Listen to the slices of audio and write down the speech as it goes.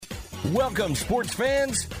Welcome, sports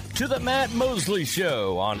fans, to the Matt Mosley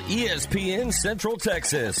Show on ESPN Central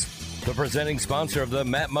Texas. The presenting sponsor of the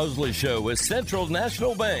Matt Mosley Show is Central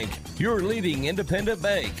National Bank, your leading independent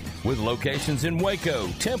bank, with locations in Waco,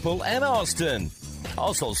 Temple, and Austin.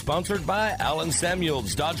 Also sponsored by Allen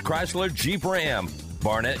Samuels Dodge Chrysler Jeep Ram,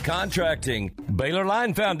 Barnett Contracting, Baylor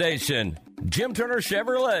Line Foundation, Jim Turner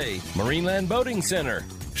Chevrolet, Marineland Boating Center,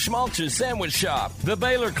 Schmaltz's Sandwich Shop, the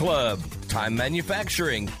Baylor Club, Time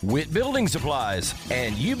Manufacturing, Witt Building Supplies,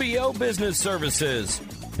 and UBO Business Services.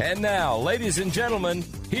 And now, ladies and gentlemen,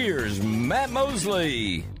 here's Matt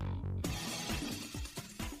Mosley.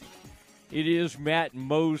 It is Matt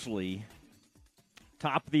Mosley.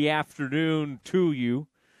 Top of the afternoon to you.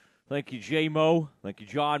 Thank you, J-Mo. Thank you,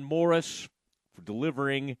 John Morris, for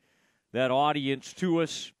delivering that audience to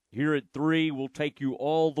us. Here at 3, we'll take you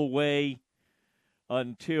all the way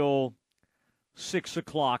until 6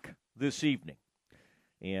 o'clock this evening.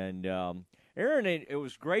 And, Aaron, it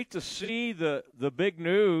was great to see the big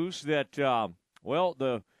news that, I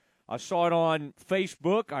saw it on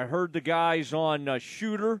Facebook. I heard the guys on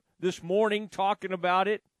Shooter this morning talking about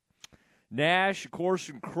it. Nash, of course,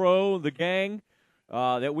 and Crow, the gang,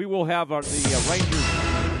 that we will have the Rangers.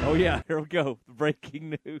 Oh, yeah, here we go. The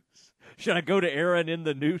breaking news. Should I go to Aaron in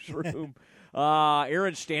the newsroom?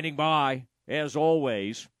 Aaron's standing by, as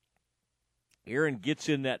always. Aaron gets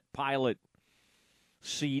in that pilot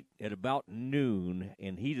seat at about noon,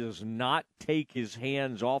 and he does not take his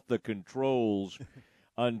hands off the controls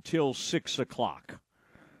until 6 o'clock.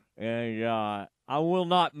 And I will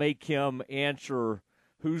not make him answer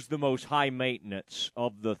who's the most high maintenance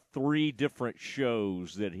of the 3 different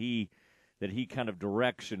shows that he kind of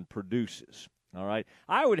directs and produces. All right.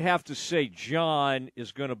 I would have to say John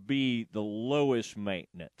is going to be the lowest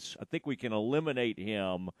maintenance. I think we can eliminate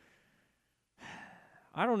him.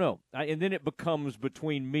 I don't know. And then it becomes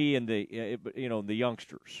between me and the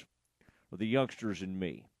youngsters, or the youngsters and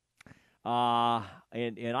me. And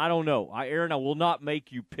I don't know. Aaron, I will not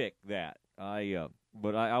make you pick that.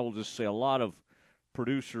 But I will just say a lot of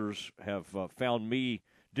producers have found me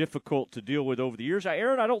difficult to deal with over the years.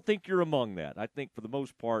 Aaron, I don't think you're among that. I think for the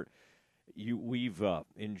most part, we've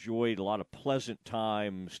enjoyed a lot of pleasant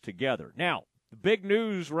times together. Now, the big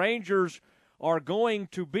news: Rangers are going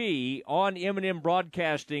to be on M&M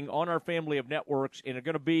Broadcasting on our family of networks, and are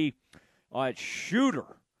going to be at Shooter.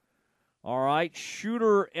 All right,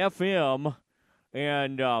 Shooter FM,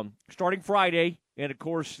 and starting Friday. And, of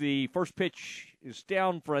course, the first pitch is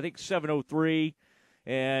down for, I think, 7:03,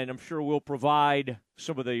 and I'm sure we'll provide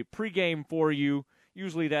some of the pregame for you.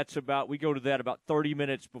 Usually we go to that about 30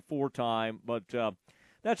 minutes before time, but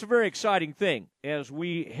that's a very exciting thing as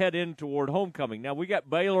we head in toward homecoming. Now, we got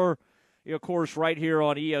Baylor, of course, right here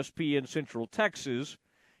on ESPN Central Texas,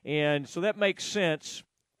 and so that makes sense.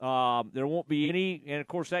 There won't be any, and, of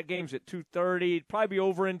course, that game's at 2:30. It'd probably be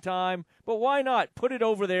over in time, but why not put it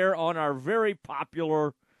over there on our very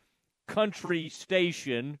popular country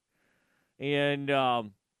station, and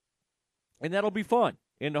that'll be fun.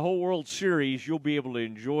 In the whole World Series, you'll be able to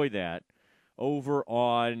enjoy that over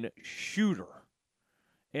on Shooter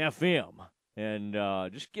FM. And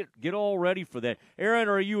just get all ready for that. Aaron,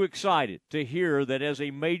 are you excited to hear that as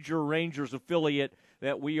a major Rangers affiliate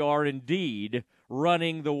that we are indeed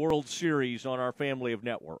running the World Series on our family of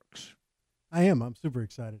networks? I am. I'm super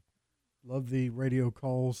excited. Love the radio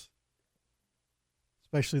calls,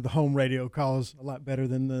 especially the home radio calls, a lot better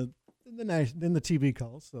than the TV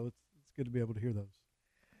calls. So it's good to be able to hear those.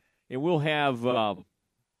 And we'll have, of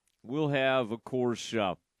course,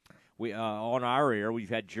 on our air, we've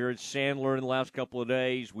had Jared Sandler in the last couple of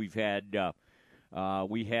days. We had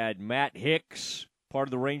Matt Hicks, part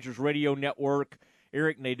of the Rangers radio network.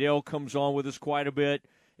 Eric Nadel comes on with us quite a bit,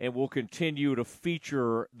 and we'll continue to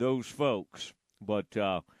feature those folks. But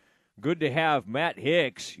good to have Matt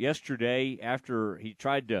Hicks yesterday after he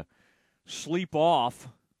tried to sleep off.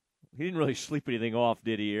 He didn't really sleep anything off,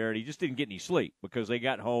 did he, Aaron? He just didn't get any sleep because they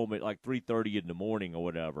got home at like 3:30 in the morning or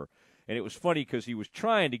whatever. And it was funny because he was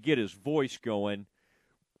trying to get his voice going,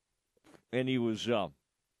 and he was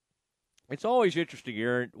it's always interesting,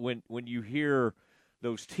 Aaron, when you hear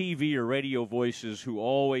those TV or radio voices who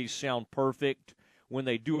always sound perfect when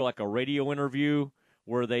they do like a radio interview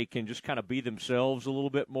where they can just kind of be themselves a little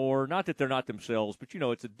bit more. Not that they're not themselves, but,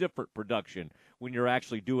 it's a different production when you're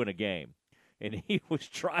actually doing a game. And he was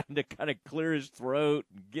trying to kind of clear his throat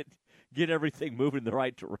and get everything moving in the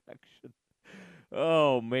right direction.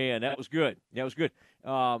 Oh, man, that was good. That was good.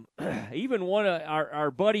 Even one of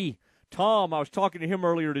our buddy Tom, I was talking to him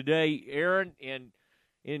earlier today, Aaron, and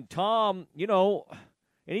Tom,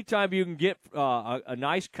 anytime you can get a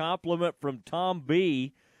nice compliment from Tom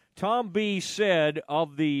B., Tom B said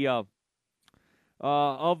of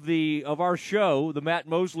our show, the Matt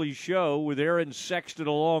Mosley show with Aaron Sexton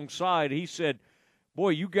alongside, he said, "Boy,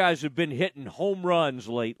 you guys have been hitting home runs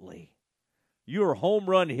lately. You're home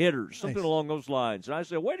run hitters," something along those lines. And I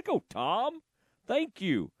said, "Way to go, Tom. Thank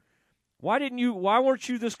you. Why weren't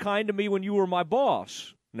you this kind to me when you were my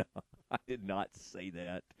boss?" No, I did not say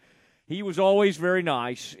that. He was always very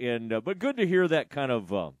nice, and but good to hear that kind of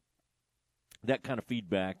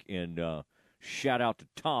feedback. And shout out to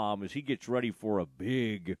Tom as he gets ready for a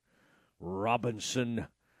big Robinson.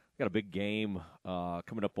 Got a big game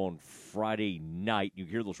coming up on Friday night. You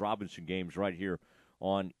hear those Robinson games right here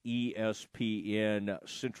on ESPN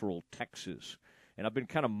Central Texas. And I've been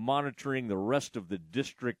kind of monitoring the rest of the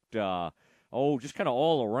district, just kind of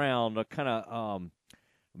all around,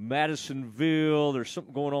 Madisonville. There's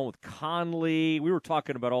something going on with Conley. We were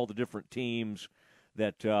talking about all the different teams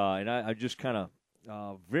that, and I just kind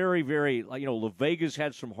of very, very, La Vega's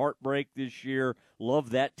had some heartbreak this year.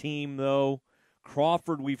 Love that team, though.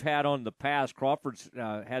 Crawford we've had on the past. Crawford's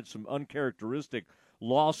had some uncharacteristic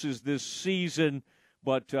losses this season,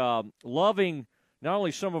 but loving not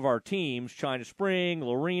only some of our teams, China Spring,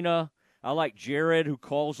 Lorena. I like Jared, who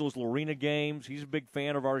calls those Lorena games. He's a big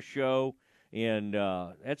fan of our show, and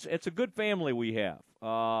it's a good family we have.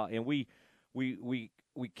 And we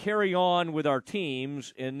carry on with our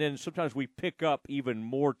teams, and then sometimes we pick up even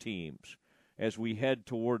more teams as we head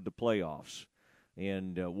toward the playoffs.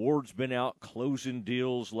 And Ward's been out closing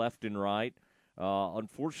deals left and right.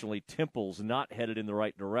 Unfortunately, Temple's not headed in the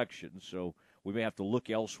right direction, so we may have to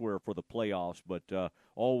look elsewhere for the playoffs. But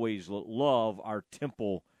always love our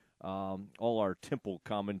Temple, all our Temple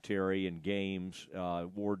commentary and games.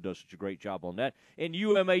 Ward does such a great job on that. And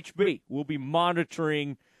UMHB, we'll be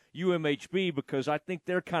monitoring UMHB because I think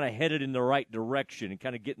they're kind of headed in the right direction and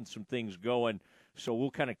kind of getting some things going. So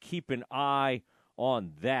we'll kind of keep an eye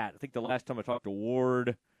on that. I think the last time I talked to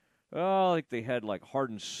Ward, I think they had like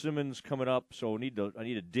Hardin Simmons coming up, so I need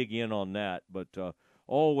to dig in on that. But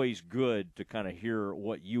always good to kind of hear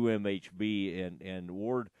what UMHB and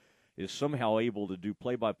Ward is somehow able to do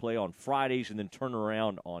play-by-play on Fridays and then turn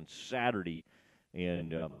around on Saturday.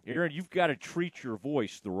 And Aaron, you've got to treat your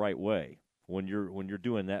voice the right way when you're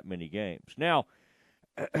doing that many games. Now,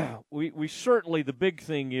 we certainly, the big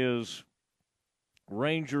thing is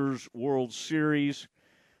Rangers World Series.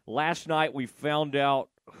 Last night we found out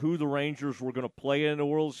who the Rangers were going to play in the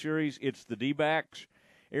World Series. It's the D-backs.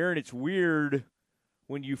 Aaron, it's weird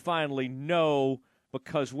when you finally know,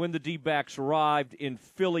 because when the D-backs arrived in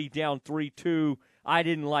Philly down 3-2, I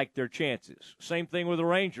didn't like their chances. Same thing with the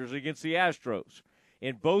Rangers against the Astros.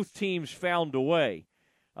 And both teams found a way.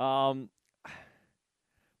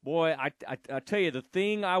 Boy, I tell you, the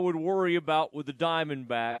thing I would worry about with the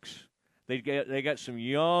Diamondbacks, they got some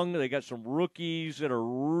young, they got some rookies that are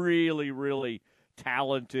really, really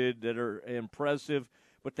talented, that are impressive,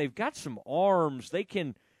 but they've got some arms. They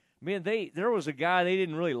can, there was a guy, they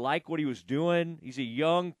didn't really like what he was doing. He's a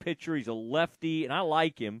young pitcher, he's a lefty, and I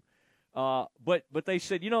like him. But they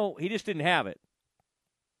said, he just didn't have it.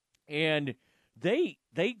 And they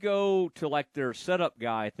go to like their setup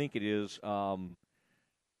guy, I think it is, and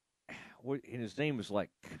his name is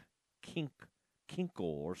like Kinkle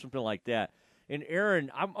or something like that. And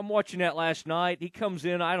Aaron, I'm watching that last night. He comes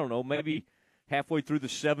in, I don't know, maybe halfway through the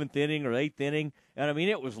 7th inning or 8th inning, and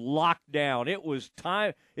it was locked down. It was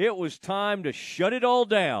time to shut it all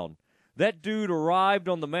down. That dude arrived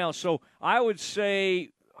on the mound. So I would say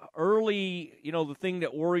early, the thing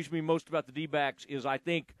that worries me most about the D-backs is I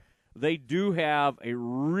think they do have a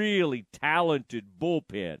really talented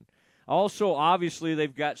bullpen. Also, obviously,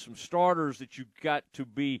 they've got some starters that you've got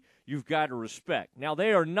to respect. Now,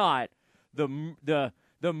 they are not the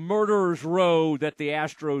murderer's row that the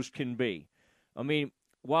Astros can be.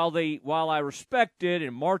 While I respect it,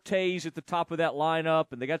 and Marte's at the top of that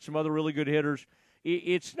lineup, and they got some other really good hitters,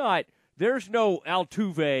 it's not. There's no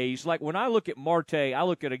Altuve's. Like, when I look at Marte, I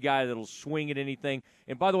look at a guy that'll swing at anything.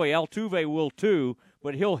 And, by the way, Altuve will too,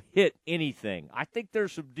 but he'll hit anything. I think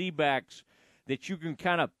there's some D-backs that you can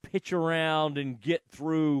kind of pitch around and get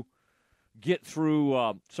through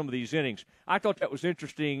some of these innings. I thought that was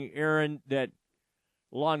interesting, Aaron, that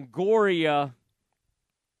Longoria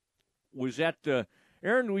was at the –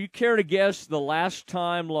 Aaron, will you care to guess the last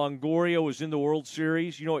time Longoria was in the World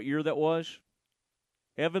Series? You know what year that was?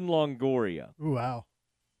 Evan Longoria. Ooh, wow.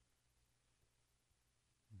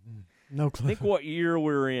 No clue. Think what year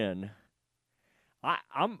we're in.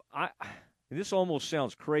 This almost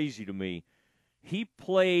sounds crazy to me. He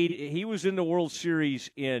was in the World Series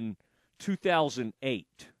in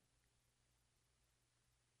 2008.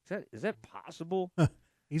 Is that possible?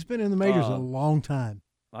 He's been in the majors a long time.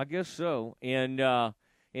 I guess so. And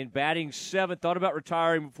in batting seventh, thought about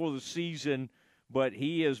retiring before the season, but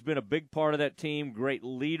he has been a big part of that team, great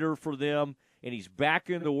leader for them, and he's back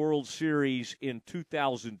in the World Series in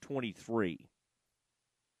 2023.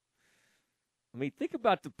 I mean, think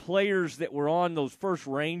about the players that were on those first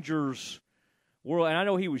Rangers world. And I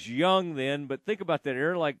know he was young then, but think about that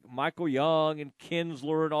era, like Michael Young and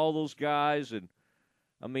Kinsler and all those guys. And,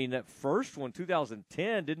 I mean, that first one,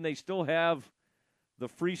 2010, didn't they still have the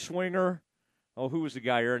free swinger? Oh, who was the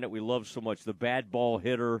guy, Aaron, that we love so much? The bad ball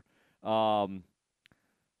hitter, that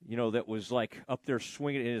was like up there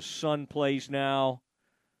swinging. And his son plays now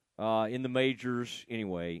in the majors.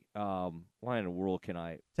 Anyway, why in the world can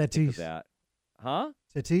I think of that? Huh?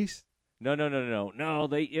 Tatis? No. No,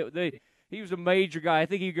 he was a major guy. I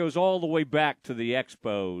think he goes all the way back to the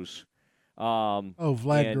Expos.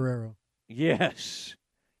 Vlad Guerrero. Yes,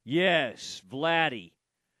 Vladdy.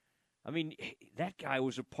 I mean, that guy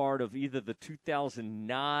was a part of either the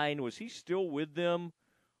 2009. Was he still with them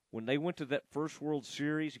when they went to that first World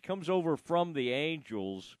Series? He comes over from the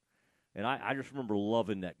Angels, and I just remember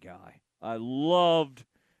loving that guy. I loved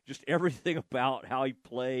just everything about how he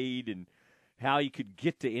played and how he could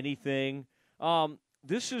get to anything.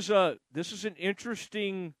 This is an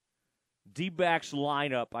interesting D-backs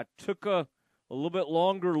lineup. I took a little bit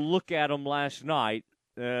longer look at them last night,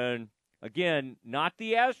 and again, not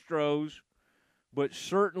the Astros, but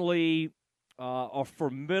certainly a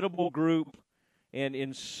formidable group. And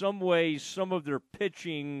in some ways, some of their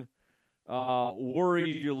pitching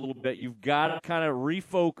worries you a little bit. You've got to kind of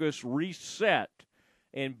refocus, reset,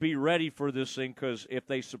 and be ready for this thing, because if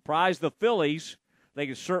they surprise the Phillies, they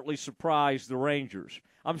can certainly surprise the Rangers.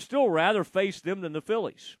 I'm still rather face them than the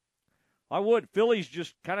Phillies. I would. Phillies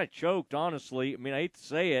just kind of choked, honestly. I mean, I hate to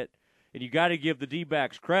say it, and you got to give the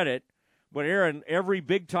D-backs credit. But, Aaron, every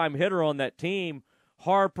big-time hitter on that team,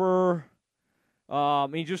 Harper,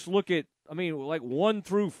 just look at, like 1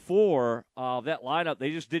 through 4 of that lineup,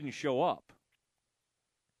 they just didn't show up.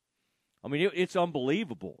 I mean, it's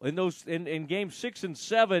unbelievable. In games 6 and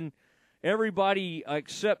 7, everybody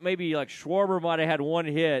except maybe like Schwarber might have had 1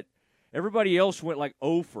 hit. Everybody else went like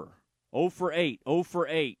 0 for 8.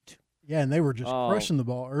 Yeah, and they were just crushing the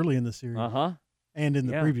ball early in the series. And in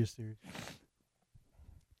the previous series.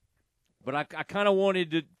 But I kind of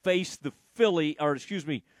wanted to face the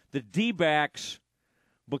the D-backs,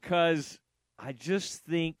 because I just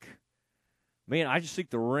think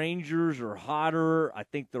the Rangers are hotter. I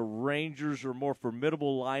think the Rangers are a more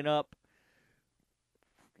formidable lineup.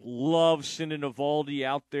 Love sending Eovaldi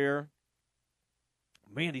out there.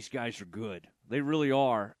 Man, these guys are good. They really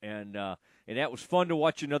are. And that was fun to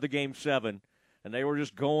watch another Game 7. And they were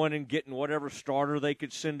just going and getting whatever starter they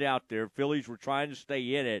could send out there. Phillies were trying to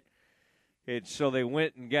stay in it. And so they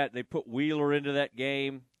went and they put Wheeler into that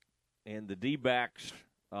game. And the D-backs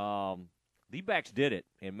did it.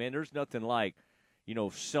 And, man, there's nothing like,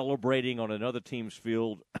 celebrating on another team's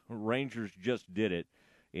field. Rangers just did it.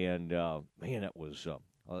 And, man, that was a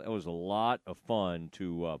lot of fun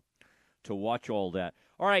to watch all that.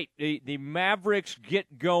 All right, the Mavericks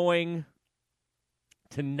get going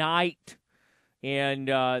tonight. And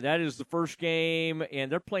that is the first game,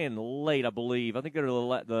 and they're playing late, I believe. I think they're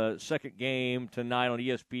the second game tonight on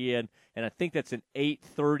ESPN, and I think that's an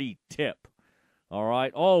 8:30 tip. All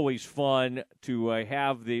right, always fun to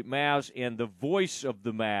have the Mavs, and the voice of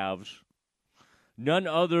the Mavs, none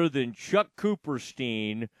other than Chuck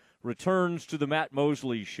Cooperstein, returns to the Matt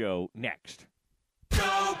Mosley Show next.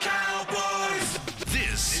 Go Cowboys!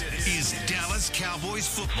 This is Dallas Cowboys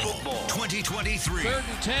football 2023. 3rd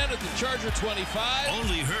and 10 at the Charger 25.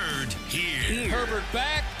 Only heard here. Herbert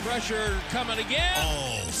back. Pressure coming again.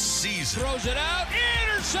 All season. Throws it out.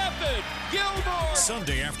 Intercepted. Gilmore.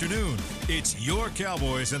 Sunday afternoon, it's your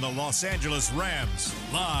Cowboys and the Los Angeles Rams.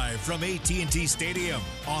 Live from AT&T Stadium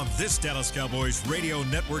on this Dallas Cowboys radio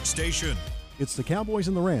network station. It's the Cowboys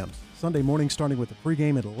and the Rams. Sunday morning starting with the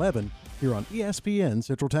pregame at 11 here on ESPN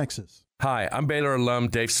Central Texas. Hi, I'm Baylor alum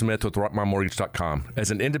Dave Smith with RockMyMortgage.com.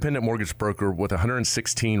 As an independent mortgage broker with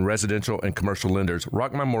 116 residential and commercial lenders,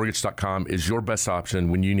 RockMyMortgage.com is your best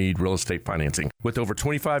option when you need real estate financing. With over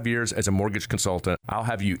 25 years as a mortgage consultant, I'll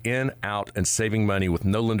have you in, out, and saving money with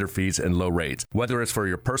no lender fees and low rates. Whether it's for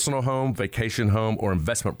your personal home, vacation home, or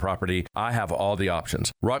investment property, I have all the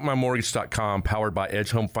options. RockMyMortgage.com, powered by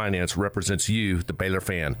Edge Home Finance, represents you, the Baylor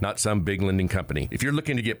fan, not some big lending company. If you're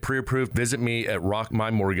looking to get pre-approved, visit me at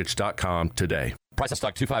RockMyMortgage.com today. Price of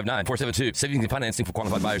stock $259,472. Savings and financing for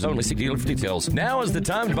qualified buyers only. See dealer for details. Now is the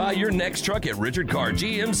time to buy your next truck at Richard Car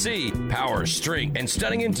GMC. Power, strength, and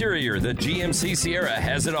stunning interior. The GMC Sierra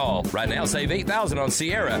has it all. Right now, save $8,000 on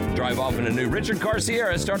Sierra. Drive off in a new Richard Car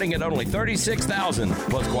Sierra starting at only $36,000.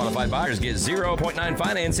 Plus, qualified buyers get 0.9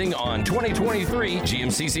 financing on 2023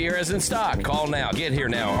 GMC Sierras in stock. Call now, get here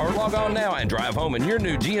now, or log on now and drive home in your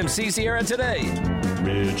new GMC Sierra today.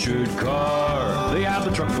 Richard Carr, they have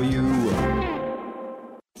the truck for you.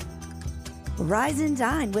 Rise and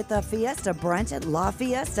dine with the Fiesta Brunch at La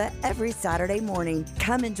Fiesta every Saturday morning.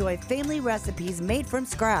 Come enjoy family recipes made from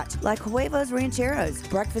scratch, like huevos rancheros,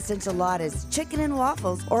 breakfast enchiladas, chicken and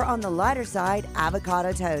waffles, or on the lighter side,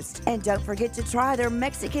 avocado toast. And don't forget to try their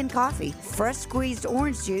Mexican coffee, fresh squeezed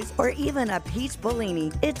orange juice, or even a peach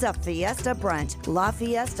Bellini. It's a Fiesta Brunch. La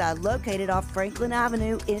Fiesta, located off Franklin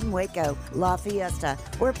Avenue in Waco. La Fiesta,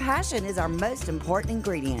 where passion is our most important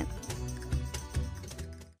ingredient.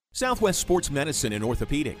 Southwest Sports Medicine and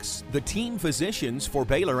Orthopedics, the team physicians for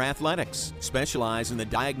Baylor Athletics, specialize in the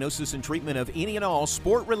diagnosis and treatment of any and all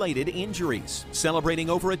sport-related injuries. Celebrating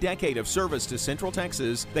over a decade of service to Central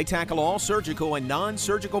Texas, they tackle all surgical and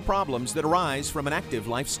non-surgical problems that arise from an active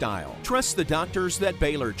lifestyle. Trust the doctors that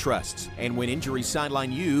Baylor trusts, and when injuries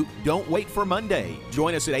sideline you, don't wait for Monday.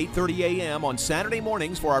 Join us at 8:30 a.m. on Saturday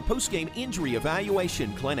mornings for our post-game injury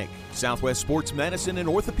evaluation clinic. Southwest Sports Medicine and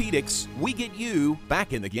Orthopedics, we get you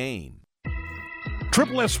back in the game.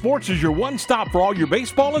 Triple S Sports is your one-stop for all your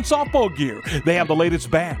baseball and softball gear. They have the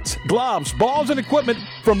latest bats, gloves, balls, and equipment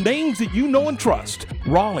from names that you know and trust.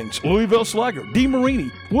 Rawlings, Louisville Slugger,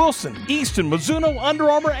 DeMarini, Wilson, Easton, Mizuno,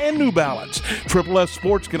 Under Armour, and New Balance. Triple S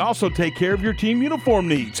Sports can also take care of your team uniform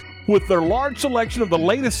needs with their large selection of the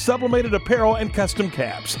latest sublimated apparel and custom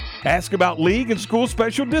caps. Ask about league and school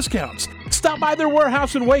special discounts. Stop by their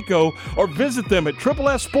warehouse in Waco or visit them at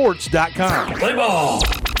triplessports.com. Play ball!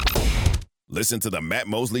 Listen to the Matt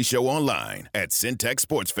Mosley Show online at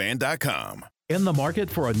syntechsportsfan.com. In the market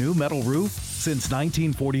for a new metal roof? Since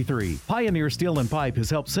 1943, Pioneer Steel and Pipe has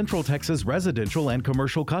helped Central Texas residential and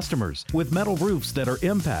commercial customers with metal roofs that are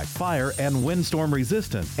impact, fire, and windstorm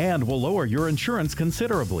resistant and will lower your insurance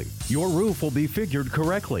considerably. Your roof will be figured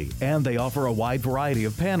correctly, and they offer a wide variety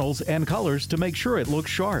of panels and colors to make sure it looks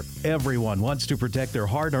sharp. Everyone wants to protect their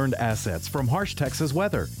hard-earned assets from harsh Texas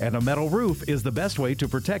weather, and a metal roof is the best way to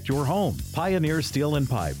protect your home. Pioneer Steel and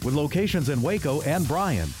Pipe, with locations in Waco and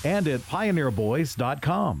Bryan, and at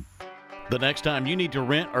pioneerboys.com. The next time you need to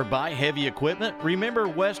rent or buy heavy equipment, remember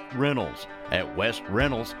West Rentals. At West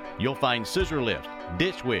Rentals, you'll find scissor lift,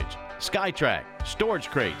 ditch witch, SkyTrack, storage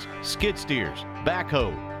crates, skid steers,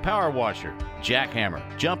 backhoe, power washer, jackhammer,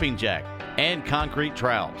 jumping jack, and concrete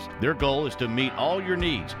trowels. Their goal is to meet all your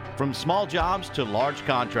needs, from small jobs to large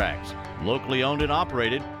contracts. Locally owned and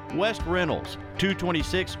operated, West Rentals,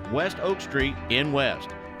 226 West Oak Street in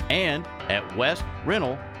West, and at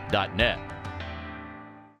westrental.net.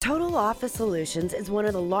 Total Office Solutions is one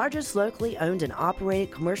of the largest locally owned and operated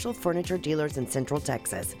commercial furniture dealers in Central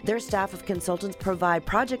Texas. Their staff of consultants provide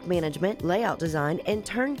project management, layout design, and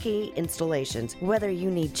turnkey installations. Whether you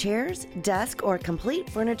need chairs, desk, or complete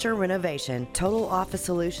furniture renovation, Total Office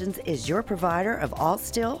Solutions is your provider of all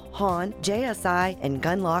steel, HON, JSI, and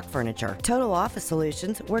Gunlock furniture. Total Office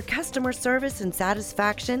Solutions, where customer service and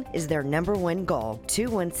satisfaction is their number one goal.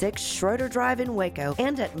 216 Schroeder Drive in Waco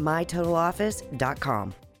and at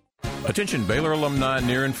mytotaloffice.com. Attention Baylor alumni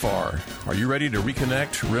near and far. Are you ready to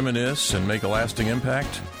reconnect, reminisce, and make a lasting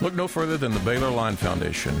impact? Look no further than the Baylor Line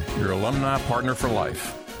Foundation, your alumni partner for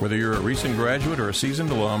life. Whether you're a recent graduate or a seasoned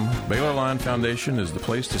alum, Baylor Line Foundation is the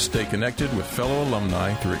place to stay connected with fellow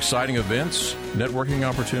alumni through exciting events, networking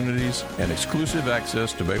opportunities, and exclusive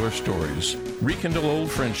access to Baylor stories. Rekindle old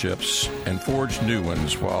friendships and forge new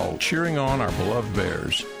ones while cheering on our beloved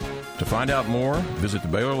Bears. To find out more, visit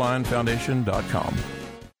thebaylorlinefoundation.com.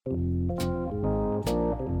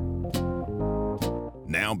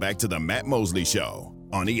 Now back to the Matt Mosley Show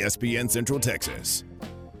on ESPN Central Texas.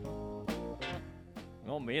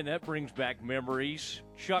 Oh, man, that brings back memories.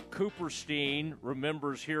 Chuck Cooperstein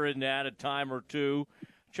remembers hearing that a time or two.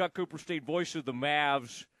 Chuck Cooperstein, voice of the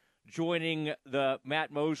Mavs, joining the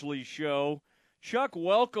Matt Mosley Show. Chuck,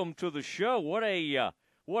 welcome to the show. What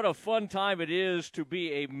a fun time it is to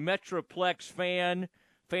be a Metroplex fan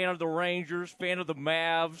of the Rangers, fan of the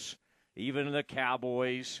Mavs, even the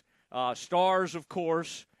Cowboys. Stars, of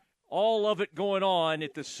course, all of it going on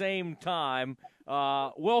at the same time.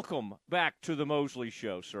 Welcome back to the Mosley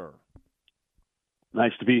Show, sir.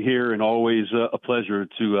 Nice to be here, and always a pleasure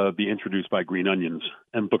to be introduced by Green Onions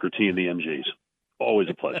and Booker T and the MGs. Always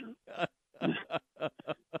a pleasure.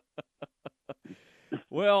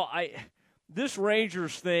 Well, this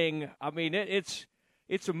Rangers thing, I mean, it's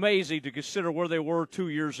amazing to consider where they were 2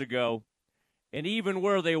 years ago, and even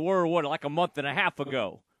where they were like a month and a half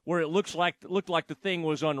ago, where it looked like the thing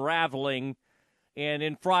was unraveling, and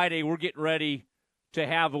then Friday we're getting ready to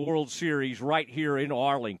have a World Series right here in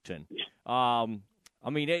Arlington. I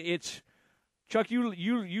mean, it's Chuck.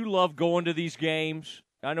 You love going to these games.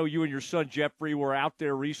 I know you and your son Jeffrey were out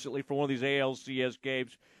there recently for one of these ALCS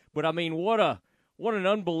games. But I mean, what an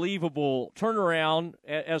unbelievable turnaround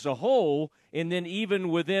as a whole, and then even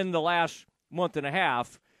within the last month and a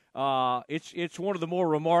half, it's one of the more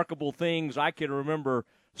remarkable things I can remember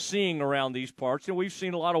seeing around these parts, and we've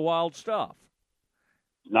seen a lot of wild stuff.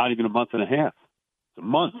 Not even a month and a half. It's a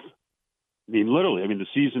month. I mean, literally. I mean, the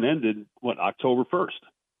season ended, October 1st.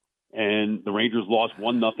 And the Rangers lost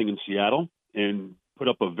 1-0 in Seattle and put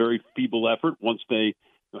up a very feeble effort once they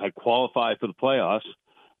had qualified for the playoffs.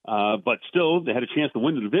 But still, they had a chance to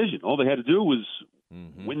win the division. All they had to do was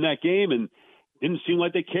win that game, and didn't seem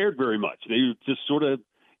like they cared very much. They just sort of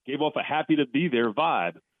gave off a happy-to-be-there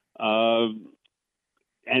vibe.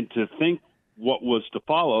 And to think what was to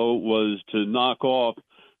follow was to knock off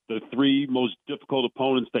the 3 most difficult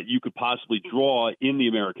opponents that you could possibly draw in the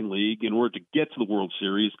American League in order to get to the World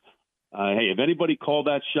Series. Hey, if anybody called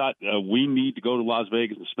that shot, we need to go to Las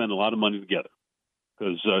Vegas and spend a lot of money together,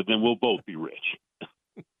 because then we'll both be rich.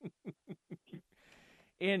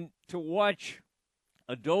 And to watch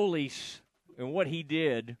Adolis and what he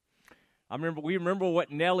did, we remember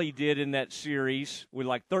what Nelly did in that series with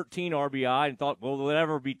like 13 RBI and thought, well, they'll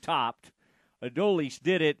never be topped. Adolis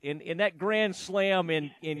did it in that grand slam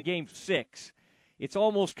in Game 6. It's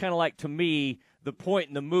almost kind of like, to me, the point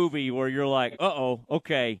in the movie where you're like, uh-oh,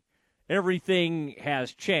 okay, everything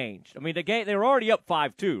has changed. I mean, the game, they were already up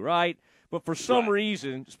 5-2, right? But for some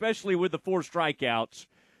reason, especially with the 4 strikeouts,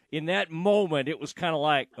 in that moment it was kind of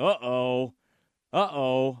like, uh-oh,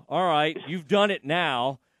 all right, you've done it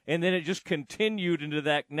now. And then it just continued into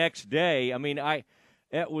that next day. I mean,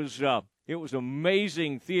 it was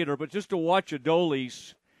amazing theater, but just to watch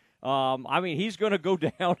Adolis, I mean, he's going to go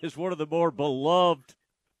down as one of the more beloved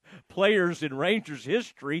players in Rangers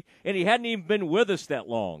history, and he hadn't even been with us that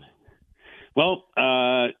long. Well,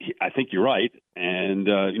 I think you're right. And,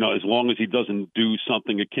 as long as he doesn't do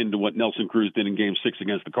something akin to what Nelson Cruz did in Game 6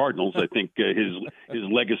 against the Cardinals, I think his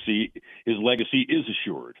legacy is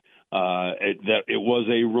assured. That it was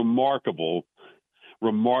a remarkable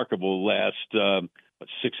last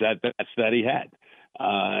 6 at-bats that he had.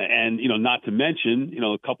 And, not to mention,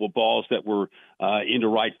 a couple of balls that were into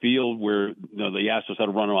right field where, the Astros had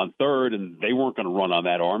a runner on third, and they weren't going to run on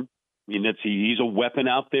that arm. I mean, he's a weapon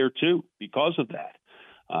out there, too, because of that.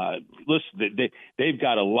 Listen, they've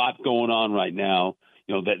got a lot going on right now,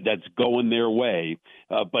 that's going their way.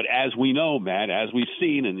 But as we know, Matt, as we've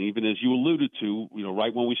seen, and even as you alluded to,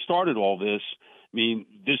 right when we started all this, I mean,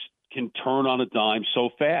 this can turn on a dime so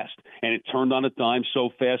fast. And it turned on a dime so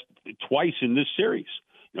fast twice in this series.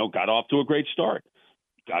 Got off to a great start.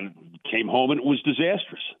 Came home and it was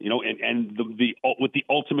disastrous, and with the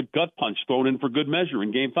ultimate gut punch thrown in for good measure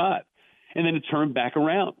in Game 5. And then it turned back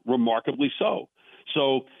around, remarkably so.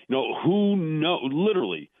 So, who knows?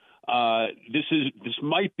 Literally, this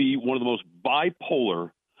might be one of the most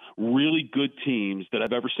bipolar, really good teams that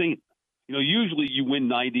I've ever seen. Usually you win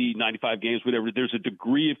 90, 95 games, whatever. There's a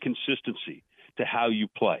degree of consistency to how you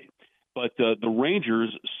play. But the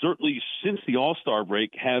Rangers, certainly since the All-Star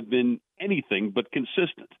break, have been anything but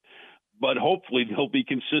consistent. But hopefully they'll be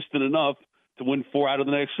consistent enough to win 4 out of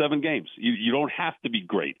the next 7 games. You don't have to be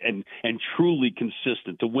great and truly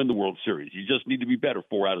consistent to win the World Series. You just need to be better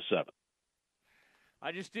 4 out of 7.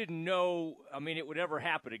 I just didn't know, it would ever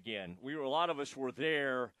happen again. A lot of us were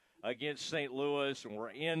there against St. Louis, and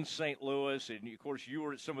we're in St. Louis, and, of course, you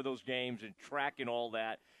were at some of those games and tracking all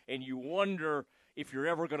that, and you wonder if you're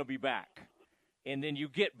ever going to be back. And then you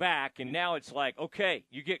get back, and now it's like, okay,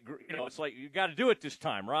 it's like you got to do it this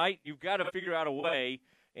time, right? You've got to figure out a way,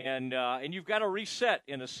 and you've got to reset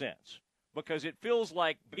in a sense, because it feels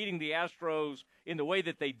like beating the Astros in the way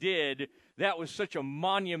that they did, that was such a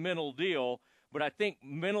monumental deal. But I think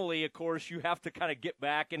mentally, of course, you have to kind of get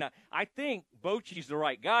back. And I think Bochy's the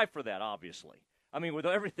right guy for that, obviously. I mean, with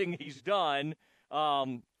everything he's done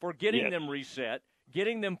for getting them reset,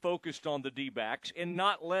 getting them focused on the D-backs, and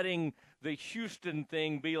not letting the Houston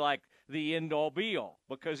thing be like the end-all, be-all.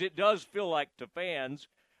 Because it does feel like to fans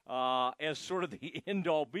as sort of the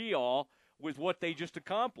end-all, be-all with what they just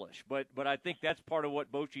accomplished. But I think that's part of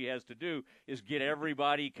what Bochy has to do is get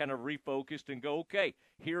everybody kind of refocused and go, okay,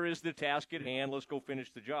 here is the task at hand. Let's go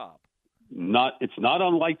finish the job. It's not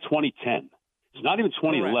unlike 2010. It's not even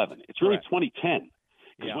 2011. Correct. It's really Correct. 2010.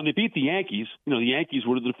 Because when they beat the Yankees, the Yankees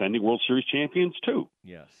were the defending World Series champions too.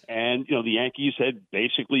 Yes. And, the Yankees had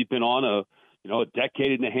basically been on a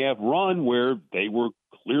decade and a half run where they were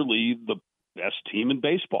clearly the best team in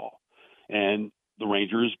baseball. And the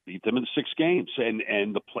Rangers beat them in 6 games,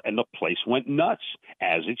 and the place went nuts,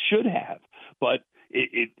 as it should have. But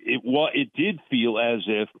it did feel as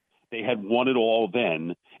if they had won it all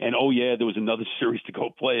then. And, there was another series to go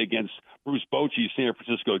play against Bruce Bochy's San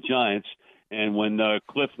Francisco Giants. And when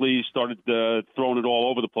Cliff Lee started throwing it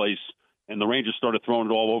all over the place and the Rangers started throwing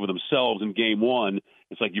it all over themselves in Game 1,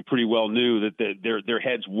 it's like you pretty well knew that their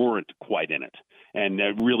heads weren't quite in it, and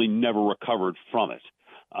they really never recovered from it.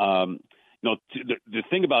 The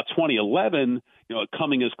thing about 2011,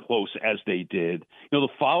 coming as close as they did, the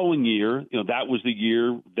following year, that was the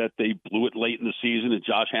year that they blew it late in the season, and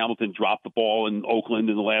Josh Hamilton dropped the ball in Oakland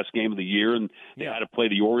in the last game of the year, and they had to play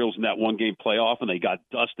the Orioles in that one-game playoff, and they got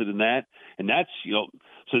dusted in that. And that's,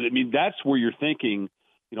 that's where you're thinking,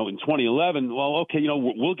 in 2011, well, okay,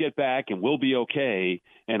 we'll get back and we'll be okay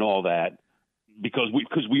and all that. Because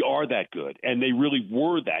we are that good, and they really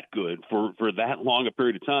were that good for that long a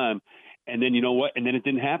period of time. And then, you know what? And then it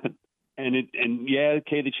didn't happen.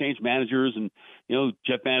 They changed managers, and,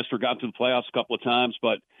 Jeff Bannister got to the playoffs a couple of times,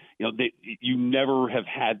 but, you never have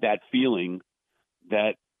had that feeling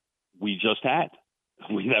that we just had,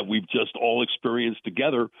 that we've just all experienced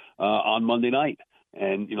together on Monday night.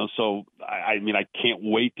 And, so, I can't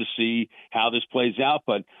wait to see how this plays out.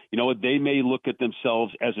 But, they may look at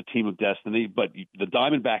themselves as a team of destiny, but the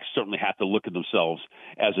Diamondbacks certainly have to look at themselves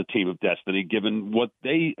as a team of destiny, given what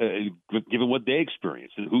they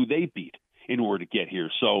experienced and who they beat in order to get here.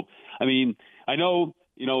 So, I know,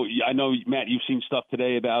 Matt, you've seen stuff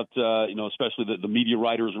today about, especially the media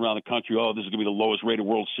writers around the country. Oh, this is going to be the lowest rated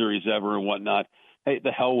World Series ever and whatnot. Hey,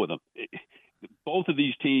 the hell with them. Both of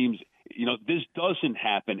these teams, this doesn't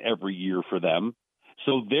happen every year for them.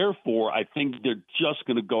 So, therefore, I think they're just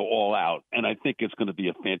going to go all out, and I think it's going to be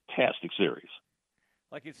a fantastic series.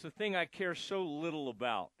 Like, it's the thing I care so little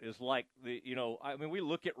about is like we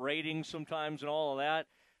look at ratings sometimes and all of that.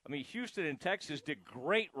 Houston and Texas did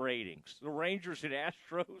great ratings. The Rangers and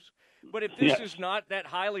Astros. But if this is not that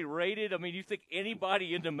highly rated, you think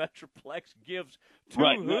anybody in the Metroplex gives two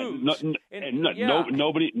hoots?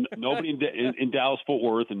 Nobody in Dallas-Fort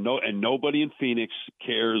Worth and nobody in Phoenix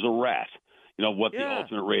cares a rat. What the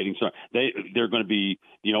alternate ratings are. They're going to be,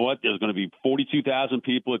 there's going to be 42,000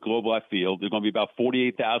 people at Globe Life Field. There's going to be about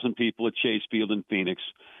 48,000 people at Chase Field in Phoenix.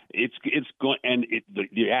 It's going, and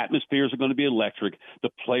the atmospheres are going to be electric.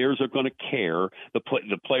 The players are going to care. The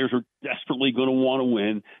players are desperately going to want to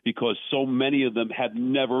win because so many of them have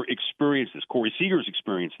never experienced this. Corey Seager's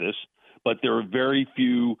experienced this, but there are very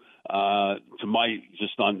few, off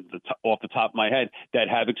the top of my head, that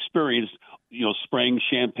have experienced, spraying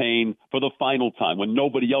champagne for the final time when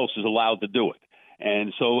nobody else is allowed to do it.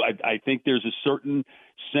 And so I think there's a certain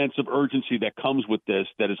sense of urgency that comes with this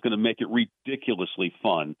that is going to make it ridiculously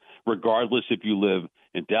fun, regardless if you live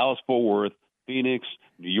in Dallas-Fort Worth, Phoenix,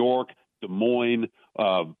 New York, Des Moines,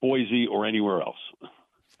 Boise, or anywhere else.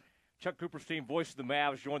 Chuck Cooperstein, voice of the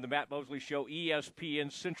Mavs, joined the Matt Mosley Show,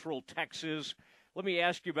 ESPN Central Texas. Let me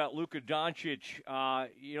ask you about Luka Doncic.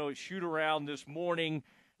 Shoot around this morning.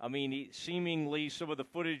 Seemingly some of the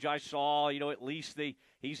footage I saw, at least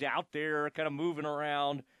he's out there kind of moving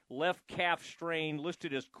around. Left calf strain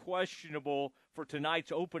listed as questionable for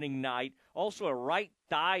tonight's opening night. Also a right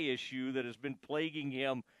thigh issue that has been plaguing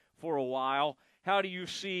him for a while. How do you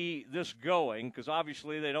see this going? Because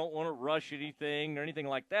obviously they don't want to rush anything or anything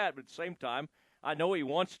like that. But at the same time, I know he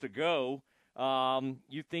wants to go.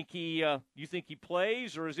 You think he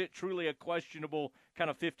plays, or is it truly a questionable kind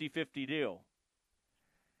of 50-50 deal?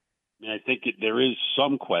 I think there is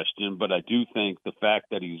some question, but I do think the fact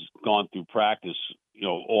that he's gone through practice,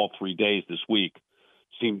 all 3 days this week,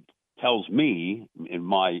 tells me, in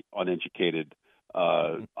my uneducated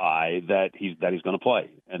eye, that he's going to play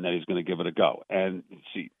and that he's going to give it a go. And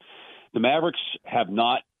see, the Mavericks have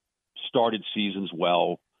not started seasons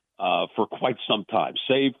well for quite some time,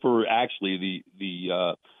 save for actually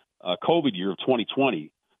the COVID year of 2020.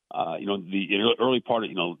 The early part of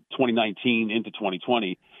 2019 into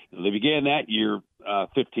 2020. They began that year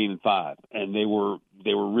 15-5, and they were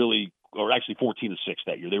really, or actually 14-6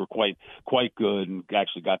 that year. They were quite good, and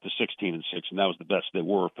actually got to 16-6, and that was the best they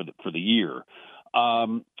were for the year.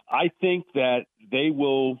 I think that they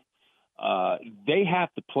will. They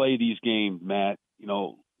have to play these games, Matt,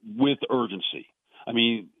 with urgency.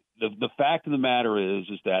 The fact of the matter is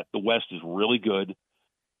that the West is really good.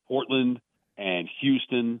 Portland and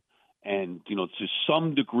Houston and to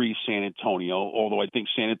some degree San Antonio, although I think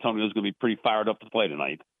San Antonio is going to be pretty fired up to play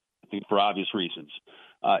tonight, I think for obvious reasons.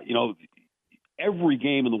 Every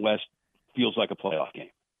game in the West feels like a playoff game.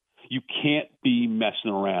 You can't be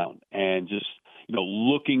messing around and just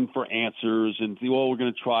looking for answers and we're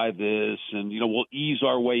going to try this and we'll ease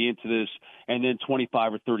our way into this, and then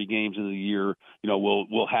 25 or 30 games into the year,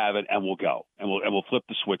 we'll have it and we'll go and we'll flip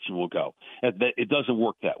the switch and we'll go. It doesn't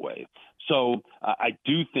work that way. So I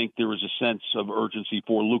do think there is a sense of urgency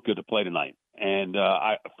for Luka to play tonight, and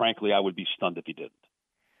frankly, I would be stunned if he didn't.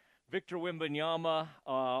 Victor Wembanyama,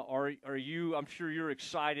 are you? I'm sure you're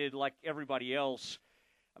excited like everybody else.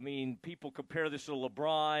 I mean, people compare this to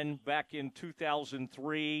LeBron back in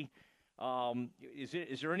 2003.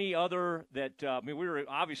 Is there any other that we were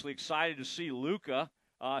obviously excited to see Luka,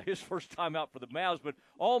 his first time out for the Mavs, but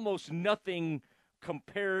almost nothing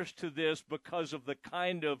compares to this because of the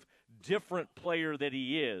kind of different player that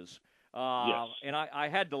he is. Yes. And I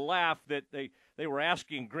had to laugh that they were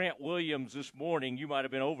asking Grant Williams this morning, you might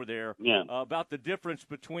have been over there, about the difference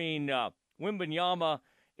between Wembanyama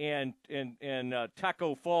and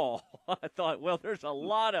Taco Fall. I thought, well, there's a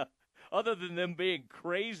lot of, other than them being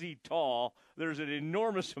crazy tall, there's an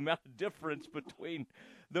enormous amount of difference between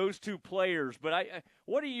those two players. But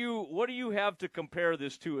what do you have to compare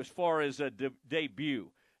this to as far as a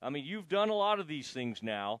debut? I mean, you've done a lot of these things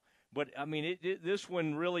now, but I mean, this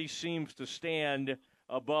one really seems to stand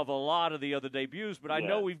above a lot of the other debuts. But I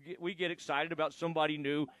know we get excited about somebody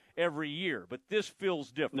new every year, but this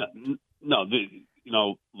feels different. No,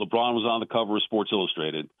 LeBron was on the cover of Sports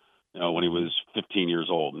Illustrated, when he was 15 years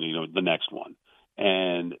old, and the next one,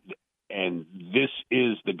 and this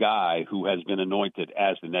is the guy who has been anointed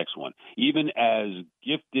as the next one. Even as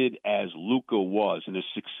gifted as Luka was, and as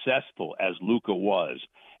successful as Luka was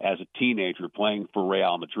as a teenager, playing for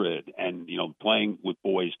Real Madrid and playing with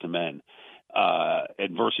boys to men,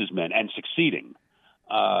 and versus men, and succeeding.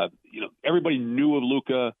 Everybody knew of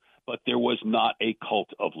Luka, but there was not a cult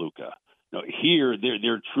of Luka. Here,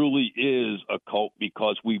 there truly is a cult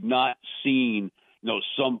because we've not seen,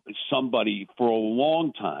 somebody for a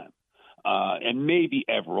long time, and maybe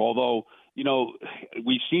ever. Although,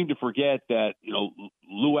 we seem to forget that,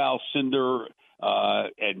 Lou Alcindor,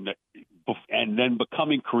 and then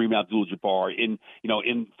becoming Kareem Abdul-Jabbar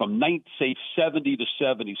from 70 to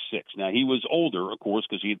 76. Now, he was older, of course,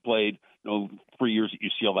 because he had played 3 years at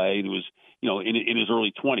UCLA, and he was in his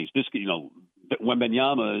early 20s. This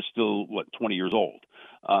Wembanyama is still 20 years old,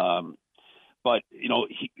 but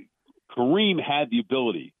Kareem had the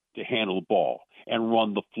ability to handle the ball and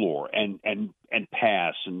run the floor and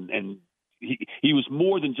pass and he was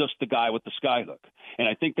more than just the guy with the skyhook. And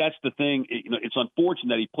I think that's the thing. It's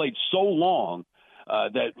unfortunate that he played so long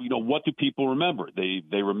that, what do people remember?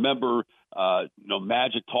 They remember,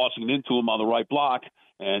 Magic tossing it into him on the right block.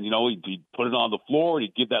 And, he'd put it on the floor and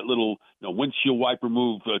he'd give that little windshield wiper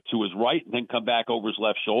move to his right and then come back over his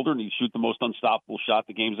left shoulder and he'd shoot the most unstoppable shot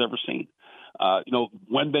the game's ever seen.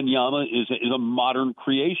 Wembanyama is a modern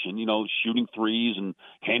creation, shooting threes and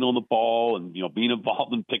handling the ball and, being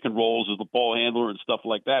involved in pick and rolls as the ball handler and stuff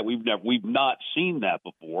like that. We've not seen that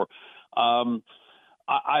before. I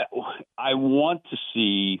want to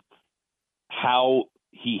see how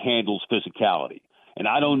he handles physicality. And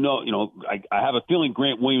I don't know, I have a feeling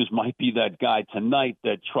Grant Williams might be that guy tonight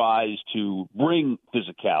that tries to bring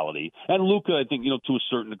physicality. And Luka, I think, to a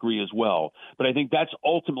certain degree as well. But I think that's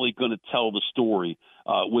ultimately going to tell the story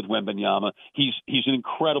with Wembanyama. He's an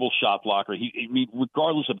incredible shot blocker.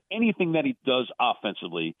 Regardless of anything that he does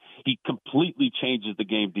offensively, he completely changes the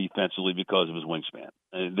game defensively because of his wingspan.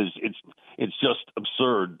 And it's just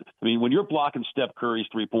absurd. I mean, when you're blocking Steph Curry's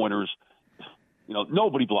three-pointers,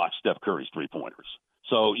 nobody blocks Steph Curry's three-pointers.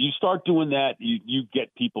 So you start doing that, you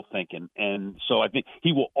get people thinking. And so I think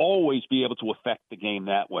he will always be able to affect the game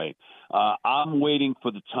that way. I'm waiting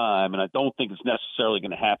for the time, and I don't think it's necessarily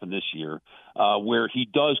going to happen this year, where he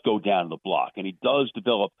does go down the block and he does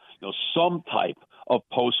develop some type of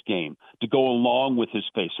post game to go along with his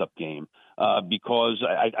face-up game, because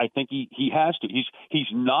I think he has to. He's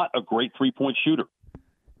not a great three-point shooter.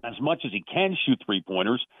 As much as he can shoot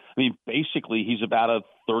three-pointers, I mean, basically he's about a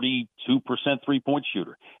 32% three-point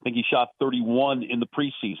shooter. I think he shot 31 in the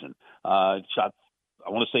preseason. Shot, I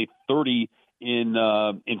want to say, 30 in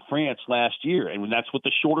France last year, and that's with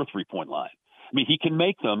the shorter three-point line. I mean, he can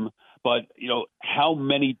make them, but how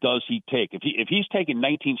many does he take? If he's taking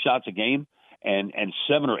 19 shots a game and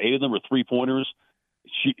 7 or 8 of them are three-pointers,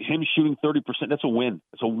 him shooting 30%, that's a win.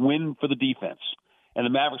 It's a win for the defense. And the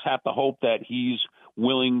Mavericks have to hope that he's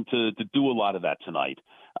willing to do a lot of that tonight.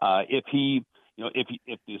 If he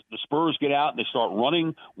if the Spurs get out and they start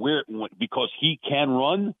running because he can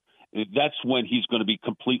run, that's when he's going to be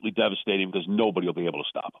completely devastating because nobody will be able to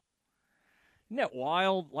stop him. Isn't that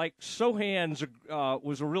wild? Like, Sohan's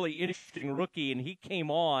was a really interesting rookie, and he came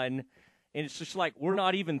on, and it's just like we're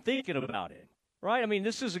not even thinking about it, right? I mean,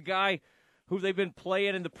 this is a guy who they've been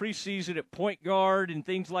playing in the preseason at point guard and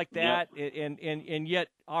things like that, and yet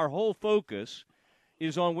our whole focus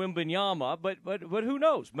is on Wembanyama. But who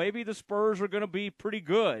knows? Maybe the Spurs are going to be pretty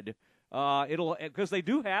good. Because they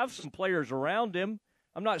do have some players around him.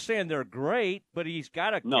 I'm not saying they're great, but he's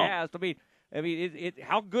got a cast. I mean,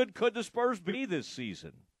 how good could the Spurs be this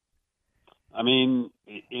season? I mean,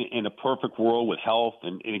 in a perfect world with health,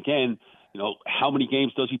 and again, how many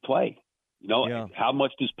games does he play? How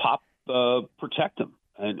much does Pop protect him,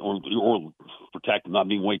 or protect him? Not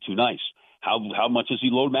being way too nice. How much is he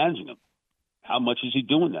load managing him? How much is he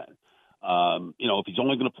doing that? If he's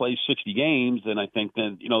only going to play 60 games, then I think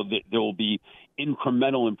there will be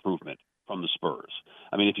incremental improvement from the Spurs.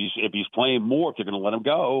 I mean, if he's playing more, if they're going to let him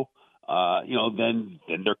go. Then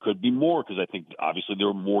there could be more because I think obviously there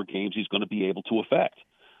are more games he's going to be able to affect.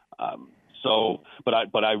 I've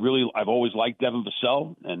always liked Devin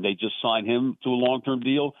Vassell, and they just signed him to a long-term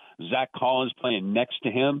deal. Zach Collins playing next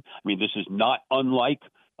to him. I mean, this is not unlike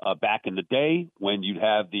back in the day when you'd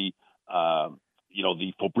have the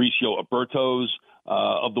Fabricio Albertos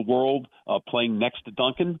of the world playing next to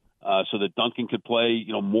Duncan, so that Duncan could play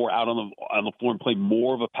more out on the floor and play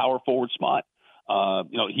more of a power forward spot.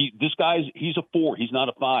 He's a 4. He's not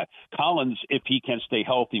a 5. Collins, if he can stay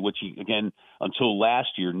healthy, which he, again, until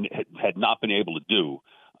last year had not been able to do,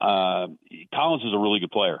 Collins is a really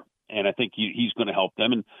good player, and I think he's going to help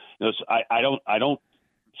them. And I don't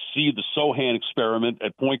see the Sohan experiment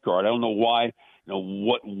at point guard. I don't know why,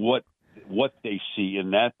 what they see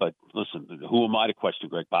in that. But listen, who am I to question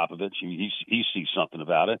Greg Popovich? He sees something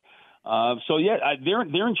about it.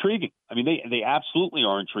 They're intriguing. I mean, they absolutely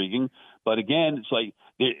are intriguing. But again, it's like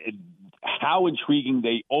how intriguing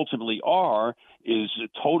they ultimately are is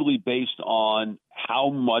totally based on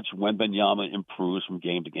how much Wembanyama improves from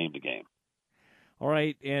game to game to game. All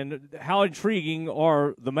right, and how intriguing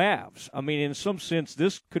are the Mavs? I mean, in some sense,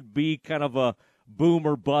 this could be kind of a boom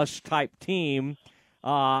or bust type team.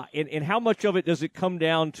 And how much of it does it come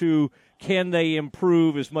down to can they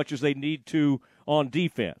improve as much as they need to on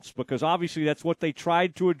defense? Because obviously that's what they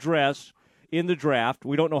tried to address in the draft.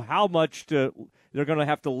 We don't know how much they're going to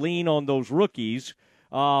have to lean on those rookies.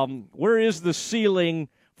 Where is the ceiling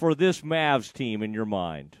for this Mavs team in your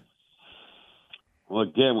mind? Well,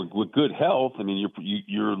 again, with good health, I mean,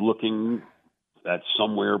 you're looking at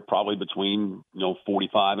somewhere probably between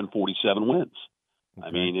 45 and 47 wins. Okay.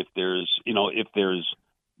 I mean, if there's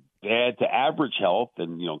bad to average health,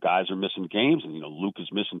 and guys are missing games, and Luke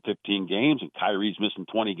is missing 15 games, and Kyrie's missing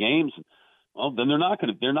 20 games, well, then they're not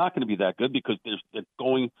going to be that good because they're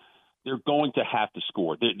going to have to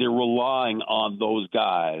score. They're relying on those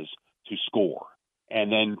guys to score,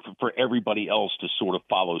 and then for everybody else to sort of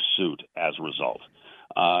follow suit as a result.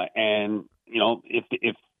 And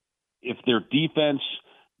if their defense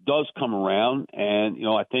does come around, and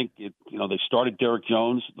I think they started Derek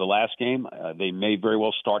Jones the last game. They may very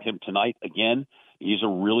well start him tonight again. He's a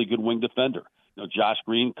really good wing defender. Josh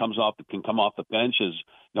Green can come off the bench as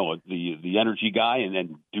the energy guy, and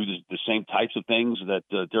then do the same types of things that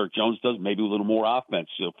Derek Jones does, maybe a little more offense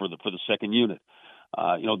for the second unit.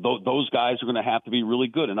 Those guys are going to have to be really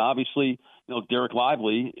good, and obviously, Derek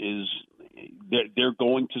Lively they're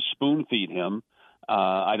going to spoon feed him.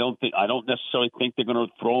 I don't necessarily think they're going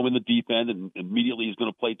to throw him in the deep end and immediately he's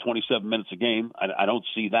going to play 27 minutes a game. I don't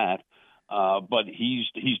see that. But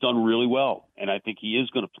he's done really well, and I think he is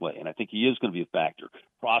going to play, and I think he is going to be a factor.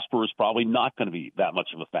 Prosper is probably not going to be that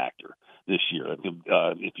much of a factor this year.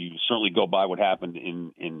 If you certainly go by what happened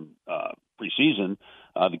in preseason,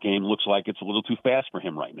 the game looks like it's a little too fast for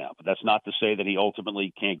him right now. But that's not to say that he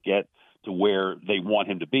ultimately can't get to where they want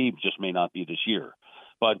him to be. Just may not be this year.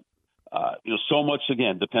 But so much,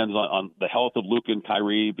 again, depends on the health of Luka and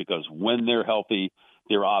Kyrie, because when they're healthy,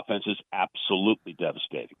 their offense is absolutely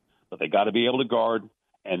devastating. But they got to be able to guard,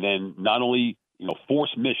 and then not only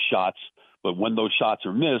force missed shots, but when those shots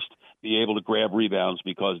are missed, be able to grab rebounds,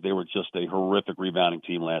 because they were just a horrific rebounding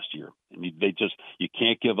team last year. And you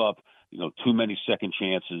can't give up too many second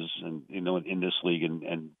chances, and in this league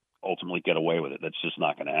and ultimately get away with it. That's just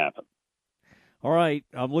not going to happen. All right,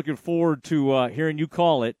 I'm looking forward to hearing you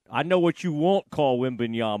call it. I know what you won't call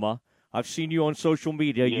Wembanyama. I've seen you on social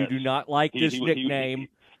media. Yes. You do not like this nickname.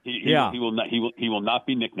 He will not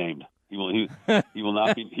be nicknamed. He will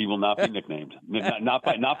not be nicknamed.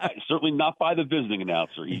 Certainly not by the visiting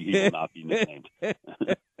announcer. He will not be nicknamed.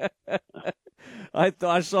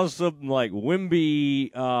 I saw something like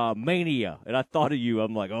Wimby Mania, and I thought of you.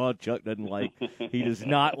 I'm like, oh, Chuck he does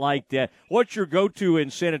not like that. What's your go-to in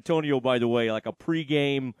San Antonio, by the way, like a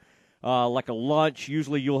pregame, like a lunch?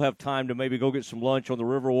 Usually you'll have time to maybe go get some lunch on the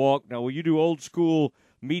Riverwalk. Now, will you do old school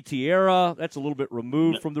Mi Tierra? That's a little bit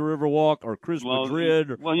removed from the Riverwalk, or Chris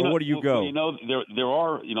Madrid, or what do you go? There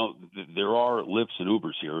are Lyfts and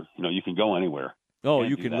Ubers here. You can go anywhere. Oh,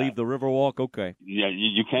 you can leave the Riverwalk? Okay. Yeah,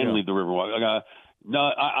 you can leave the Riverwalk. No,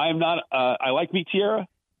 I'm not. I like Mi Tierra,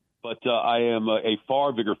 but I am a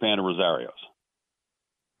far bigger fan of Rosario's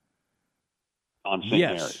on St.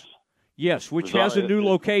 Mary's. Yes, which has a new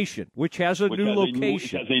location. Which has a new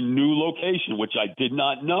location, which I did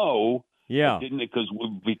not know. Yeah, didn't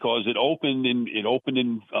because it opened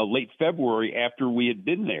in late February after we had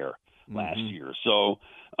been there last year. So.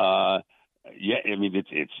 Yeah, I mean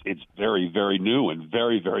it's very, very new and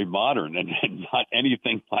very, very modern, and not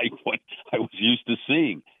anything like what I was used to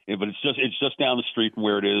seeing. But it's just down the street from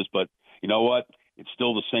where it is. But you know what? It's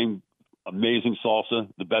still the same amazing salsa,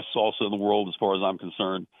 the best salsa in the world as far as I'm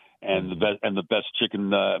concerned, and the best chicken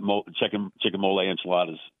mole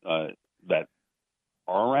enchiladas that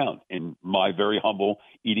are around, in my very humble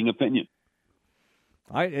eating opinion.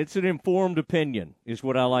 It's an informed opinion, is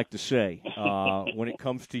what I like to say when it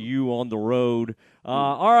comes to you on the road.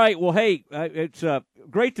 All right, well, hey, it's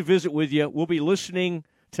great to visit with you. We'll be listening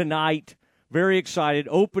tonight. Very excited.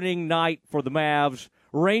 Opening night for the Mavs.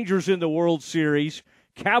 Rangers in the World Series.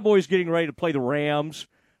 Cowboys getting ready to play the Rams.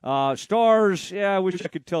 Stars, I wish I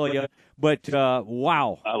could tell you, but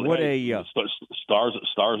wow, what a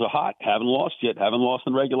Stars are hot. Haven't lost yet. Haven't lost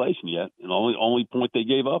in regulation yet. And only point they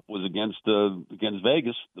gave up was against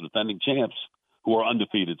Vegas, the defending champs, who are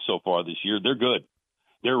undefeated so far this year. They're good.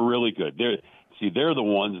 They're really good. They're the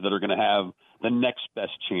ones that are going to have the next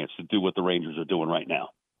best chance to do what the Rangers are doing right now.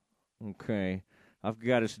 Okay. I've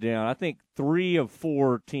got us down. I think 3 of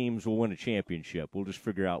 4 teams will win a championship. We'll just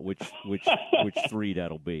figure out which 3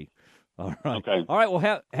 that'll be. All right. Okay. All right.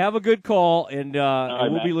 Well, have a good call, and right,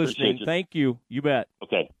 we'll Matt, be listening. Thank you. You bet.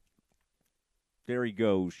 Okay. There he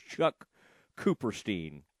goes, Chuck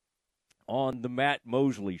Cooperstein on the Matt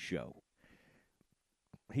Mosley Show.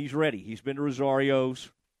 He's ready. He's been to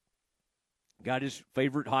Rosario's. Got his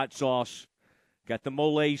favorite hot sauce. Got the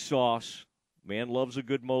mole sauce. Man loves a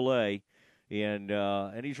good mole.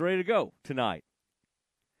 And he's ready to go tonight.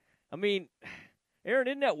 I mean, Aaron,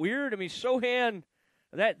 isn't that weird? I mean, Sohan,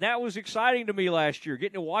 that was exciting to me last year,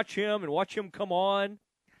 getting to watch him and watch him come on.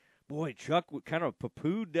 Boy, Chuck kind of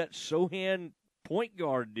poo-pooed that Sohan point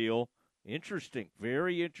guard deal. Interesting,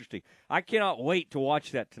 very interesting. I cannot wait to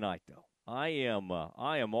watch that tonight, though. I am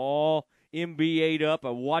all NBA'd up. I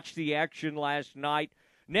watched the action last night.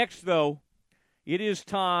 Next, though, it is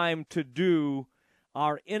time to do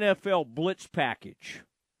our NFL Blitz package.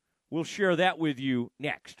 We'll share that with you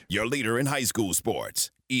next. Your leader in high school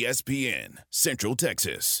sports, ESPN, Central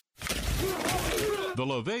Texas. The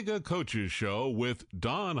La Vega Coaches Show with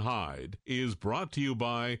Don Hyde is brought to you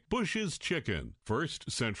by Bush's Chicken, First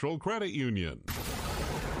Central Credit Union.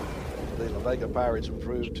 The La Vega Pirates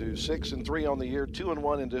improved to 6-3 on the year,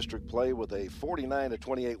 2-1 in district play with a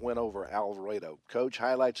 49-28 win over Alvarado. Coach,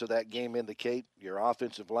 highlights of that game indicate your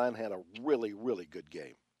offensive line had a really, really good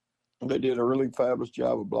game. They did a really fabulous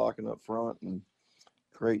job of blocking up front and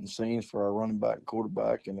creating scenes for our running back and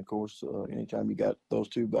quarterback. And, of course, anytime you got those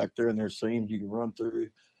two back there and there's seams you can run through,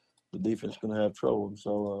 the defense is going to have trouble. And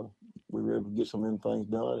so we were able to get some of them things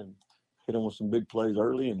done and hit them with some big plays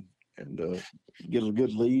early and get a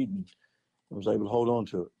good lead. And I was able to hold on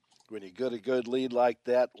to it. When you get a good lead like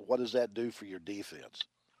that, what does that do for your defense?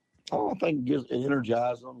 Oh, I think it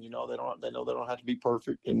energizes them. You know, they know they don't have to be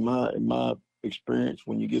perfect. In my experience,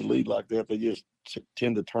 when you get a lead like that, they just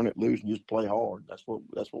tend to turn it loose and just play hard. That's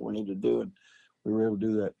what we need to do, and we were able to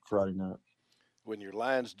do that Friday night. When your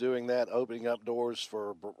line's doing that, opening up doors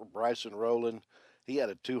for Bryson Rowland, he had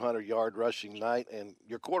a 200-yard rushing night, and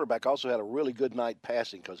your quarterback also had a really good night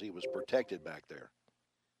passing because he was protected back there.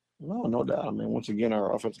 No doubt. I mean, once again,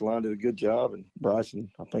 our offensive line did a good job, and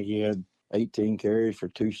Bryson, I think he had 18 carries for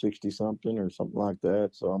 260-something or something like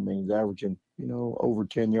that. So, I mean, he's averaging, over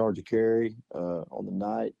 10 yards a carry on the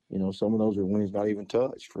night. Some of those are when he's not even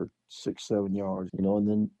touched for 6-7 yards, and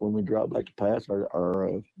then when we drop back to pass,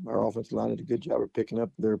 our offensive line did a good job of picking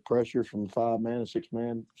up their pressure from 5-man and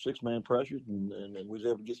 6-man pressures, and we was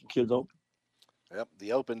able to get some kids open. Yep,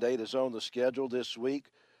 the open date is on the schedule this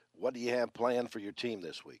week. What do you have planned for your team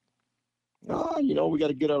this week? We got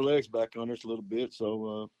to get our legs back under us a little bit.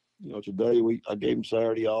 So, today I gave him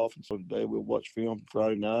Saturday off, and so today we'll watch film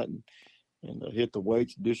Friday night and hit the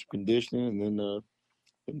weights, do some conditioning, and then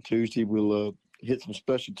and Tuesday we'll hit some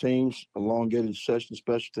special teams, elongated session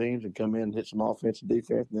special teams, and come in and hit some offense and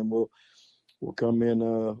defense. And then we'll come in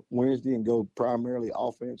Wednesday and go primarily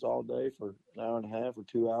offense all day for an hour and a half or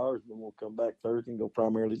 2 hours. And then we'll come back Thursday and go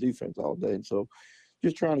primarily defense all day. And so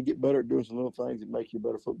just trying to get better at doing some little things that make you a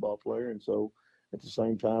better football player. And so at the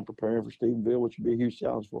same time preparing for Stephenville, which would be a huge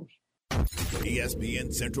challenge for us.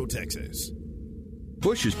 ESPN Central Texas.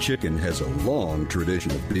 Bush's Chicken has a long tradition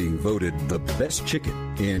of being voted the best chicken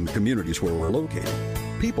in communities where we're located.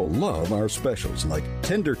 People love our specials like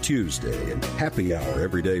Tender Tuesday and Happy Hour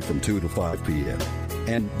every day from 2 to 5 p.m.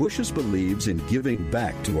 And Bush's believes in giving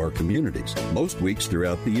back to our communities. Most weeks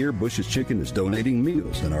throughout the year, Bush's Chicken is donating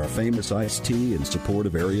meals and our famous iced tea in support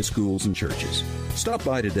of area schools and churches. Stop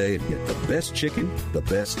by today and get the best chicken, the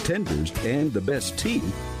best tenders, and the best tea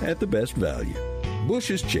at the best value.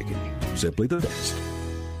 Bush's Chicken, simply the best.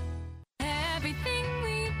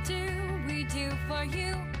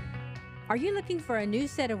 Are you looking for a new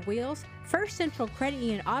set of wheels? First Central Credit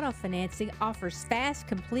Union Auto Financing offers fast,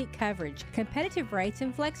 complete coverage. Competitive rates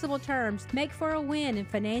and flexible terms make for a win in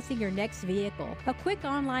financing your next vehicle. A quick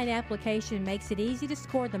online application makes it easy to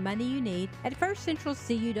score the money you need at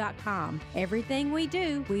firstcentralcu.com. Everything we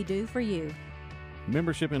do for you.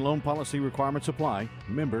 Membership and loan policy requirements apply.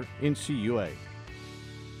 Member NCUA.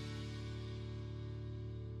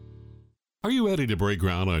 Are you ready to break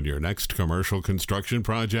ground on your next commercial construction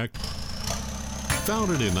project?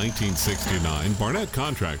 Founded in 1969, Barnett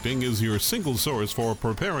Contracting is your single source for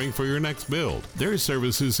preparing for your next build. Their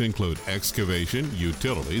services include excavation,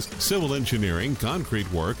 utilities, civil engineering, concrete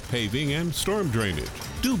work, paving, and storm drainage.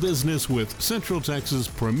 Do business with Central Texas'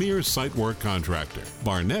 premier site work contractor,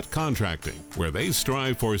 Barnett Contracting, where they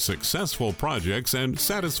strive for successful projects and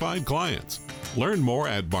satisfied clients. Learn more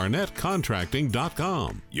at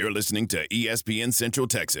barnettcontracting.com. You're listening to ESPN Central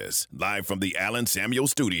Texas, live from the Allen Samuel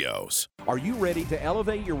Studios. Are you ready to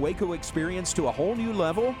elevate your Waco experience to a whole new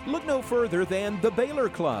level? Look no further than the Baylor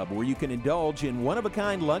Club, where you can indulge in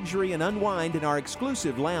one-of-a-kind luxury and unwind in our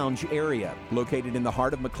exclusive lounge area. Located in the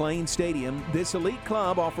heart of McLean Stadium, this elite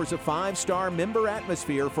club offers a 5-star member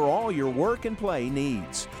atmosphere for all your work and play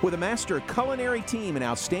needs. With a master culinary team and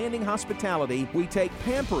outstanding hospitality, we take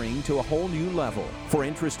pampering to a whole new level. For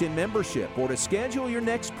interest in membership or to schedule your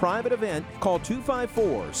next private event, call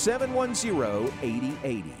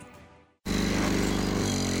 254-710-8080.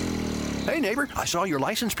 Hey, neighbor, I saw your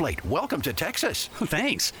license plate. Welcome to Texas.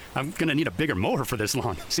 Thanks. I'm going to need a bigger mower for this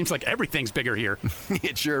lawn. Seems like everything's bigger here.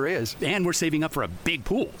 It sure is. And we're saving up for a big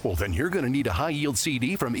pool. Well, then you're going to need a high-yield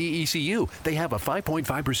CD from EECU. They have a 5.5%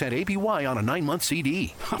 APY on a 9-month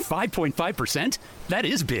CD. 5.5%? That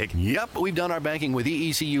is big. Yep, we've done our banking with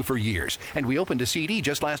EECU for years, and we opened a CD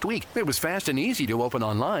just last week. It was fast and easy to open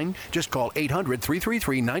online. Just call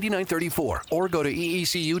 800-333-9934 or go to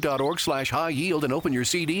eecu.org/high-yield and open your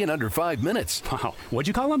CD in under 5 minutes. Wow. What'd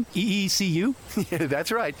you call them? EECU? Yeah,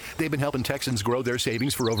 that's right. They've been helping Texans grow their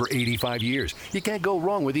savings for over 85 years. You can't go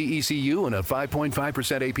wrong with EECU and a 5.5%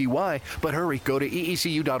 APY. But hurry, go to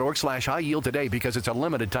eecu.org/high-yield today because it's a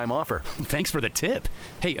limited time offer. Thanks for the tip.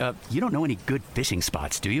 Hey, you don't know any good fishing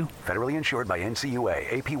spots, do you? Federally insured by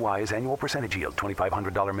NCUA. APY is annual percentage yield.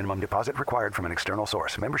 $2,500 minimum deposit required from an external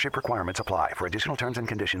source. Membership requirements apply. For additional terms and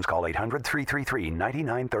conditions, call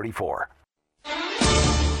 800-333-9934.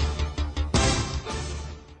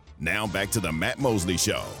 Now back to the Matt Mosley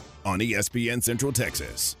Show on ESPN Central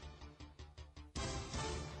Texas.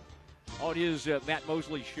 Oh, it is Matt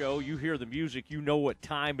Mosley Show. You hear the music, you know what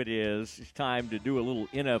time it is. It's time to do a little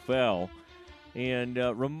NFL. And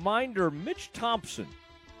reminder, Mitch Thompson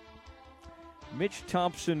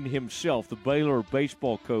himself, the Baylor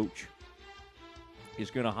baseball coach,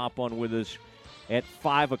 is going to hop on with us at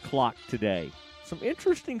 5 o'clock today. Some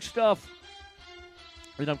interesting stuff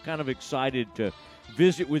that I'm kind of excited to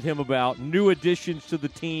visit with him about. New additions to the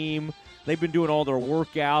team. They've been doing all their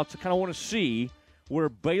workouts. I kind of want to see where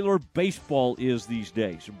Baylor baseball is these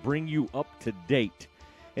days and bring you up to date.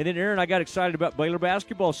 And then, Aaron, I got excited about Baylor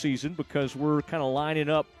basketball season because we're kind of lining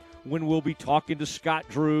up when we'll be talking to Scott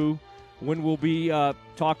Drew, when we'll be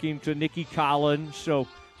talking to Nikki Collins. So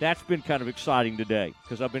that's been kind of exciting today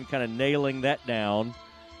because I've been kind of nailing that down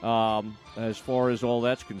as far as all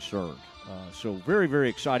that's concerned. So very, very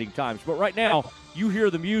exciting times. But right now, you hear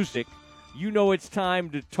the music. You know it's time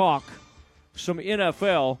to talk some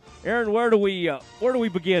NFL. Aaron, where do we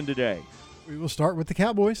begin today? We will start with the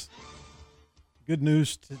Cowboys. Good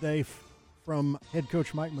news today from head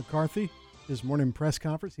coach Mike McCarthy. His morning press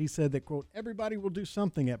conference, he said that, quote, everybody will do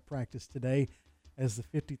something at practice today. as the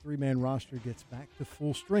 53-man roster gets back to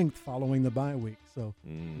full strength following the bye week. So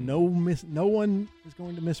no one is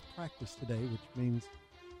going to miss practice today, which means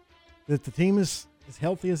that the team is as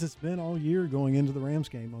healthy as it's been all year going into the Rams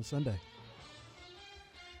game on Sunday.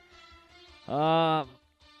 I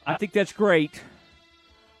think that's great.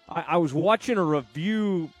 I was watching a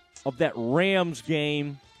review of that Rams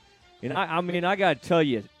game, and I got to tell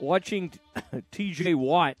you, watching T.J.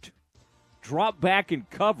 Watt drop back in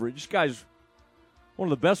coverage, this guy's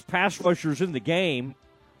one of the best pass rushers in the game.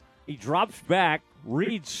 He drops back,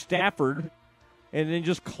 reads Stafford, and then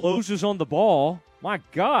just closes on the ball. My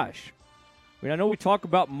gosh. I mean, I know we talk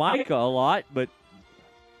about Micah a lot, but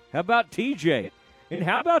how about TJ? And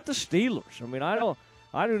how about the Steelers? I mean, I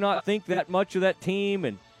do not think that much of that team,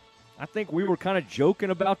 and I think we were kind of joking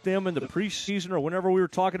about them in the preseason or whenever we were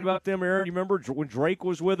talking about them, Aaron. You remember when Drake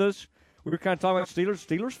was with us? We were kind of talking about Steelers.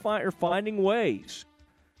 Steelers are finding ways.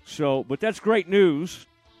 So, but that's great news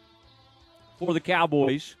for the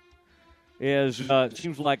Cowboys. As it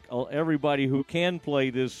seems like everybody who can play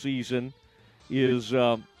this season is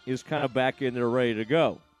kind of back in there ready to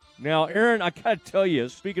go. Now, Aaron, I got to tell you,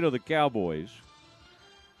 speaking of the Cowboys,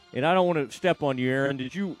 and I don't want to step on you, Aaron.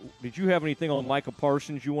 Did you have anything on Micah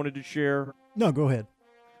Parsons you wanted to share? No, go ahead.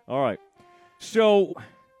 All right. So,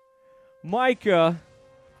 Micah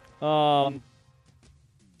was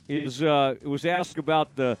asked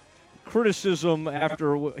about the criticism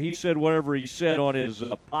after he said whatever he said on his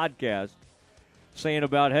podcast, saying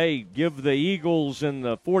about, hey, give the Eagles and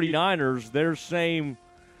the 49ers their same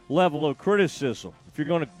level of criticism if you're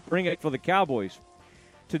going to bring it for the Cowboys.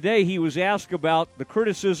 Today he was asked about the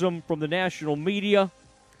criticism from the national media.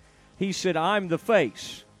 He said, I'm the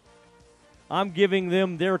face. I'm giving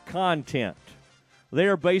them their content.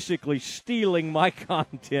 They're basically stealing my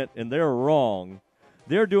content, and they're wrong.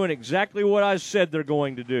 They're doing exactly what I said they're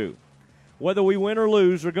going to do. Whether we win or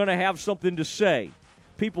lose, they're going to have something to say.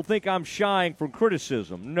 People think I'm shying from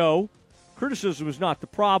criticism. No, criticism is not the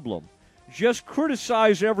problem. Just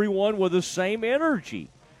criticize everyone with the same energy.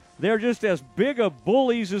 They're just as big of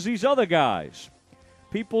bullies as these other guys.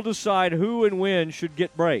 People decide who and when should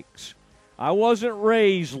get breaks. I wasn't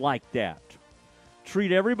raised like that.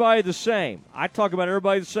 Treat everybody the same. I talk about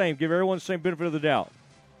everybody the same. Give everyone the same benefit of the doubt.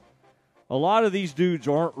 A lot of these dudes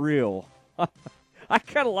aren't real. I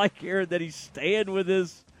kind of like hearing that he's staying with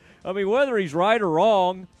this. I mean, whether he's right or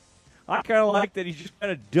wrong, I kind of like that he's just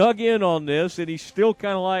kind of dug in on this, and he's still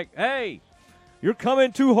kind of like, hey, you're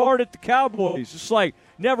coming too hard at the Cowboys. It's like,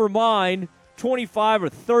 never mind 25 or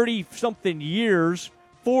 30-something years,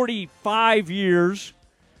 45 years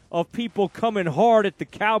of people coming hard at the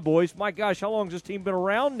Cowboys. My gosh, how long has this team been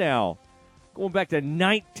around now? Going back to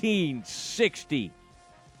 1960.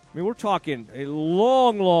 I mean, we're talking a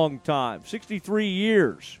long, long time, 63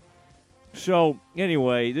 years. So,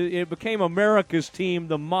 anyway, it became America's team,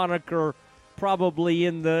 the moniker, probably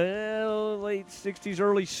in the late 60s,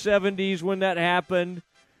 early 70s when that happened.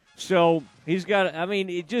 So, he's got, I mean,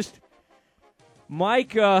 it just,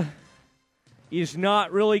 Micah is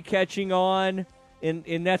not really catching on,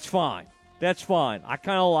 and that's fine. That's fine. I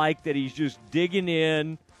kind of like that he's just digging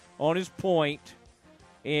in on his point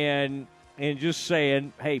and just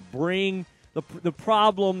saying, hey, bring the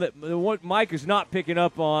problem that what Mike is not picking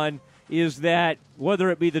up on is that whether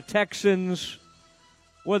it be the Texans,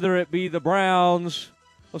 whether it be the Browns,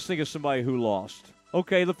 let's think of somebody who lost.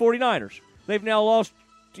 Okay, the 49ers. They've now lost,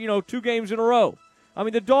 2 games in a row. I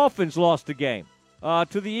mean, the Dolphins lost a game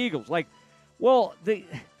to the Eagles. Like, well, the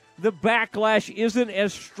backlash isn't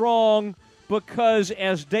as strong because,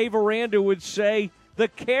 as Dave Aranda would say, the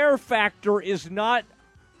care factor is not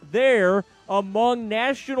there among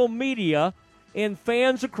national media and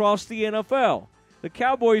fans across the NFL. The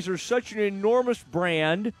Cowboys are such an enormous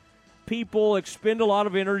brand, people expend a lot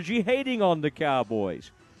of energy hating on the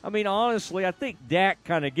Cowboys. I mean, honestly, I think Dak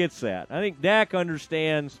kind of gets that. I think Dak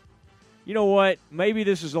understands, you know what, maybe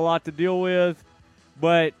this is a lot to deal with,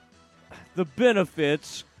 but the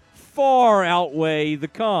benefits far outweigh the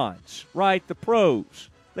cons, right? The pros,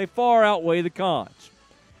 they far outweigh the cons.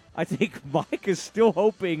 I think Mike is still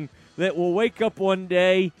hoping that we'll wake up one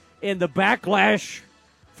day and the backlash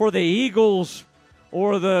for the Eagles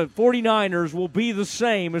or the 49ers will be the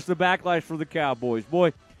same as the backlash for the Cowboys.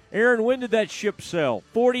 Boy, Aaron, when did that ship sail?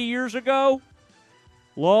 40 years ago?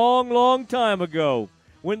 Long, long time ago,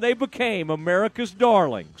 when they became America's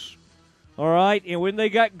darlings. All right? And when they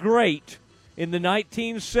got great in the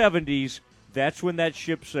 1970s, that's when that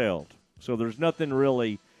ship sailed. So there's nothing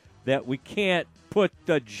really that we can't put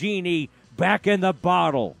the genie back in the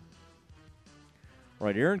bottle. All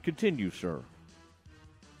right, Aaron, continue, sir.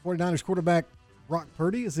 49ers quarterback Brock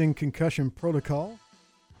Purdy is in concussion protocol.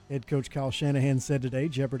 Head coach Kyle Shanahan said today,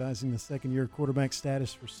 jeopardizing the second-year quarterback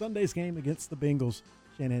status for Sunday's game against the Bengals.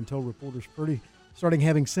 Shanahan told reporters Purdy starting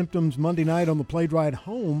having symptoms Monday night on the plane ride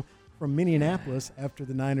home from Minneapolis after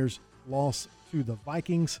the Niners' loss to the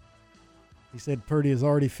Vikings. He said Purdy is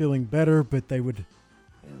already feeling better, but he would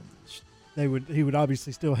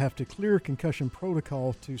obviously still have to clear concussion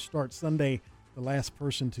protocol to start Sunday. The last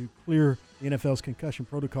person to clear the NFL's concussion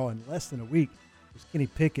protocol in less than a week was Kenny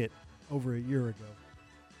Pickett over a year ago.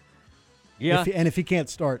 Yeah. If he can't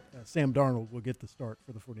start, Sam Darnold will get the start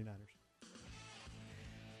for the 49ers.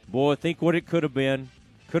 Boy, think what it could have been.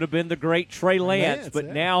 Could have been the great Trey Lance, but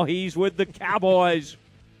now he's with the Cowboys.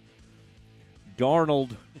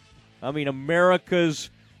 Darnold. I mean,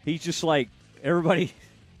 he's just like everybody.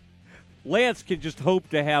 Lance can just hope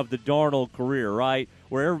to have the Darnold career, right?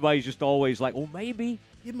 Where everybody's just always like, well, maybe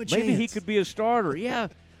he could be a starter. Yeah,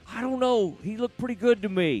 I don't know. He looked pretty good to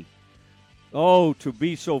me. Oh, to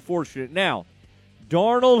be so fortunate. Now,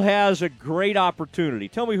 Darnold has a great opportunity.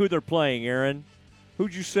 Tell me who they're playing, Aaron.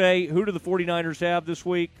 Who'd you say? Who do the 49ers have this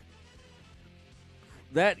week?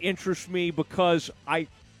 That interests me because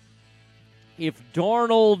if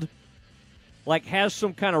Darnold has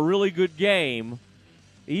some kind of really good game,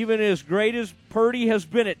 even as great as Purdy has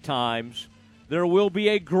been at times, there will be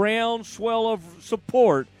a groundswell of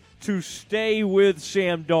support to stay with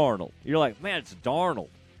Sam Darnold. You're like, man, it's Darnold.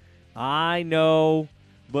 I know,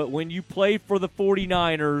 but when you play for the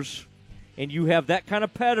 49ers and you have that kind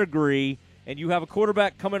of pedigree and you have a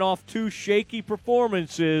quarterback coming off 2 shaky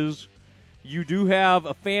performances, you do have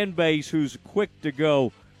a fan base who's quick to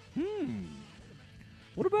go,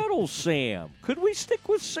 what about old Sam? Could we stick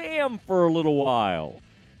with Sam for a little while?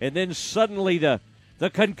 And then suddenly the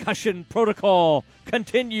concussion protocol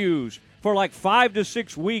continues for 5 to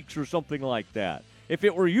 6 weeks or something like that. If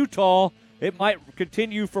it were Utah, it might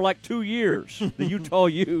continue for 2 years, the Utah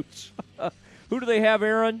Utes. Who do they have,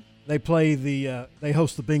 Aaron? They play they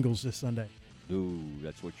host the Bengals this Sunday. Ooh,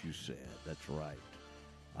 that's what you said. That's right.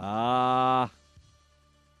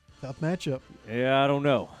 Tough matchup. Yeah, I don't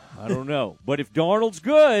know. But if Darnold's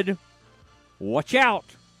good, watch out.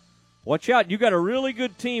 Watch out. You got a really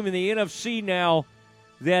good team in the NFC now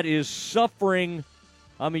that is suffering.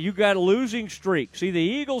 I mean, you got a losing streak. See, the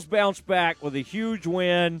Eagles bounced back with a huge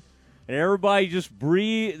win, and everybody just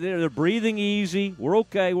they're breathing easy. We're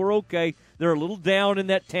okay. They're a little down in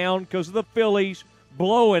that town because of the Phillies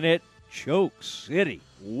blowing it. Choke City.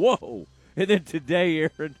 Whoa. And then today,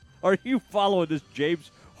 Aaron, are you following this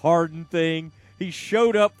James Harden thing? He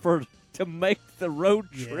showed up to make the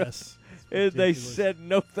road trip. Yes. And they said,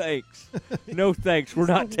 no thanks. No thanks. We're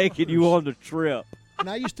not taking you on the trip. And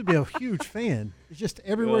I used to be a huge fan. It's just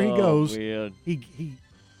everywhere he goes, man. he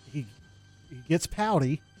gets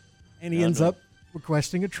pouty, and he ends up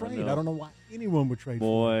requesting a trade. I don't know why anyone would trade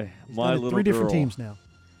for him. He's my little 3 different teams now.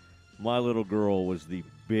 My little girl was the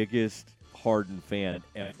biggest Harden fan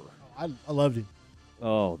ever. I loved him.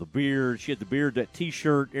 Oh, the beard. She had the beard, that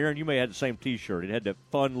T-shirt. Aaron, you may have had the same T-shirt. It had that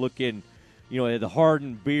fun-looking, it had the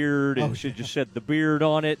Harden beard, and she just said the beard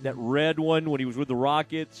on it, and that red one when he was with the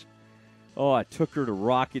Rockets. Oh, I took her to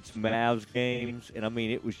Rockets-Mavs games, and, I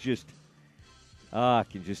mean, it was just I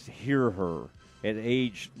can just hear her at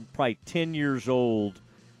age probably 10 years old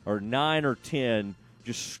or 9 or 10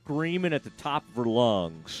 just screaming at the top of her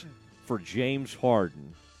lungs for James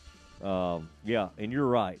Harden. Yeah, and you're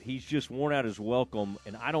right. He's just worn out his welcome,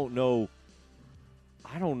 and I don't know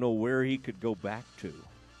where he could go back to.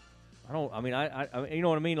 I you know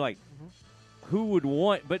what I mean? Who would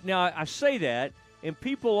want? But now I say that, and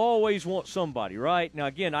people always want somebody, right? Now,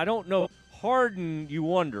 again, I don't know. Harden, you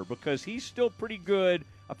wonder, because he's still pretty good.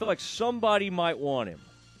 I feel like somebody might want him.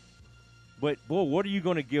 But, boy, what are you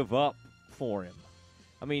going to give up for him?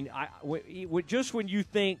 I mean, just when you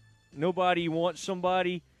think nobody wants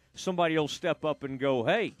somebody will step up and go,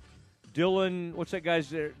 hey, Dylan, what's that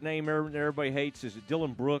guy's name everybody hates? Is it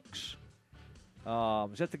Dylan Brooks?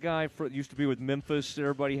 Is that the guy that used to be with Memphis that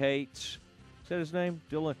everybody hates? Is that his name?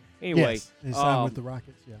 Dylan? Anyway. Yes, he signed with the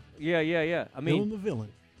Rockets, yeah. Yeah. I mean, Dylan the villain.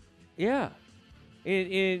 Yeah.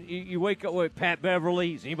 And you wake up with Pat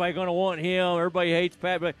Beverly. Is anybody going to want him? Everybody hates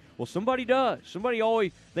Pat Beverly. Well, somebody does.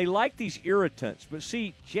 They like these irritants. But,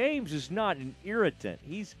 see, James is not an irritant.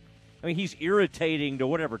 He's irritating to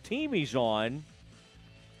whatever team he's on.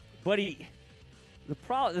 But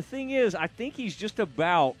the thing is, I think he's just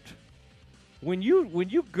about when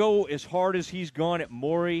you go as hard as he's gone at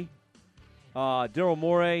Morey, Daryl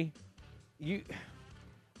Morey,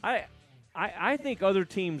 I think other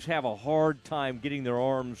teams have a hard time getting their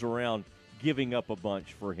arms around giving up a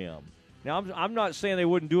bunch for him. Now, I'm not saying they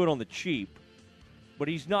wouldn't do it on the cheap, but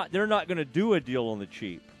he's not. They're not going to do a deal on the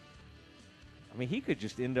cheap. I mean, he could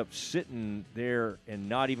just end up sitting there and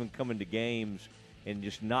not even coming to games and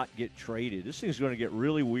just not get traded. This thing's going to get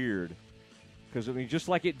really weird because, I mean, just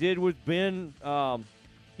like it did with Ben,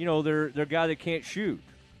 their guy that can't shoot.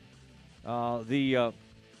 The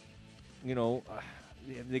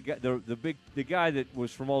guy that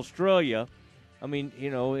was from Australia, I mean,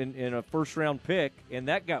 in a first-round pick, and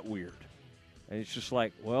that got weird. And it's just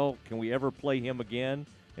like, well, can we ever play him again?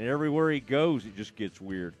 And everywhere he goes, it just gets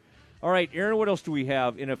weird. All right, Aaron, what else do we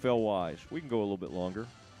have NFL-wise? We can go a little bit longer.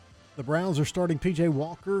 The Browns are starting P.J.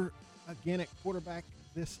 Walker again at quarterback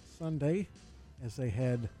this Sunday, as they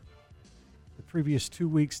had the previous 2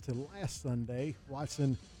 weeks to last Sunday.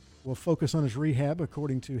 Watson will focus on his rehab,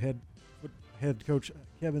 according to head coach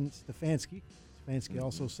Kevin Stefanski. Stefanski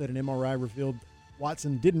also said an MRI revealed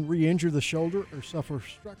Watson didn't re-injure the shoulder or suffer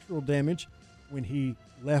structural damage when he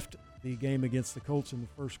left the game against the Colts in the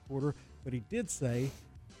first quarter, but he did say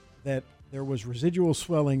that there was residual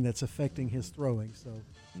swelling that's affecting his throwing. So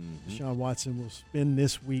Deshaun Watson will spend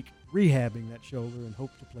this week rehabbing that shoulder and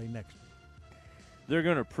hope to play next week. They're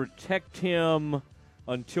going to protect him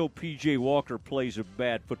until P.J. Walker plays a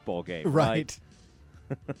bad football game, right?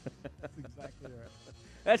 That's exactly right.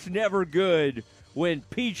 That's never good when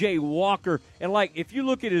P.J. Walker – and, like, if you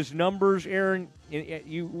look at his numbers, Aaron,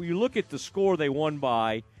 you look at the score they won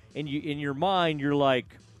by, and in your mind you're like,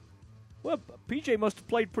 well, P.J. must have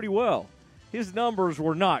played pretty well. His numbers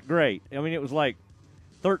were not great. I mean, it was like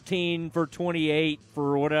 13 for 28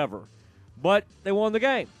 for whatever. But they won the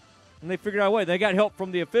game, and they figured out a way. They got help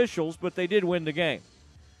from the officials, but they did win the game.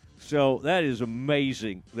 So that is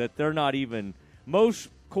amazing that they're not even – most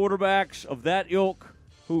quarterbacks of that ilk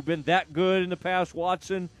who've been that good in the past,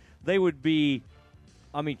 Watson, they would be,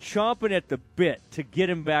 chomping at the bit to get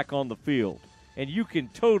him back on the field. And you can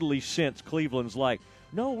totally sense Cleveland's like,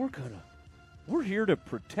 no, we're here to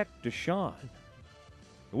protect Deshaun.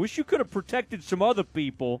 I wish you could have protected some other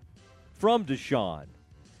people from Deshaun.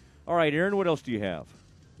 All right, Aaron, what else do you have?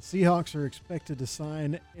 The Seahawks are expected to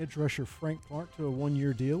sign edge rusher Frank Clark to a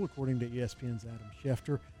one-year deal, according to ESPN's Adam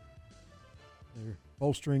Schefter. They're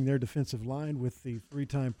bolstering their defensive line with the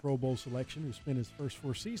three-time Pro Bowl selection who spent his first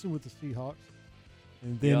 4 seasons with the Seahawks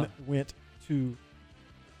and then went to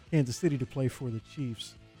Kansas City to play for the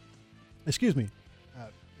Chiefs. Excuse me.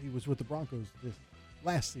 He was with the Broncos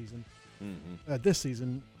last season. This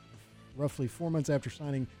season, roughly 4 months after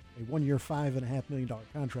signing a one-year, $5.5 million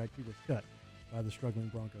contract, he was cut by the struggling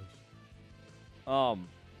Broncos.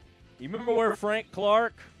 You remember where Frank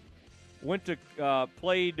Clark went to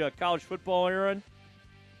played college football, Aaron?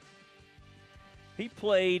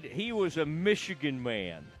 He was a Michigan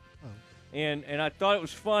man. And I thought it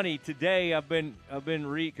was funny today. I've been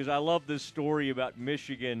reading because I love this story about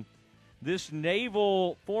Michigan. This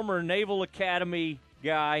former Naval Academy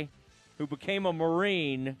guy who became a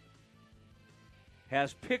Marine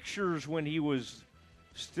has pictures when he was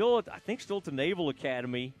still at the Naval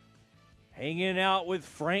Academy, hanging out with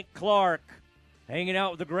Frank Clark, hanging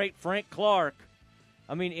out with the great Frank Clark.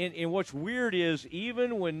 I mean, and what's weird is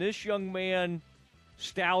even when this young man,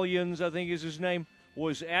 Stallions, I think is his name,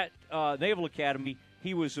 was at Naval Academy,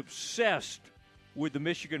 he was obsessed with the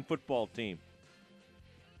Michigan football team.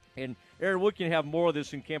 And, Aaron, we can have more of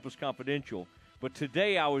this in Campus Confidential, but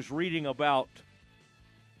today I was reading about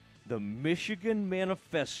the Michigan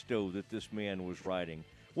manifesto that this man was writing.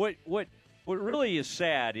 What really is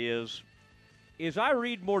sad is I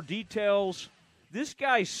read more details, this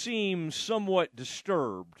guy seems somewhat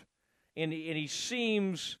disturbed, and he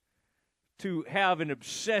seems to have an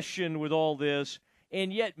obsession with all this,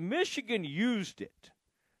 and yet Michigan used it.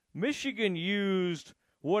 Michigan used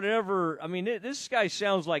whatever. I mean, this guy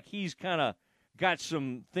sounds like he's kind of got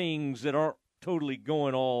some things that aren't totally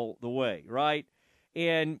going all the way, right?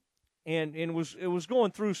 And it was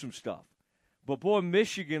going through some stuff. But, boy,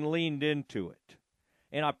 Michigan leaned into it.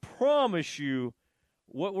 And I promise you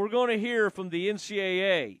what we're going to hear from the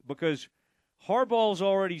NCAA, because Harbaugh's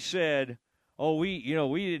already said, we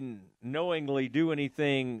didn't knowingly do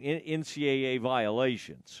anything in NCAA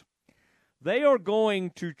violations. They are going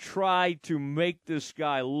to try to make this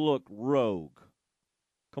guy look rogue,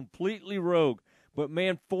 completely rogue. But,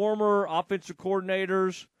 man, former offensive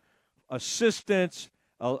coordinators, assistants,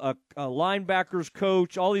 a linebackers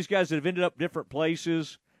coach, all these guys that have ended up different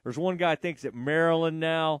places. There's one guy I think is at Maryland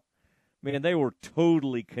now. Man, they were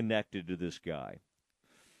totally connected to this guy.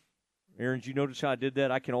 Aaron, did you notice how I did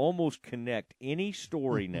that? I can almost connect any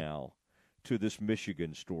story now to this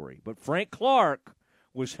Michigan story. But Frank Clark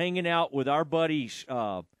was hanging out with our buddy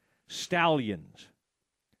Stallions.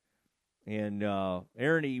 And,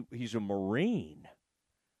 Aaron, he's a Marine.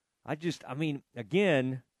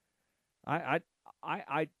 again,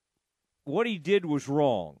 what he did was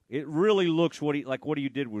wrong. It really looks what he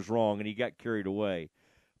did was wrong, and he got carried away.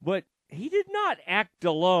 But he did not act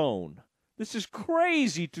alone. This is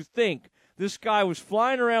crazy to think this guy was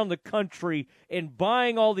flying around the country and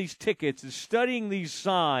buying all these tickets and studying these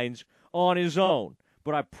signs on his own.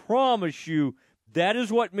 But I promise you, that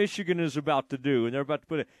is what Michigan is about to do, and they're about to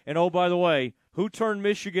put it. And oh, by the way, who turned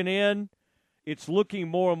Michigan in? It's looking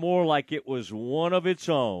more and more like it was one of its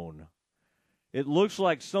own. It looks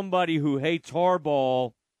like somebody who hates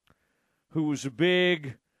Harbaugh, who was a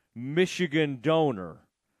big Michigan donor,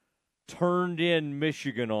 turned in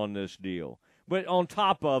Michigan on this deal. But on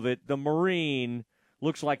top of it, the Marine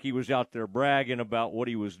looks like he was out there bragging about what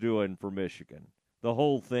he was doing for Michigan. The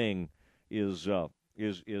whole thing is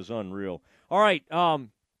unreal. All right,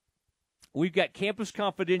 we've got Campus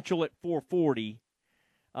Confidential at 4:40.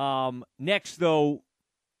 Next, though,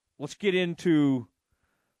 we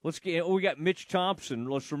got Mitch Thompson,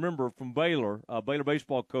 let's remember, from Baylor, Baylor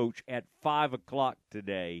baseball coach, at 5 o'clock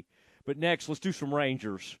today. But next, let's do some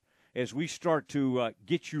Rangers as we start to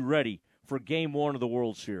get you ready for Game 1 of the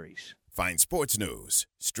World Series. Find sports news,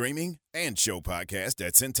 streaming, and show podcast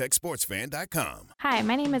at syntechsportsfan.com. Hi,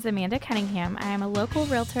 my name is Amanda Cunningham. I am a local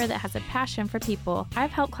realtor that has a passion for people.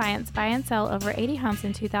 I've helped clients buy and sell over 80 homes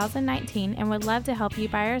in 2019 and would love to help you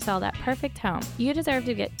buy or sell that perfect home. You deserve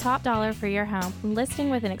to get top dollar for your home. Listing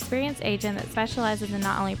with an experienced agent that specializes in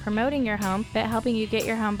not only promoting your home, but helping you get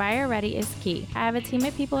your home buyer ready is key. I have a team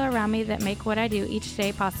of people around me that make what I do each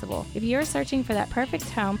day possible. If you are searching for that perfect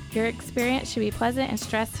home, your experience should be pleasant and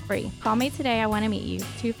stress-free. Call me today. I want to meet you.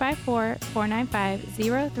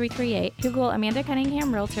 254-495-0338. Google Amanda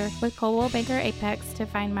Cunningham Realtor with Coldwell Banker Apex to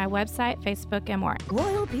find my website, Facebook, and more.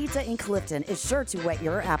 Royal Pizza in Clifton is sure to whet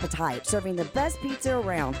your appetite, serving the best pizza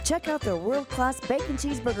around. Check out their world-class bacon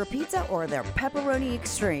cheeseburger pizza or their pepperoni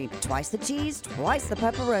extreme. Twice the cheese, twice the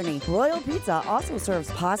pepperoni. Royal Pizza also serves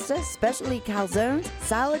pasta, specialty calzones,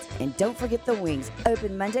 salads, and don't forget the wings.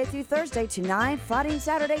 Open Monday through Thursday to 9, Friday and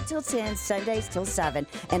Saturday till 10, Sundays till 7.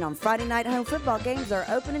 And on Friday night, home football games are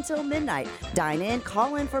open until midnight. Dine in,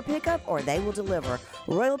 call in for pickup, or they will deliver.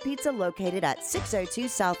 Royal Pizza located at 602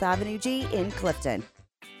 South Avenue G in Clifton.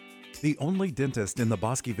 The only dentist in the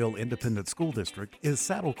Bosqueville Independent School District is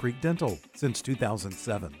Saddle Creek Dental. Since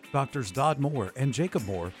 2007, Doctors Dodd Moore and Jacob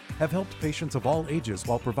Moore have helped patients of all ages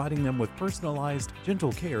while providing them with personalized,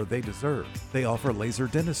 gentle care they deserve. They offer laser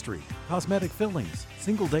dentistry, cosmetic fillings,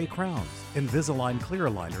 single-day crowns, Invisalign clear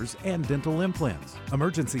aligners, and dental implants.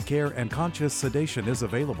 Emergency care and conscious sedation is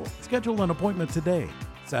available. Schedule an appointment today.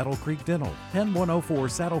 Saddle Creek Dental, 10104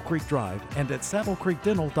 Saddle Creek Drive, and at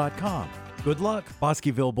saddlecreekdental.com. Good luck,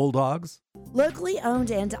 Bosqueville Bulldogs. Locally owned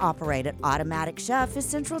and operated, Automatic Chef is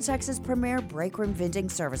Central Texas' premier break room vending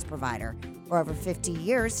service provider. For over 50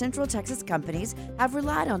 years, Central Texas companies have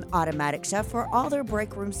relied on Automatic Chef for all their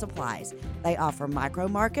break room supplies. They offer micro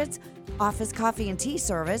markets, office coffee and tea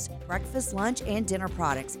service, breakfast, lunch, and dinner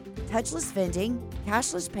products, touchless vending,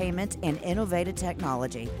 cashless payments, and innovative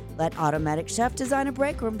technology. Let Automatic Chef design a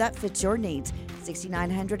break room that fits your needs.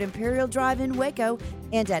 6900 Imperial Drive in Waco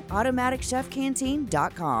and at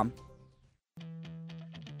automaticchefcanteen.com.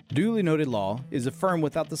 Duly Noted Law is a firm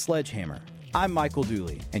without the sledgehammer. I'm Michael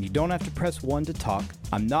Dooley, and you don't have to press 1 to talk.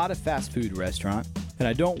 I'm not a fast food restaurant, and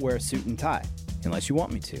I don't wear a suit and tie, unless you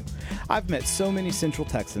want me to. I've met so many Central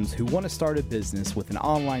Texans who want to start a business with an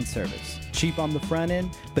online service. Cheap on the front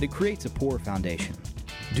end, but it creates a poor foundation.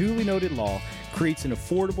 Duly Noted Law creates an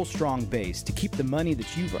affordable, strong base to keep the money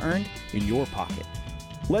that you've earned in your pocket.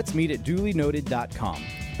 Let's meet at dulynoted.com,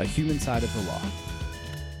 a human side of the law.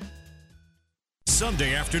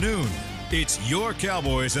 Sunday afternoon, it's your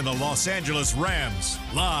Cowboys and the Los Angeles Rams,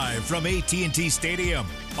 live from AT&T Stadium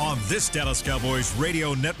on this Dallas Cowboys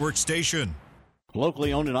radio network station.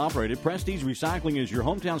 Locally owned and operated, Prestige Recycling is your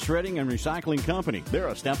hometown shredding and recycling company. They're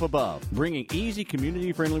a step above, bringing easy,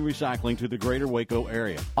 community-friendly recycling to the greater Waco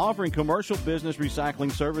area. Offering commercial business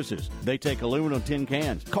recycling services. They take aluminum tin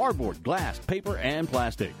cans, cardboard, glass, paper, and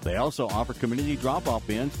plastic. They also offer community drop-off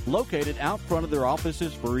bins located out front of their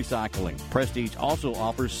offices for recycling. Prestige also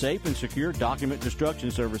offers safe and secure document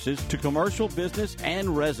destruction services to commercial, business,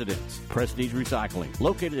 and residents. Prestige Recycling,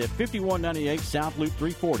 located at 5198 South Loop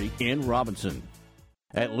 340 in Robinson.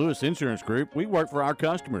 At Lewis Insurance Group, we work for our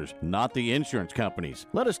customers, not the insurance companies.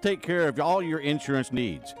 Let us take care of all your insurance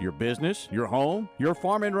needs, your business, your home, your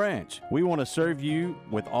farm and ranch. We want to serve you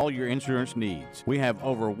with all your insurance needs. We have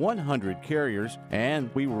over 100 carriers,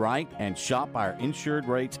 and we write and shop our insured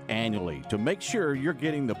rates annually to make sure you're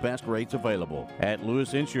getting the best rates available. At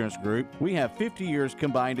Lewis Insurance Group, we have 50 years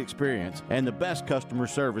combined experience and the best customer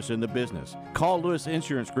service in the business. Call Lewis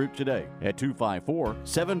Insurance Group today at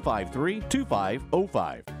 254-753-2505.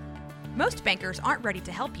 Most bankers aren't ready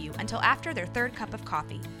to help you until after their third cup of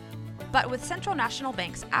coffee. But with Central National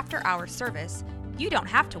Bank's after-hours service, you don't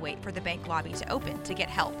have to wait for the bank lobby to open to get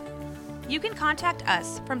help. You can contact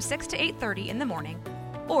us from 6 to 8:30 in the morning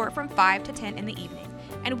or from 5 to 10 in the evening,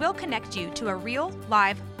 and we'll connect you to a real,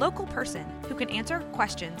 live, local person who can answer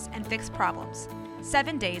questions and fix problems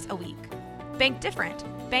 7 days a week. Bank different.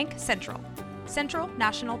 Bank Central. Central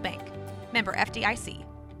National Bank. Member FDIC.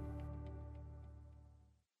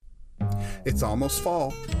 It's almost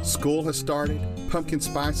fall, school has started, pumpkin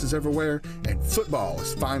spice is everywhere, and football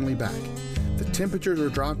is finally back. The temperatures are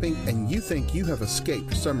dropping, and you think you have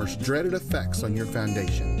escaped summer's dreaded effects on your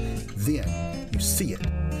foundation. Then, you see it.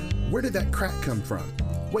 Where did that crack come from?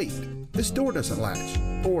 Wait, this door doesn't latch.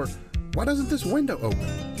 Or, why doesn't this window open?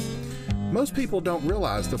 Most people don't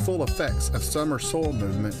realize the full effects of summer soil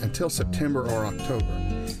movement until September or October,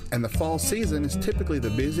 and the fall season is typically the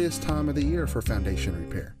busiest time of the year for foundation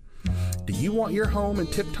repair. Do you want your home in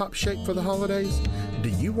tip-top shape for the holidays? Do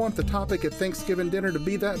you want the topic at Thanksgiving dinner to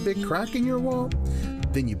be that big crack in your wall?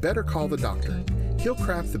 Then you better call the doctor. He'll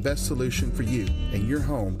craft the best solution for you and your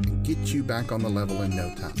home and get you back on the level in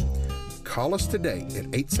no time. Call us today at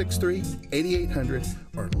 863-8800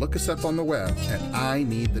 or look us up on the web at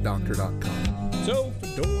ineedthedoctor.com. So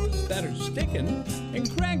for doors that are sticking and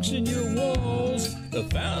cracks in your walls, the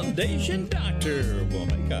Foundation Doctor will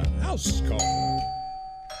make a house call.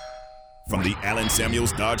 From the Allen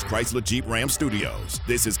Samuels Dodge Chrysler Jeep Ram Studios,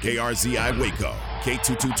 this is KRZI Waco,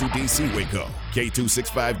 K222DC Waco,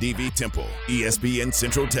 K265DV Temple, ESPN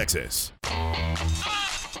Central Texas.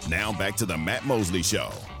 Now back to the Matt Mosley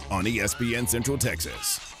Show on ESPN Central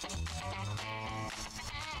Texas.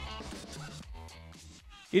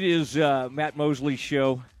 It is Matt Mosley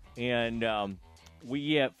Show, and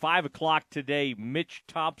we at 5 o'clock today, Mitch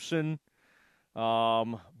Thompson,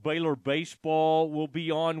 Baylor Baseball will be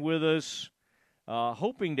on with us.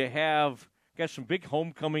 Hoping to got some big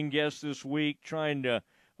homecoming guests this week, trying to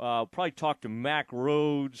probably talk to Mac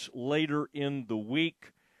Rhodes later in the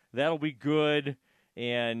week. That'll be good.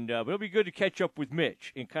 And but it'll be good to catch up with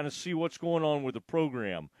Mitch and kind of see what's going on with the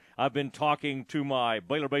program. I've been talking to my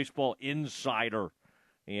Baylor Baseball insider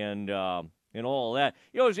and all of that.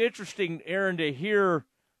 You know, it's interesting, Aaron, to hear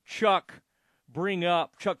Chuck bring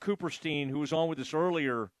up, Chuck Cooperstein, who was on with us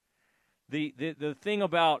earlier, the thing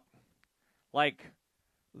about, like,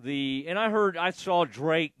 and I saw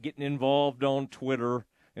Drake getting involved on Twitter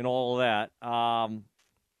and all of that. I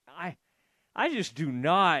just do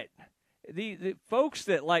not. The folks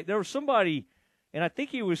that, like, there was somebody, and I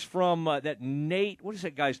think he was from that Nate, what is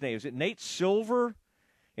that guy's name? Is it Nate Silver?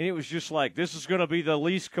 And it was just like, this is going to be the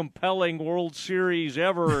least compelling World Series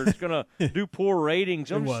ever. It's going to do poor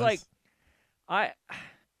ratings. I'm just like, I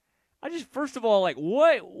just, first of all, like,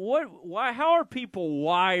 why, how are people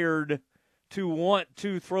wired to want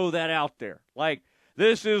to throw that out there? Like,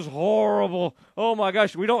 this is horrible. Oh my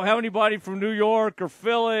gosh, we don't have anybody from New York or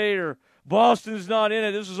Philly or Boston's not in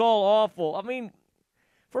it. This is all awful. I mean,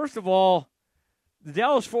 first of all, the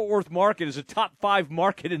Dallas-Fort Worth market is a top 5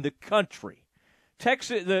 market in the country.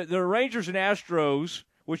 Texas, the Rangers and Astros,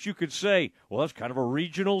 which you could say, well, that's kind of a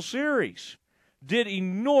regional series, did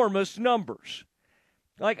enormous numbers.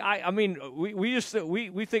 Like, I mean, we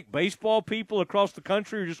think baseball people across the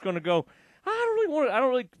country are just going to go,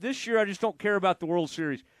 this year I just don't care about the World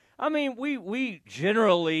Series. I mean, we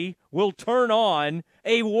generally will turn on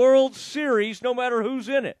a World Series no matter who's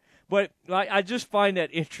in it. But I just find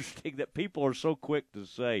that interesting that people are so quick to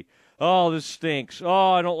say, oh, this stinks.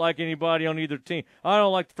 Oh, I don't like anybody on either team. I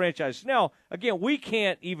don't like the franchise. Now, again, we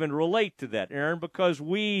can't even relate to that, Aaron, because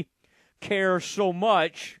we care so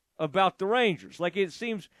much about the Rangers. Like, it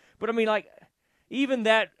seems, but I mean, like, even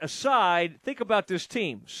that aside, think about this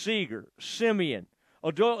team. Seager, Simeon,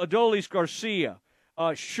 Adolis Garcia,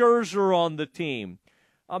 Scherzer on the team.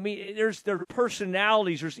 I mean, there's their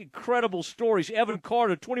personalities. There's incredible stories. Evan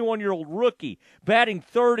Carter, 21-year-old rookie, batting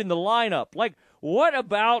third in the lineup. Like, what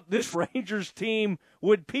about this Rangers team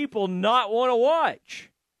would people not want to watch?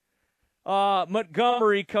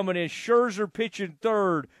 Montgomery coming in, Scherzer pitching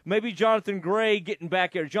third, maybe John Gray getting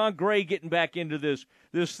back into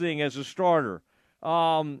this thing as a starter.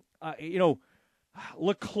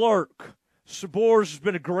 Leclerc. Sabors has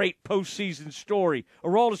been a great postseason story.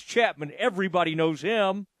 Aroldis Chapman, everybody knows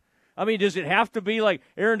him. I mean, does it have to be like,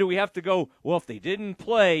 Aaron, do we have to go, well, if they didn't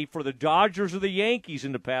play for the Dodgers or the Yankees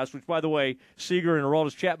in the past, which, by the way, Seager and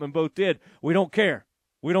Aroldis Chapman both did, we don't care.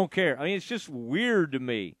 We don't care. I mean, it's just weird to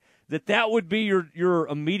me that would be your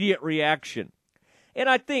immediate reaction. And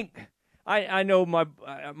I think, I know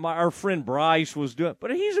our friend Bryce was doing,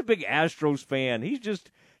 but he's a big Astros fan. He's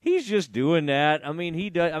just doing that. I mean, he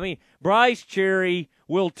does. I mean, Bryce Cherry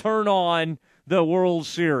will turn on the World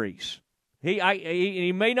Series.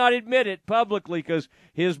 He may not admit it publicly because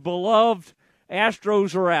his beloved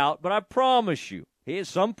Astros are out, but I promise you, at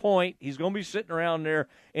some point he's going to be sitting around there,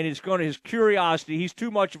 and his curiosity. He's too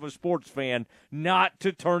much of a sports fan not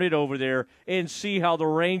to turn it over there and see how the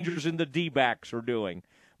Rangers and the D-backs are doing.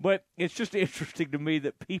 But it's just interesting to me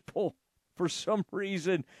that people, for some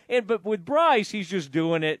reason, but with Bryce, he's just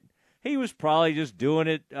doing it. He was probably just doing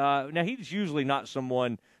it. Now, he's usually not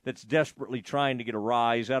someone that's desperately trying to get a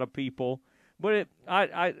rise out of people. But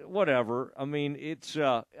whatever. I mean, it's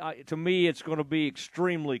to me, it's going to be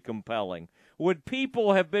extremely compelling. Would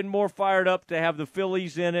people have been more fired up to have the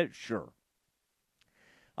Phillies in it? Sure.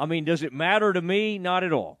 I mean, does it matter to me? Not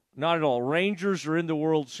at all. Not at all. Rangers are in the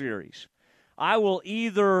World Series. I will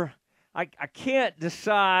either – I can't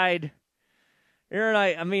decide. Aaron,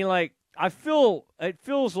 I mean, like, it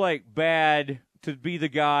feels like bad to be the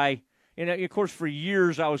guy. And, of course, for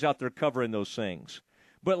years I was out there covering those things.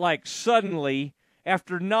 But, like, suddenly,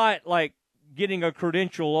 after not, like, getting a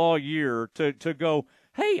credential all year to go,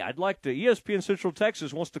 hey, I'd like to – ESPN Central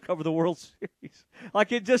Texas wants to cover the World Series.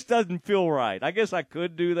 Like, it just doesn't feel right. I guess I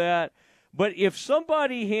could do that. But if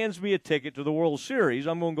somebody hands me a ticket to the World Series,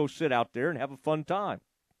 I'm going to go sit out there and have a fun time.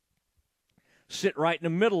 Sit right in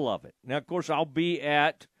the middle of it. Now, of course, I'll be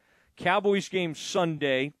at Cowboys game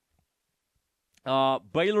Sunday.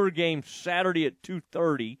 Baylor game Saturday at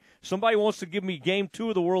 2:30. Somebody wants to give me game 2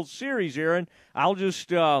 of the World Series, Aaron. I'll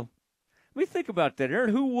just let me think about that, Aaron.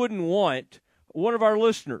 Who wouldn't want one of our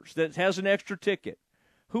listeners that has an extra ticket?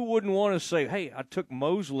 Who wouldn't want to say, hey, I took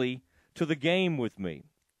Mosley to the game with me,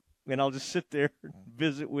 and I'll just sit there and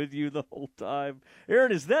visit with you the whole time?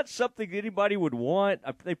 Aaron, is that something anybody would want?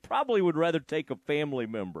 They probably would rather take a family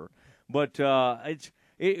member. But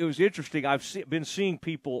it was interesting. I've been seeing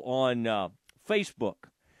people on Facebook,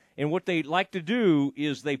 and what they like to do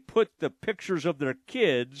is they put the pictures of their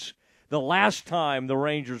kids the last time the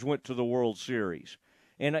Rangers went to the World Series.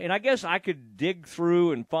 And I guess I could dig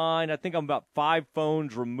through and find, I think I'm about 5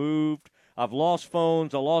 phones removed. I've lost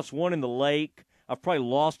phones. I lost one in the lake. I've probably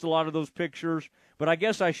lost a lot of those pictures. But I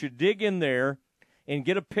guess I should dig in there and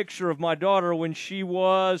get a picture of my daughter when she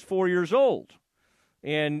was 4 years old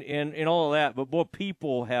and all of that. But, boy,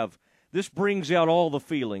 people have – this brings out all the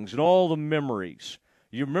feelings and all the memories.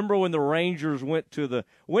 You remember when the Rangers went to the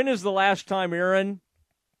 – when is the last time, Aaron,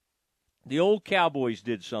 the old Cowboys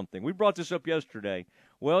did something? We brought this up yesterday.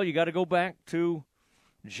 Well, you got to go back to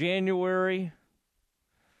January,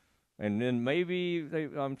 and then maybe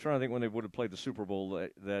I'm trying to think when they would have played the Super Bowl. You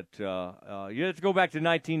have to go back to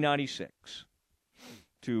 1996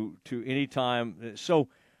 to any time. So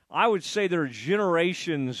I would say there are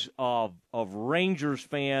generations of Rangers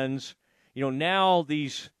fans. You know, now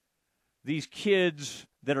these kids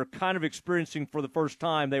that are kind of experiencing for the first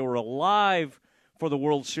time, they were alive for the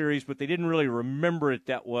World Series, but they didn't really remember it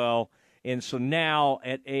that well. And so now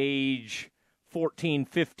at age 14,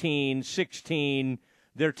 15, 16,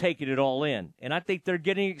 they're taking it all in. And I think they're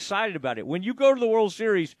getting excited about it. When you go to the World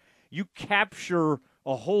Series, you capture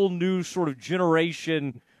a whole new sort of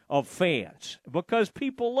generation of fans because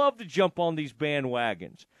people love to jump on these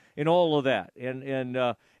bandwagons and all of that. And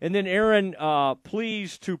then, Aaron,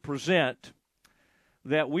 pleased to present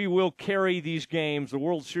that we will carry these games, the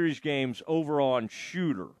World Series games, over on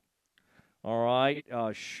Shooter. All right,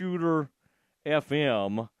 Shooter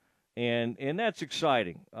FM, and that's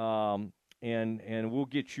exciting. And we'll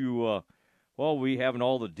get you. We having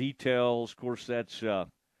all the details. Of course, that's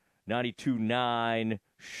 92.9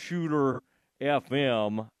 Shooter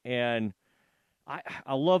FM, and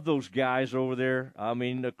I love those guys over there. I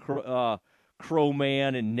mean, the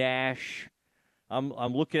Crowman and Nash. I'm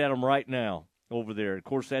looking at them right now over there. Of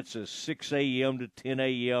course, that's a 6 a.m. to 10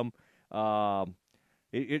 a.m.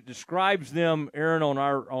 It describes them, Aaron, on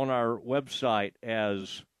our website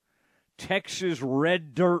as Texas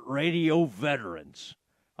Red Dirt Radio veterans.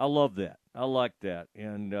 I love that. I like that.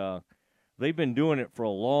 And they've been doing it for a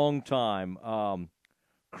long time.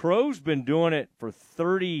 Crow's been doing it for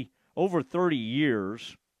over 30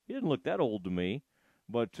 years. He didn't look that old to me,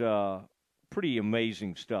 but pretty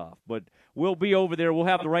amazing stuff. But we'll be over there. We'll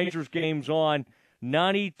have the Rangers games on.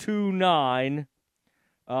 92-9.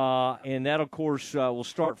 And that, of course, will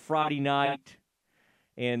start Friday night.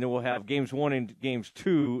 And then we'll have games 1 and games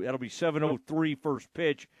 2. That'll be 7:03 first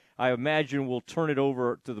pitch. I imagine we'll turn it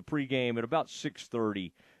over to the pregame at about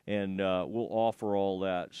 6:30, and we'll offer all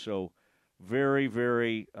that. So very,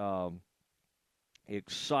 very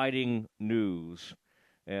exciting news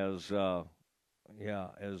as the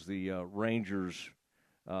Rangers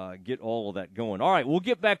get all of that going. All right, we'll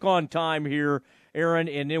get back on time here, Aaron,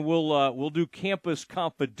 and then we'll do Campus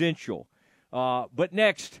Confidential. But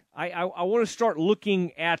next, I want to start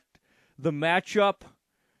looking at the matchup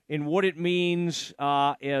and what it means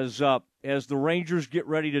as the Rangers get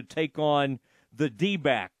ready to take on the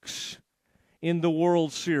D-backs in the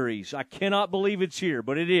World Series. I cannot believe it's here,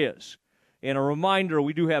 but it is. And a reminder,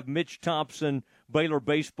 we do have Mitch Thompson, Baylor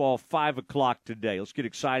Baseball, 5 o'clock today. Let's get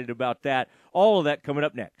excited about that. All of that coming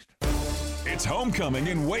up next. It's homecoming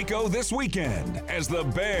in Waco this weekend as the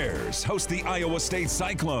Bears host the Iowa State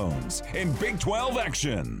Cyclones in Big 12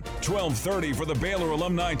 action. 12:30 for the Baylor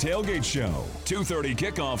Alumni Tailgate Show. 2:30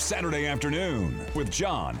 kickoff Saturday afternoon with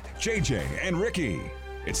John, JJ, and Ricky.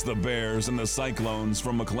 It's the Bears and the Cyclones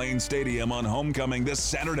from McLean Stadium on homecoming this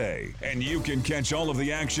Saturday. And you can catch all of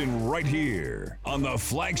the action right here on the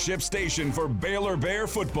flagship station for Baylor Bear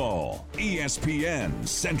football, ESPN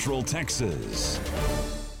Central Texas.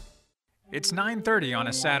 It's 9:30 on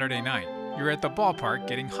a Saturday night. You're at the ballpark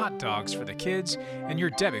getting hot dogs for the kids, and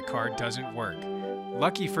your debit card doesn't work.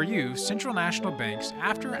 Lucky for you, Central National Bank's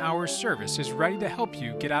after-hours service is ready to help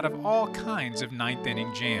you get out of all kinds of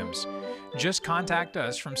ninth-inning jams. Just contact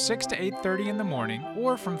us from 6 to 8:30 in the morning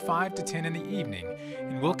or from 5 to 10 in the evening,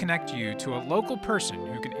 and we'll connect you to a local person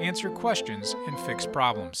who can answer questions and fix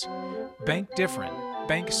problems. Bank different.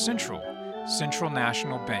 Bank Central. Central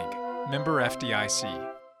National Bank. Member FDIC.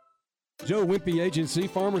 Joe Wimpy Agency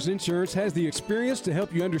Farmers Insurance has the experience to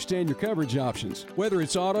help you understand your coverage options, whether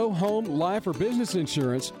it's auto, home, life, or business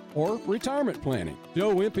insurance, or retirement planning.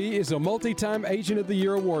 Joe Wimpy is a multi-time Agent of the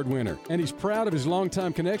Year award winner, and he's proud of his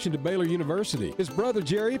longtime connection to Baylor University. His brother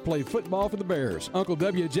Jerry played football for the Bears. Uncle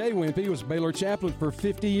W.J. Wimpy was Baylor chaplain for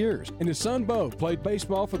 50 years, and his son Bo played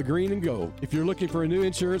baseball for the Green and Gold. If you're looking for a new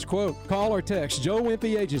insurance quote, call or text Joe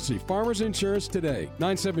Wimpy Agency Farmers Insurance today,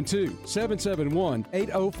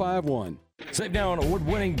 972-771-8051. Save now on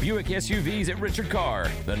award-winning Buick SUVs at Richard Carr.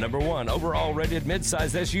 The #1 overall rated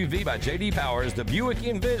midsize SUV by J.D. Powers, the Buick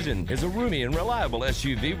Envision, is a roomy and reliable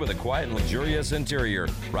SUV with a quiet and luxurious interior.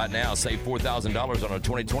 Right now, save $4,000 on a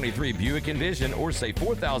 2023 Buick Envision or save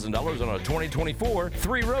 $4,000 on a 2024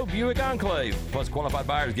 three-row Buick Enclave. Plus, qualified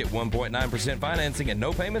buyers get 1.9% financing and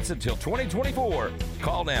no payments until 2024.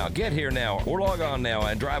 Call now, get here now, or log on now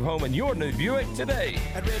and drive home in your new Buick today.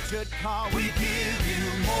 At Richard Carr, we give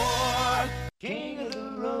you more. King of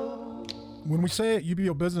the road. When we say at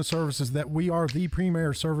UBO Business Services that we are the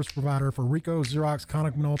premier service provider for Ricoh, Xerox,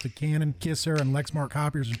 Konica Minolta, Canon, Kisser, and Lexmark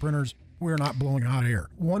copiers and printers, we are not blowing hot air.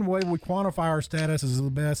 One way we quantify our status as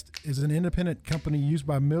the best is an independent company used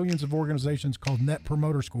by millions of organizations called Net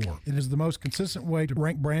Promoter Score. It is the most consistent way to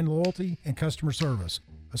rank brand loyalty and customer service.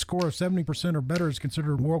 A score of 70% or better is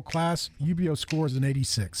considered world-class. UBO score is an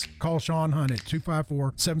 86. Call Sean Hunt at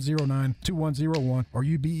 254-709-2101 or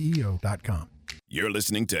ubeo.com. You're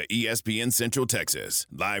listening to ESPN Central Texas,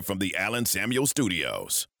 live from the Allen Samuel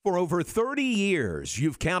Studios. For over 30 years,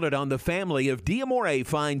 you've counted on the family of D'Amore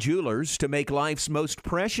Fine Jewelers to make life's most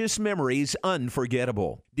precious memories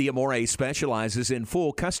unforgettable. D'Amore specializes in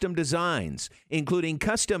full custom designs, including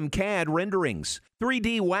custom CAD renderings,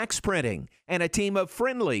 3D wax printing, and a team of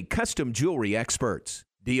friendly custom jewelry experts.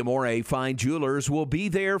 D'Amore Fine Jewelers will be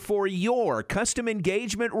there for your custom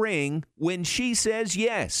engagement ring when she says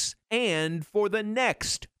yes, and for the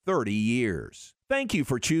next 30 years. Thank you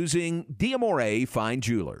for choosing D'Amore Fine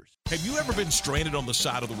Jewelers. Have you ever been stranded on the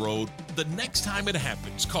side of the road? The next time it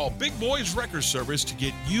happens, call Big Boys Wrecker Service to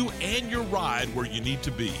get you and your ride where you need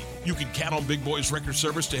to be. You can count on Big Boys Wrecker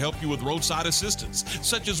Service to help you with roadside assistance,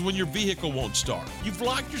 such as when your vehicle won't start, you've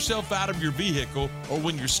locked yourself out of your vehicle, or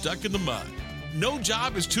when you're stuck in the mud. No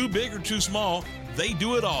job is too big or too small. They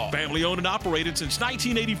do it all. Family owned and operated since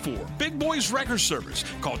 1984. Big Boys Wrecker Service.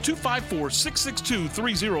 Call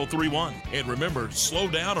 254-662-3031. And remember, slow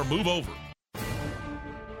down or move over.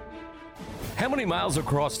 How many miles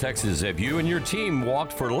across Texas have you and your team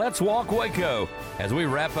walked for Let's Walk Waco? As we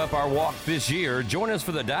wrap up our walk this year, join us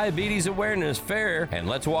for the Diabetes Awareness Fair and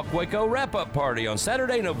Let's Walk Waco wrap-up party on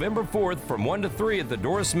Saturday, November 4th from 1 to 3 at the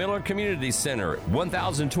Doris Miller Community Center at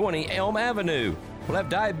 1020 Elm Avenue. We'll have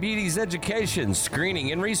diabetes education,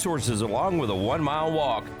 screening, and resources along with a 1-mile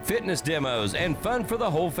walk, fitness demos, and fun for the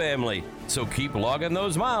whole family. So keep logging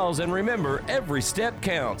those miles and remember, every step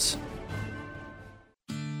counts.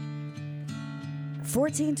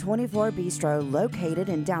 1424 Bistro, located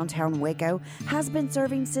in downtown Waco, has been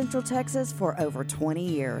serving Central Texas for over 20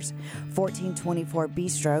 years. 1424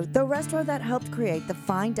 Bistro, the restaurant that helped create the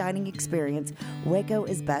fine dining experience Waco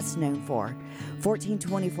is best known for.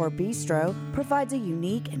 1424 Bistro provides a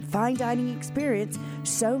unique and fine dining experience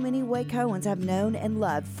so many Wacoans have known and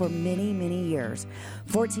loved for many, many years.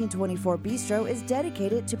 1424 Bistro is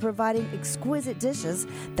dedicated to providing exquisite dishes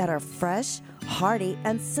that are fresh, hearty,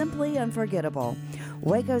 and simply unforgettable.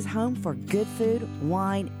 Waco's home for good food,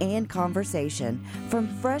 wine, and conversation. From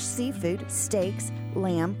fresh seafood, steaks,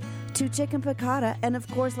 lamb, to chicken piccata, and of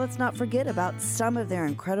course, let's not forget about some of their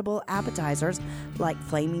incredible appetizers like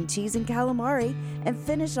flaming cheese and calamari, and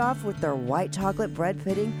finish off with their white chocolate bread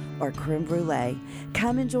pudding or creme brulee.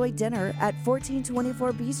 Come enjoy dinner at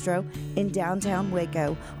 1424 Bistro in downtown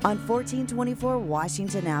Waco on 1424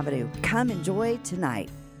 Washington Avenue. Come enjoy tonight.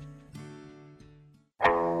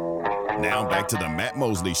 Now back to the Matt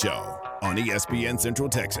Mosley Show on ESPN Central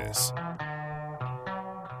Texas.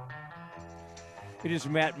 It is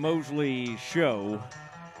Matt Mosley Show.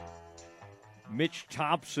 Mitch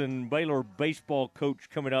Thompson, Baylor baseball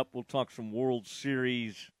coach, coming up. We'll talk some World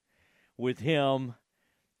Series with him,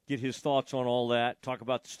 get his thoughts on all that, talk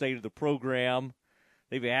about the state of the program.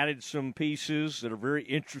 They've added some pieces that are very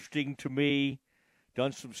interesting to me,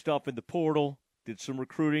 done some stuff in the portal, did some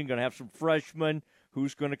recruiting, going to have some freshmen.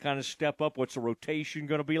 Who's going to kind of step up? What's the rotation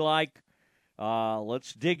going to be like?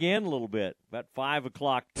 Let's dig in a little bit. About 5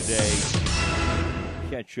 o'clock today,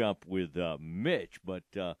 catch up with Mitch. But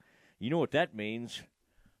you know what that means.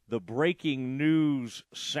 The breaking news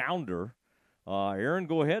sounder. Aaron,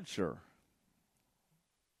 go ahead, sir.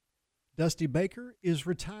 Dusty Baker is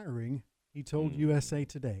retiring, he told USA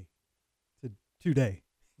Today. Today.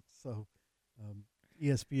 So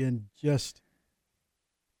ESPN just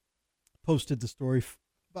posted the story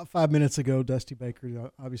about 5 minutes ago. Dusty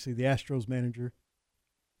Baker, obviously the Astros manager,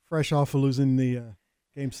 fresh off of losing the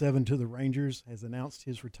Game 7 to the Rangers, has announced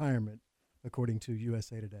his retirement, according to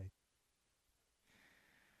USA Today.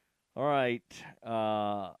 All right.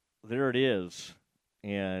 There it is.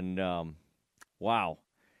 And, wow.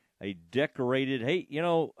 A decorated, hey, you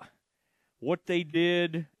know, what they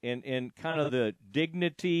did and kind of the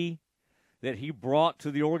dignity that he brought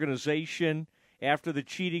to the organization after the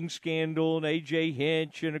cheating scandal and A.J.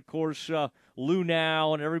 Hinch and, of course, Lou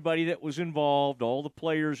Now and everybody that was involved, all the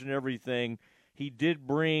players and everything, he did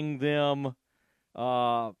bring them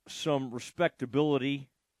some respectability.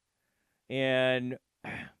 And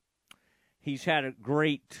he's had a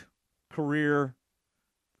great career,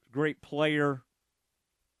 great player,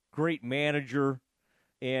 great manager,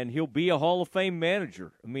 and he'll be a Hall of Fame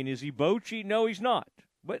manager. I mean, is he Bochy? No, he's not.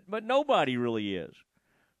 But nobody really is.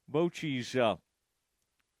 Bochy's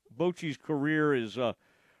career is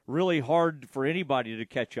really hard for anybody to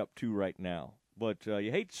catch up to right now. But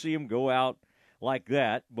you hate to see him go out like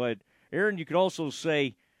that. But, Aaron, you could also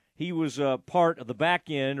say he was part of the back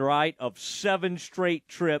end, right, of 7 straight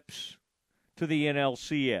trips to the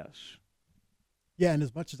NLCS. Yeah, and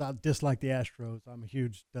as much as I dislike the Astros, I'm a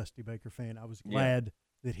huge Dusty Baker fan. I was glad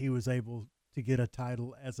that he was able to get a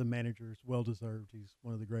title as a manager. It's well-deserved. He's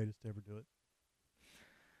one of the greatest to ever do it.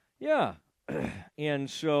 Yeah. And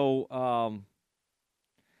so,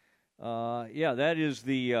 that is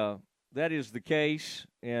the case,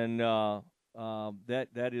 and that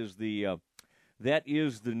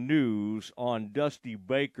is the news on Dusty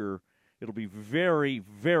Baker. It'll be very,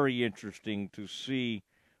 very interesting to see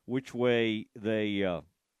which way they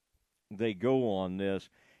go on this.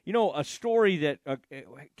 You know, a story that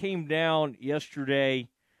came down yesterday.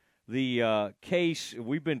 The case,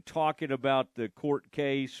 we've been talking about the court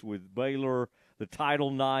case with Baylor, the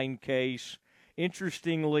Title IX case.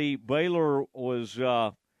 Interestingly, Baylor was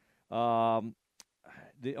on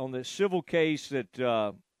the civil case that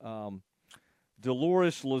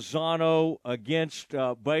Dolores Lozano against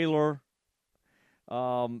Baylor.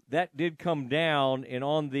 That did come down, and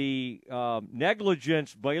on the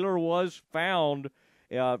negligence, Baylor was found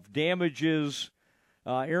damages.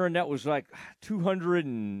 Aaron, that was like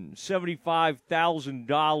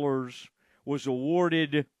 $275,000 was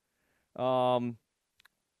awarded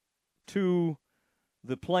to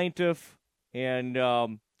the plaintiff, and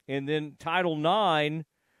then Title IX,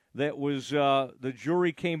 that was the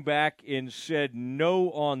jury came back and said no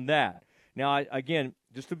on that. Now, again,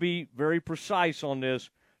 just to be very precise on this,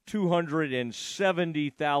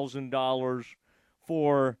 $270,000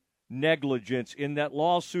 for negligence in that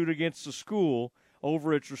lawsuit against the school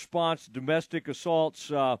over its response to domestic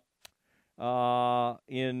assaults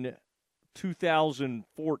in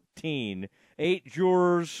 2014. 8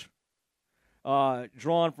 jurors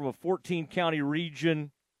drawn from a 14-county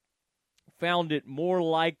region found it more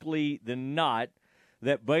likely than not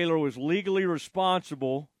that Baylor was legally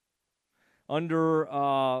responsible under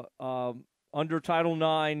Title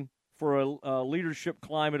IX for a leadership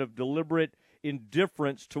climate of deliberate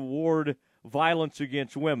indifference toward violence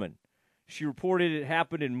against women. She reported it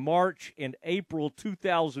happened in March and April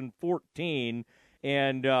 2014,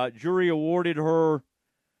 and jury awarded her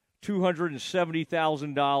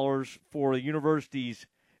 $270,000 for the university's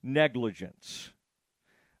negligence.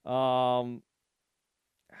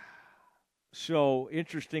 So,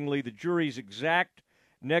 interestingly, the jury's exact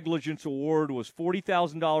negligence award was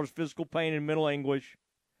 $40,000 physical pain and mental anguish,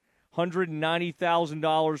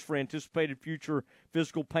 $190,000 for anticipated future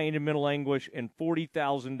physical pain and mental anguish, and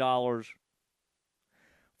 $40,000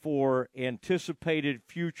 for anticipated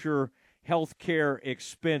future health care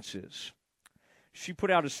expenses. She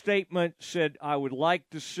put out a statement, said, I would like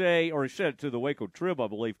to say, or he said it to the Waco Trib, I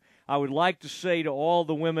believe, I would like to say to all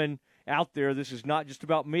the women out there, this is not just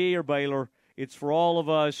about me or Baylor. It's for all of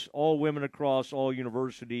us, all women across all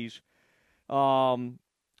universities. Her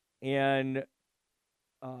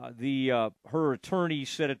attorney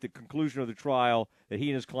said at the conclusion of the trial that he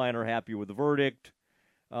and his client are happy with the verdict.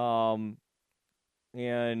 And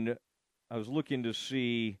I was looking to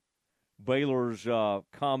see Baylor's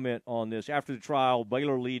comment on this. After the trial,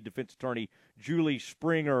 Baylor lead defense attorney Julie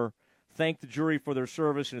Springer thanked the jury for their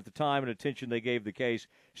service and at the time and attention they gave the case.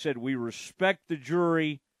 Said, we respect the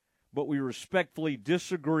jury, but we respectfully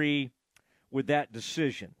disagree with that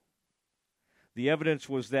decision. The evidence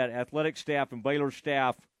was that athletic staff and Baylor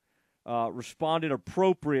staff responded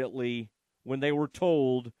appropriately when they were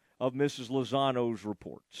told of Mrs. Lozano's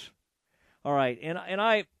reports. All right, and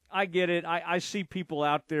I get it. I see people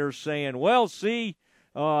out there saying, well, see,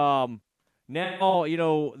 now,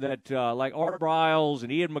 that like Art Briles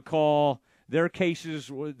and Ian McCall, their cases,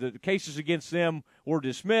 the cases against them were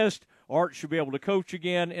dismissed. Art should be able to coach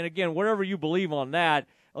again. And again, whatever you believe on that,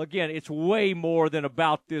 again, it's way more than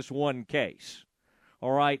about this one case.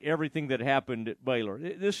 All right, everything that happened at Baylor.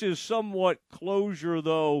 This is somewhat closure,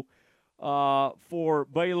 though, for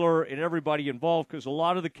Baylor and everybody involved, because a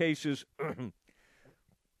lot of the cases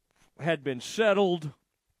had been settled,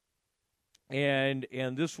 and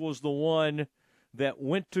this was the one that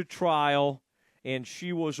went to trial, and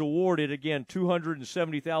she was awarded, again,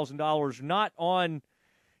 $270,000, not on,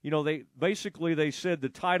 they said the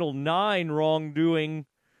Title IX wrongdoing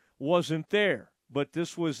wasn't there, but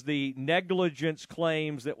this was the negligence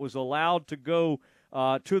claims that was allowed to go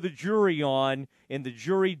to the jury on, and the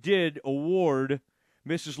jury did award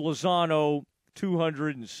Mrs. Lozano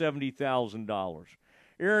 $270,000.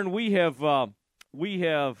 Aaron, we have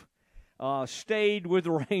stayed with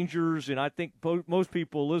the Rangers, and I think most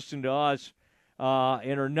people listen to us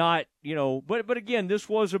and are not, But again, this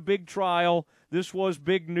was a big trial. This was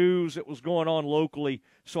big news that was going on locally,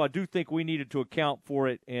 so I do think we needed to account for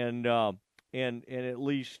it and at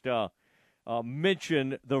least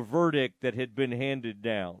mention the verdict that had been handed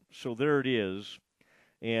down. So there it is,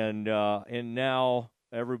 and now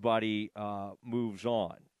everybody moves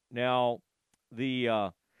on. Now,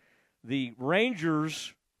 the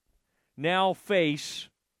Rangers now face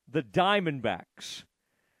the Diamondbacks.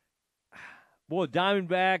 Boy,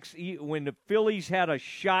 Diamondbacks, when the Phillies had a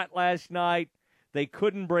shot last night, they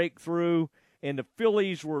couldn't break through, and the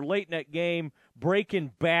Phillies were late in that game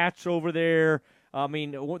breaking bats over there. I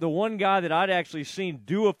mean, the one guy that I'd actually seen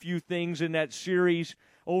do a few things in that series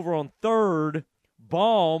over on third,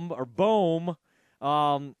 Bohm,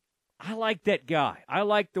 I like that guy. I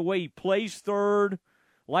like the way he plays third,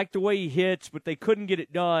 like the way he hits, but they couldn't get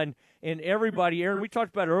it done. And everybody, Aaron, we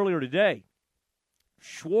talked about it earlier today,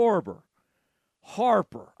 Schwarber,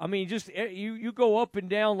 Harper. I mean, just you go up and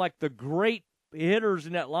down like the great hitters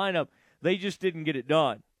in that lineup. They just didn't get it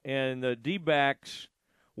done. And the D-backs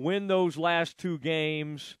win those last two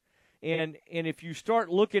games. And if you start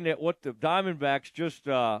looking at what the Diamondbacks just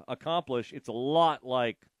accomplished, it's a lot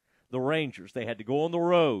like the Rangers. They had to go on the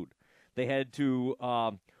road. They had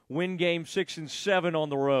to win game 6 and 7 on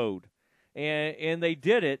the road. And they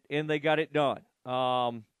did it, and they got it done.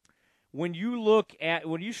 When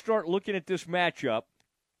you start looking at this matchup,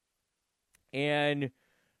 and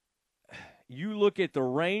you look at the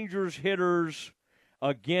Rangers hitters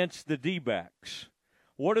against the D-backs,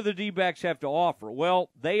 what do the D-backs have to offer? Well,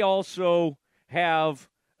 they also have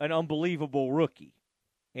an unbelievable rookie,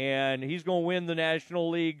 and he's going to win the National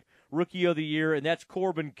League Rookie of the Year, and that's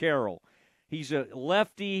Corbin Carroll. He's a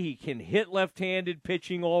lefty. He can hit left-handed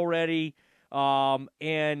pitching already.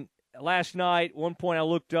 And last night, one point I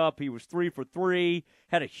looked up, he was 3 for 3,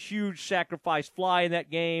 had a huge sacrifice fly in that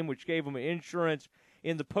game, which gave him insurance.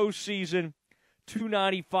 In the postseason,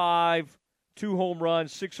 295, 2 home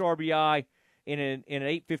runs, 6 RBI, and an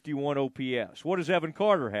 851 OPS. What does Evan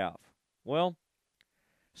Carter have? Well,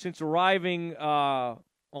 since arriving on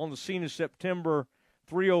the scene in September,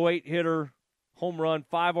 308 hitter, home run,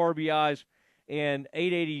 5 RBIs, and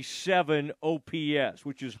 887 OPS,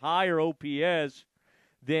 which is higher OPS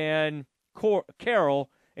than Carroll,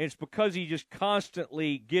 and it's because he just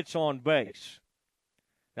constantly gets on base.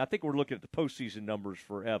 Now, I think we're looking at the postseason numbers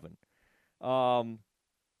for Evan.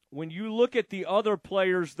 When you look at the other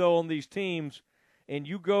players, though, on these teams, and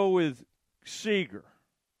you go with Seager,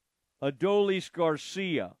 Adolis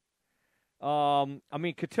Garcia,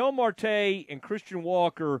 Ketel Marte and Christian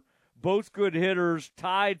Walker, both good hitters,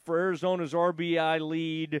 tied for Arizona's RBI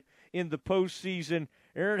lead in the postseason.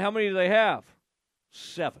 Aaron, how many do they have?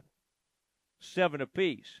 7. 7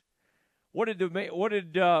 apiece. What did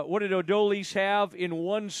Adolis have in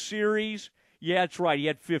one series? Yeah, that's right. He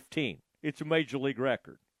had 15. It's a major league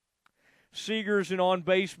record. Seager's an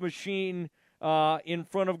on-base machine in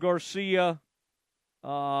front of Garcia.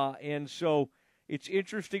 And so it's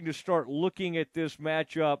interesting to start looking at this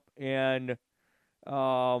matchup. And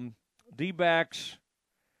D-backs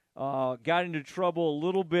got into trouble a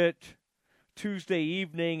little bit Tuesday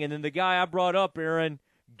evening. And then the guy I brought up, Aaron,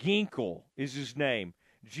 Ginkel is his name.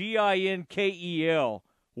 Ginkel.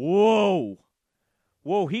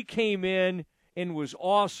 Whoa, he came in and was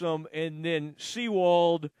awesome. And then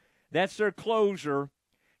Sewald, that's their closer,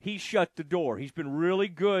 he shut the door. He's been really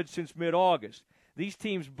good since mid-August. These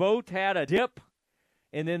teams both had a dip,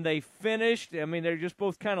 and then they finished. They're just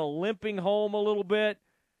both kind of limping home a little bit,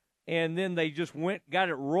 and then they just got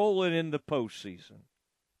it rolling in the postseason.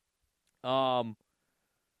 It'll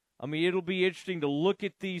be interesting to look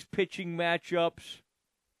at these pitching matchups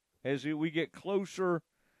as we get closer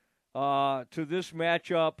to this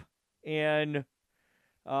matchup. And,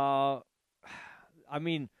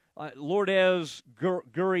 Lourdes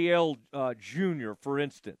Gurriel Jr., for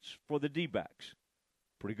instance, for the D-backs.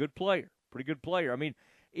 Pretty good player.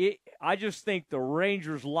 I just think the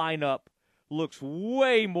Rangers lineup looks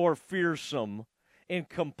way more fearsome and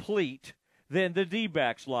complete than the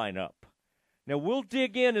D-backs lineup. Now, we'll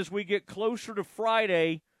dig in as we get closer to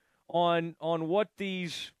Friday on what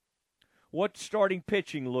starting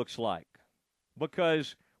pitching looks like.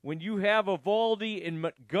 Because when you have Eovaldi and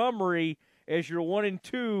Montgomery as your 1 and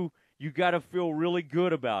 2, you got to feel really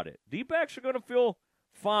good about it. D-backs are going to feel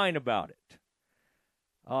fine about it.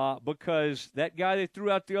 Because that guy they threw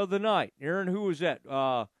out the other night, Aaron, who was that?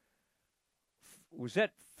 Was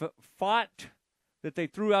that Fott that they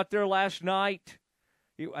threw out there last night?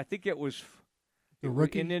 I think it was the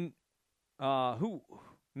rookie. And then who?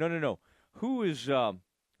 No. Who is? I'm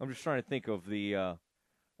just trying to think of the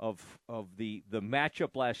the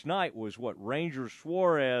matchup last night was what Rangers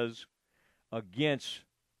Suarez against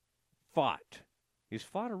Fott. Is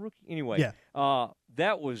Fott a rookie? Anyway, yeah.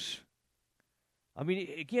 That was.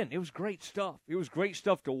 Again, it was great stuff. It was great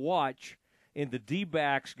stuff to watch, and the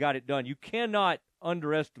D-backs got it done. You cannot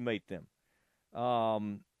underestimate them.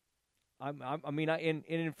 In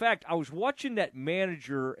fact, I was watching that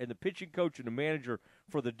manager and the pitching coach and the manager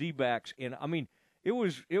for the D-backs, and it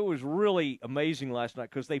was really amazing last night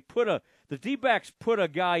because the D-backs put a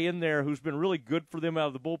guy in there who's been really good for them out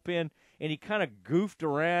of the bullpen, and he kind of goofed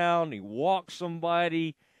around, he walked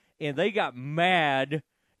somebody, and they got mad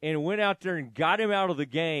and went out there and got him out of the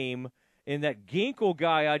game. And that Ginkel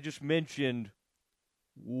guy I just mentioned,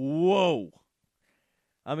 whoa.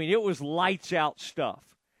 It was lights out stuff.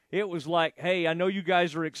 It was like, hey, I know you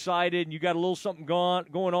guys are excited and you got a little something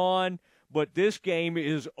going on, but this game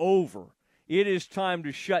is over. It is time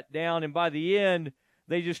to shut down. And by the end,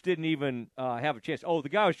 they just didn't even have a chance. Oh, the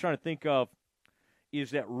guy I was trying to think of is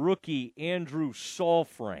that rookie Andrew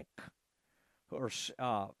Saalfrank.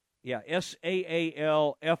 Saalfrank.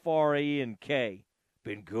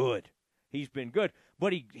 Been good. He's been good.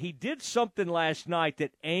 But he did something last night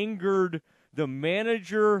that angered the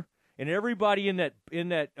manager and everybody in that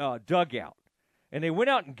dugout. And they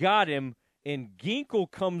went out and got him, and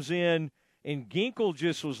Ginkel comes in, and Ginkel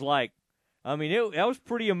just was like, that was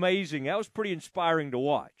pretty amazing. That was pretty inspiring to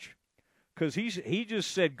watch. Because he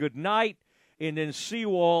just said good night, and then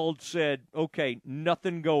Sewald said, okay,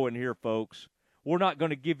 nothing going here, folks. We're not going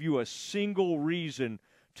to give you a single reason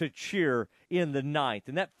to cheer in the ninth.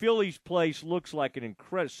 And that Phillies place looks like an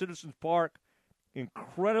incredible Citizens Park,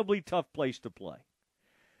 incredibly tough place to play.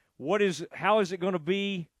 How is it going to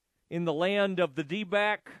be in the land of the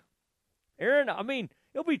D-back? Aaron, I mean,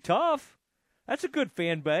 it'll be tough. That's a good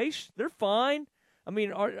fan base. They're fine. I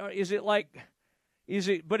mean, is it going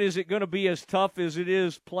to be as tough as it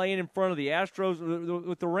is playing in front of the Astros?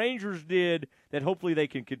 What the Rangers did that hopefully they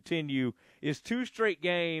can continue is 2 straight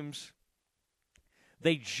games.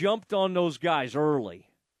 They jumped on those guys early.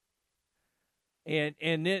 And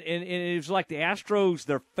it was like the Astros,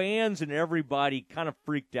 their fans and everybody kind of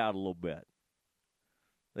freaked out a little bit.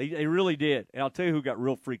 They really did. And I'll tell you who got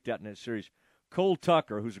real freaked out in that series. Cole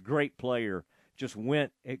Tucker, who's a great player, just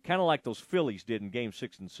went kind of like those Phillies did in Game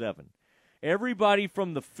 6 and 7. Everybody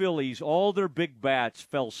from the Phillies, all their big bats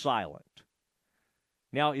fell silent.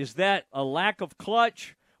 Now, is that a lack of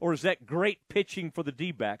clutch or is that great pitching for the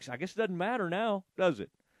D-backs? I guess it doesn't matter now, does it?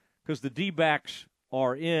 Because the D-backs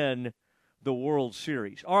are in the World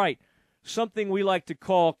Series. All right, something we like to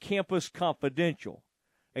call Campus Confidential,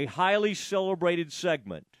 a highly celebrated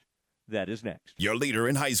segment. That is next. Your leader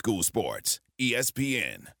in high school sports,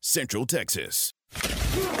 ESPN, Central Texas.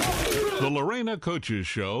 The Lorena Coaches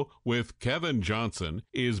Show with Kevin Johnson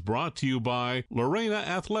is brought to you by Lorena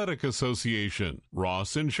Athletic Association,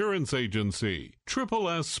 Ross Insurance Agency, Triple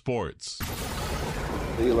S Sports.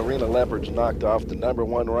 The Lorena Leopards knocked off the number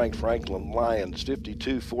 1 ranked Franklin Lions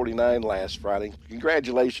 52-49 last Friday.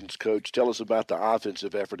 Congratulations, Coach. Tell us about the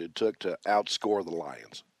offensive effort it took to outscore the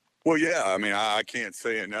Lions. Well, yeah, I mean, I can't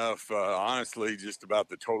say enough, honestly, just about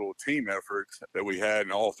the total team effort that we had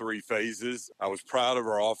in all 3 phases. I was proud of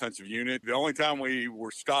our offensive unit. The only time we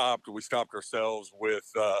stopped ourselves with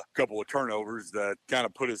a couple of turnovers that kind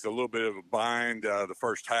of put us a little bit of a bind the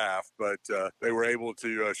first half, but they were able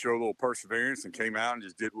to show a little perseverance and came out and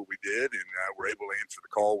just did what we did, and were able to answer the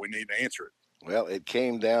call we need to answer it. Well, it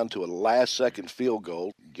came down to a last-second field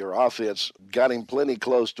goal. Your offense got him plenty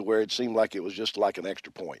close to where it seemed like it was just like an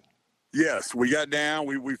extra point. Yes, we got down.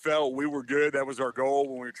 We felt we were good. That was our goal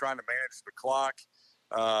when we were trying to manage the clock.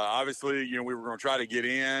 Obviously, we were going to try to get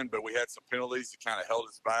in, but we had some penalties that kind of held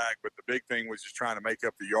us back. But the big thing was just trying to make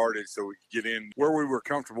up the yardage so we could get in where we were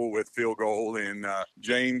comfortable with field goal. And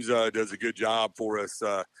James does a good job for us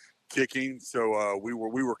kicking. So we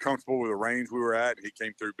were comfortable with the range we were at. He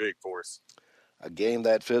came through big for us. A game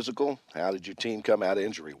that physical, how did your team come out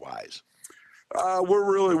injury-wise? We're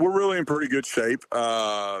really in pretty good shape.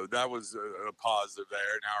 That was a positive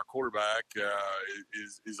there. Now our quarterback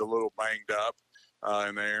is a little banged up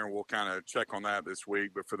in there, and we'll kind of check on that this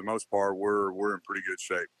week. But for the most part, we're in pretty good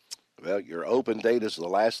shape. Well, your open date is the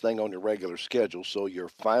last thing on your regular schedule, so your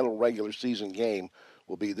final regular season game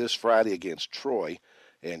will be this Friday against Troy,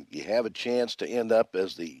 and you have a chance to end up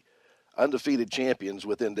as the undefeated champions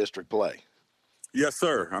within district play. Yes,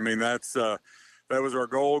 sir. I mean, that was our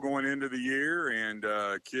goal going into the year, and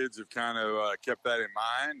kids have kind of kept that in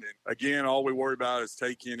mind. And again, all we worry about is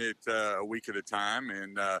taking it a week at a time.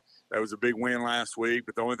 And that was a big win last week.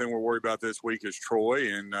 But the only thing we're worried about this week is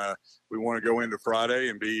Troy, and we want to go into Friday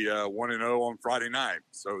and be 1-0 on Friday night.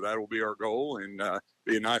 So that will be our goal, and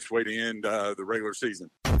be a nice way to end the regular season.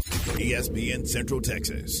 ESPN Central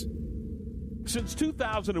Texas. Since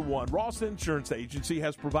 2001, Ross Insurance Agency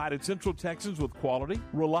has provided Central Texans with quality,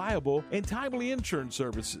 reliable, and timely insurance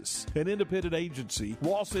services. An independent agency,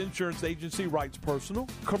 Ross Insurance Agency writes personal,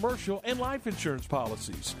 commercial, and life insurance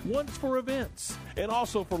policies, once for events, and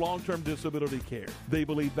also for long-term disability care. They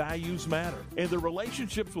believe values matter, and their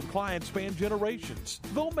relationships with clients span generations.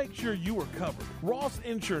 They'll make sure you are covered. Ross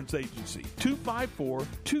Insurance Agency,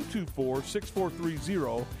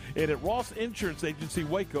 254-224-6430, and at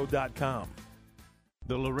rossinsuranceagencywaco.com.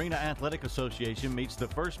 The Lorena Athletic Association meets the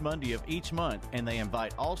first Monday of each month, and they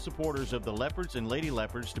invite all supporters of the Leopards and Lady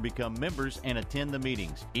Leopards to become members and attend the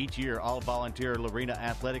meetings. Each year, all volunteer Lorena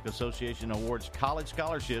Athletic Association awards college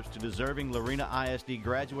scholarships to deserving Lorena ISD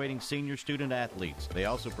graduating senior student athletes. They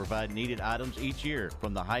also provide needed items each year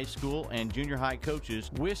from the high school and junior high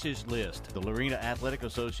coaches' wishes list. The Lorena Athletic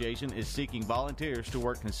Association is seeking volunteers to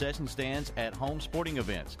work concession stands at home sporting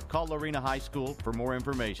events. Call Lorena High School for more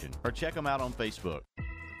information or check them out on Facebook.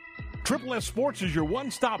 Triple S Sports is your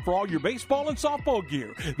one-stop for all your baseball and softball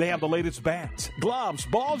gear. They have the latest bats, gloves,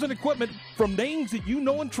 balls, and equipment from names that you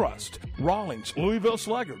know and trust. Rawlings, Louisville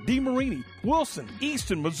Slugger, DeMarini, Wilson,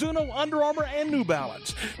 Easton, Mizuno, Under Armour, and New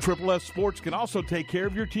Balance. Triple S Sports can also take care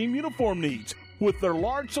of your team uniform needs with their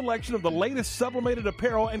large selection of the latest sublimated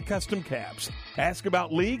apparel and custom caps. Ask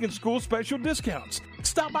about league and school special discounts.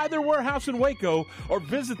 Stop by their warehouse in Waco or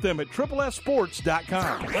visit them at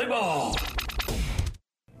triplessports.com. Play ball.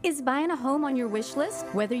 Is buying a home on your wish list?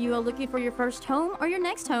 Whether you are looking for your first home or your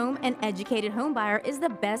next home, an educated home buyer is the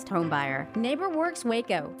best home buyer. NeighborWorks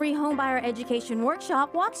Waco free home buyer education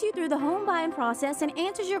workshop walks you through the home buying process and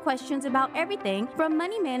answers your questions about everything from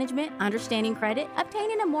money management, understanding credit,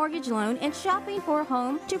 obtaining a mortgage loan, and shopping for a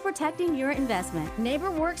home to protecting your investment.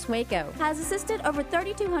 NeighborWorks Waco has assisted over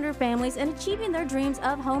 3,200 families in achieving their dreams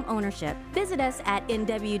of home ownership. Visit us at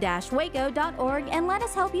nw-waco.org and let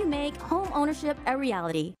us help you make home ownership a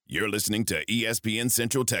reality. You're listening to ESPN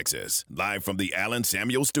Central Texas, live from the Allen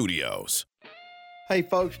Samuel Studios. Hey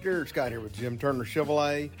folks, Jared Scott here with Jim Turner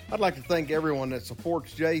Chevrolet. I'd like to thank everyone that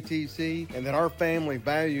supports JTC and that our family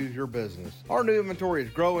values your business. Our new inventory is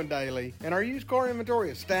growing daily and our used car inventory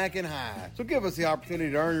is stacking high. So give us the opportunity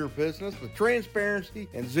to earn your business with transparency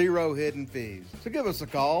and zero hidden fees. So give us a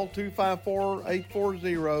call,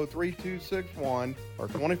 254-840-3261 or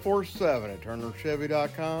 24/7 at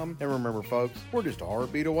turnerchevy.com. And remember folks, we're just a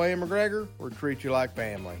heartbeat away in McGregor. We'll treat you like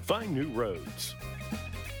family. Find new roads.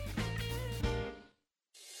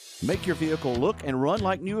 Make your vehicle look and run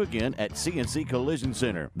like new again at CNC Collision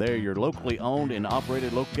Center. They're your locally owned and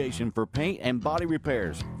operated location for paint and body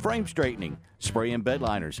repairs, frame straightening, spray and bed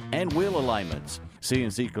liners, and wheel alignments.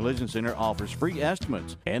 CNC Collision Center offers free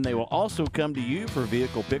estimates, and they will also come to you for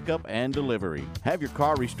vehicle pickup and delivery. Have your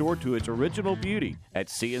car restored to its original beauty at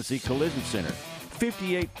CNC Collision Center.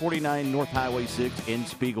 5849 North Highway 6 in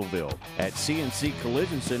Spiegelville at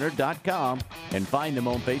cnccollisioncenter.com and find them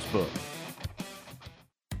on Facebook.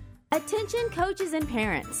 Attention coaches and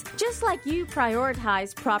parents. Just like you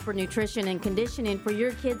prioritize proper nutrition and conditioning for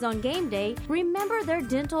your kids on game day, remember their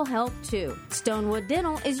dental health too. Stonewood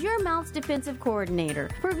Dental is your mouth's defensive coordinator,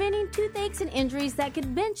 preventing toothaches and injuries that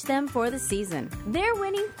could bench them for the season. Their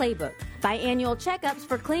winning playbook: biannual checkups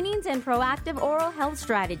for cleanings and proactive oral health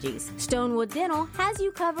strategies. Stonewood Dental has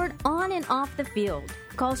you covered on and off the field.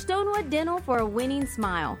 Call Stonewood Dental for a winning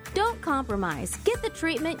smile. Don't compromise. Get the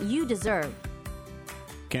treatment you deserve.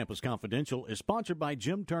 Campus Confidential is sponsored by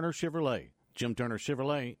Jim Turner Chevrolet. Jim Turner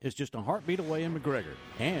Chevrolet is just a heartbeat away in McGregor,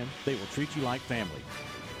 and they will treat you like family.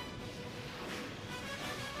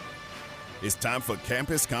 It's time for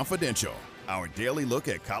Campus Confidential, our daily look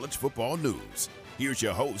at college football news. Here's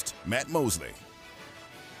your host, Matt Mosley.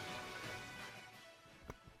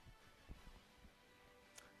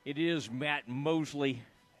 It is Matt Mosley,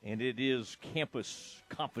 and it is Campus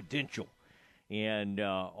Confidential. And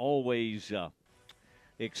always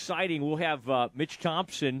exciting. We'll have Mitch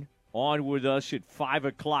Thompson on with us at 5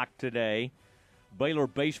 o'clock today. Baylor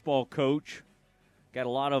baseball coach. Got a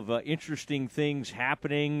lot of interesting things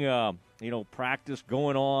happening, practice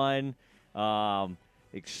going on.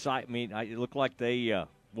 Excitement. It looked like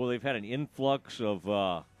they've had an influx of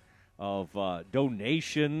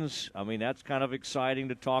donations. I mean, that's kind of exciting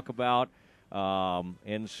to talk about.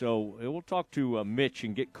 And so we'll talk to Mitch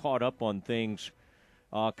and get caught up on things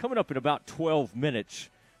coming up in about 12 minutes.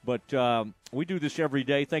 But we do this every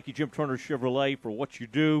day. Thank you, Jim Turner Chevrolet, for what you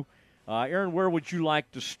do. Aaron, where would you like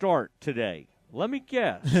to start today? Let me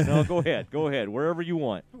guess. No, go ahead. Go ahead, wherever you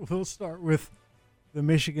want. We'll start with the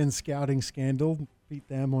Michigan scouting scandal. Pete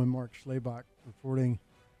Thamel and Mark Schlabach reporting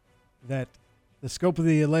that the scope of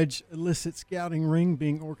the alleged illicit scouting ring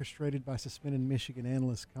being orchestrated by suspended Michigan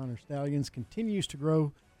analyst Connor Stalions continues to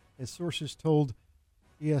grow, as sources told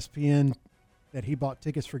ESPN that he bought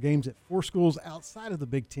tickets for games at 4 schools outside of the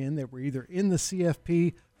Big Ten that were either in the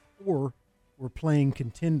CFP or were playing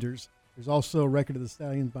contenders. There's also a record of the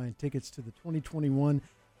Stallions buying tickets to the 2021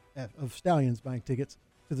 of Stallions buying tickets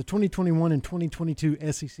to the 2021 and 2022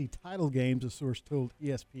 SEC title games, a source told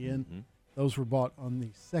ESPN. Mm-hmm. Those were bought on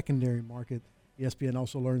the secondary market. ESPN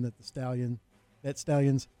also learned that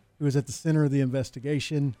Stallions, who was at the center of the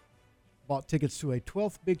investigation, bought tickets to a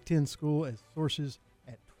 12th Big Ten school, as sources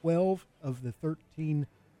at 12 of the 13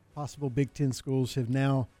 possible Big Ten schools have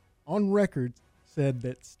now, on record, said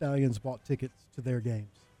that Stallions bought tickets to their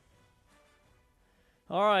games.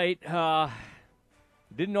 All right.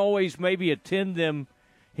 Didn't always maybe attend them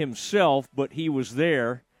himself, but he was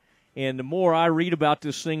there. And the more I read about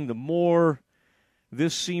this thing, the more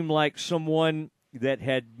this seemed like someone that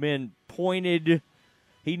had been pointed.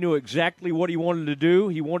 He knew exactly what he wanted to do.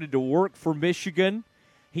 He wanted to work for Michigan.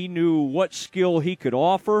 He knew what skill he could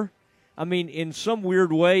offer. I mean, in some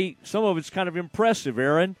weird way, some of it's kind of impressive,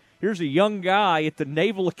 Aaron. Here's a young guy at the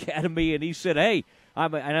Naval Academy, and he said, hey,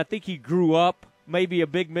 and I think he grew up maybe a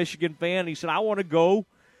big Michigan fan. He said, I want to go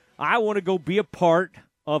be a part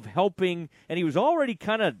of helping. And he was already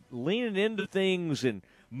kind of leaning into things and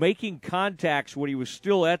making contacts when he was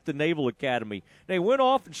still at the Naval Academy. They went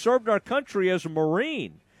off and served our country as a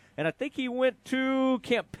Marine. And I think he went to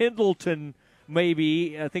Camp Pendleton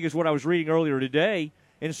maybe, I think is what I was reading earlier today.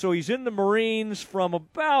 And so he's in the Marines from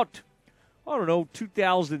about,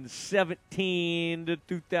 2017 to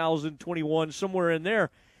 2021, somewhere in there.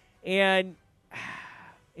 And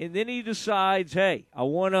then he decides, hey, I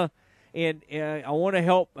want to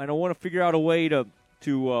help, and I want to figure out a way to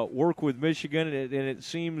work with Michigan, and it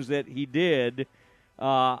seems that he did.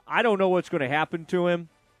 I don't know what's going to happen to him.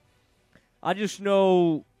 I just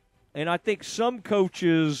know, and I think some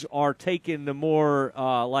coaches are taking the more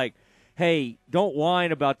hey, don't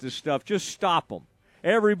whine about this stuff. Just stop them.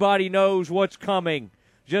 Everybody knows what's coming.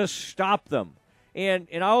 Just stop them. And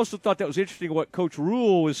I also thought that was interesting what Coach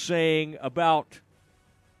Rule was saying about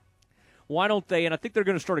why don't they, and I think they're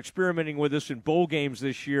going to start experimenting with this in bowl games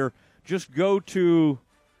this year, just go to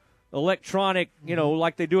electronic,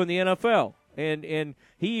 like they do in the NFL. And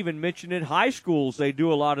he even mentioned in high schools they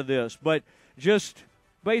do a lot of this. But just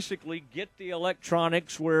basically get the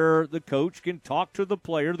electronics where the coach can talk to the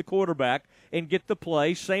player, the quarterback, and get the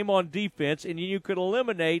play. Same on defense, and you could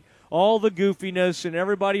eliminate all the goofiness and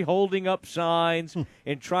everybody holding up signs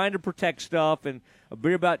and trying to protect stuff and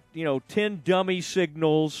be about 10 dummy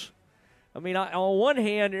signals. I mean, on one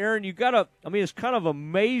hand, Aaron, it's kind of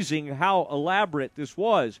amazing how elaborate this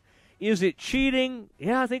was. Is it cheating?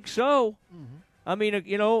 Yeah, I think so. Mm-hmm. I mean,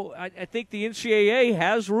 I think the NCAA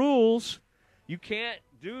has rules. You can't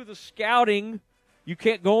do the scouting. You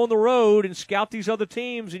can't go on the road and scout these other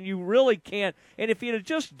teams, and you really can't. And if he had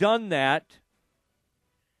just done that,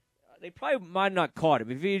 they probably might not caught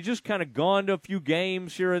him. If he had just kind of gone to a few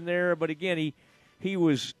games here and there, but again,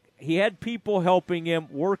 he had people helping him,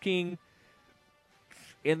 working,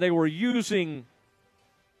 and they were using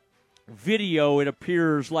video, it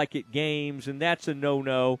appears like at games, and that's a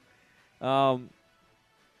no-no.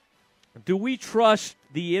 Do we trust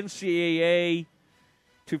the NCAA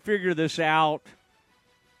to figure this out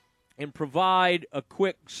and provide a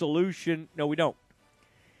quick solution? No, we don't.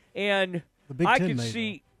 And the Big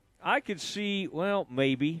Ten I could see, well,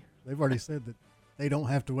 maybe. They've already said that they don't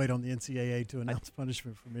have to wait on the NCAA to announce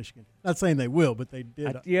punishment for Michigan. Not saying they will, but they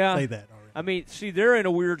did say that already. I mean, see, they're in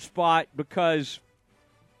a weird spot because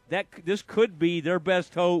this could be their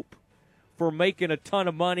best hope for making a ton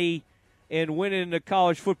of money and winning the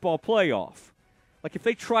college football playoff. Like if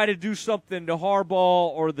they try to do something to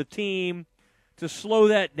Harbaugh or the team to slow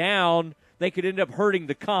that down, they could end up hurting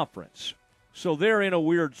the conference. So they're in a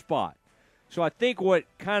weird spot. So I think what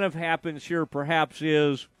kind of happens here perhaps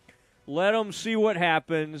is let them see what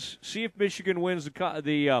happens, see if Michigan wins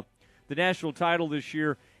the national title this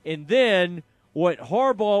year, and then what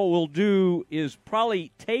Harbaugh will do is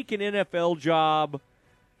probably take an NFL job.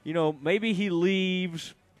 Maybe he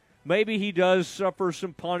leaves. Maybe he does suffer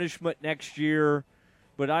some punishment next year.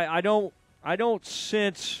 But I don't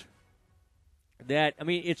sense that. I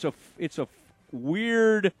mean, it's a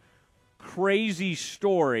weird, crazy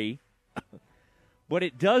story, but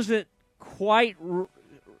it doesn't quite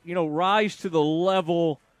rise to the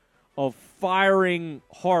level of firing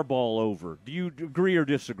Harbaugh over. Do you agree or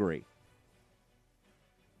disagree?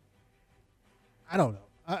 I don't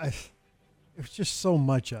know. It was just so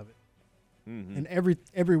much of it, and every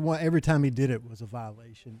time he did it was a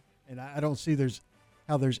violation. And I don't see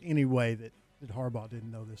how there's any way that Harbaugh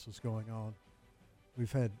didn't know this was going on.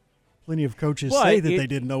 We've had plenty of coaches say that they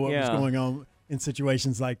didn't know what was going on in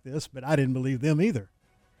situations like this, but I didn't believe them either.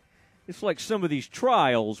 It's like some of these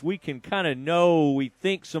trials, we can kind of know, we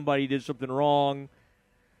think somebody did something wrong,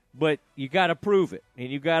 but you got to prove it, and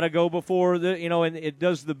you got to go before and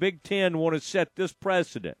does the Big Ten want to set this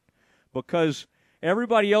precedent? Because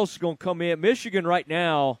everybody else is going to come in. Michigan right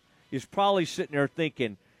now is probably sitting there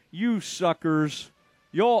thinking, you suckers,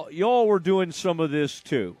 y'all were doing some of this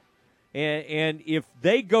too. And if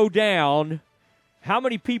they go down, how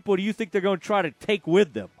many people do you think they're going to try to take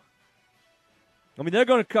with them? I mean, they're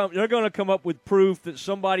going to come up with proof that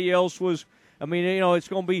somebody else was. I mean, it's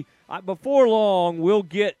going to be before long. We'll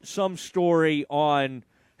get some story on,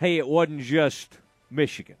 hey, it wasn't just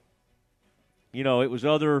Michigan. It was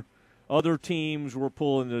other teams were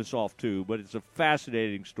pulling this off too. But it's a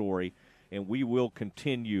fascinating story, and we will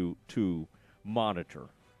continue to monitor.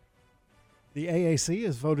 The AAC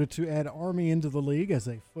has voted to add Army into the league as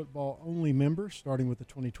a football-only member starting with the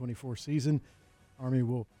 2024 season. Army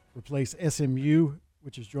will replace SMU,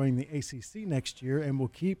 which is joining the ACC next year, and will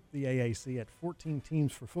keep the AAC at 14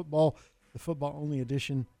 teams for football. The football-only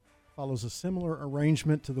edition follows a similar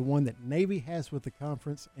arrangement to the one that Navy has with the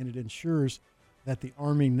conference, and it ensures that the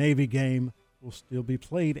Army-Navy game will still be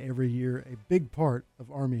played every year, a big part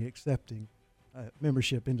of Army accepting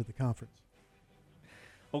membership into the conference.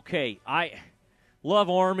 Okay, love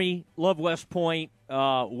Army, love West Point.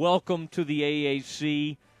 Welcome to the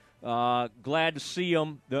AAC. Glad to see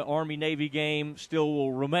them. The Army-Navy game still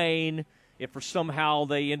will remain. If for somehow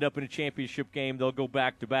they end up in a championship game, they'll go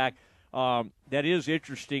back-to-back. That is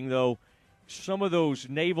interesting, though. Some of those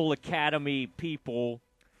Naval Academy people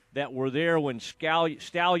that were there when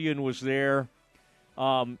Stallion was there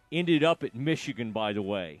ended up at Michigan, by the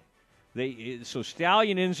way. So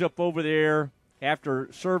Stallion ends up over there after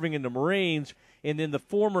serving in the Marines, and then the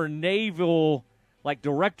former Naval, like,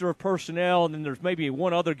 director of personnel, and then there's maybe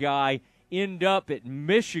one other guy, end up at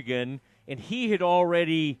Michigan, and he had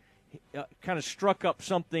already kind of struck up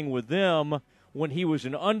something with them when he was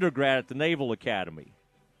an undergrad at the Naval Academy.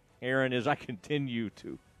 Aaron, as I continue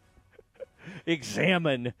to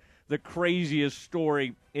examine the craziest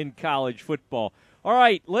story in college football. All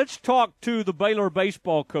right, let's talk to the Baylor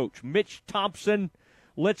baseball coach, Mitch Thompson.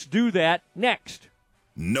 Let's do that next.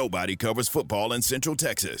 Nobody covers football in Central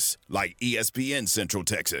Texas like ESPN Central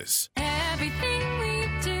Texas. Everything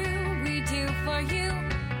we do for you.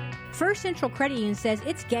 First Central Credit Union says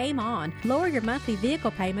it's game on. Lower your monthly vehicle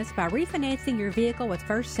payments by refinancing your vehicle with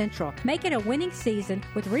First Central. Make it a winning season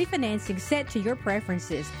with refinancing set to your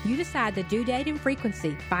preferences. You decide the due date and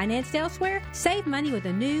frequency. Financed elsewhere? Save money with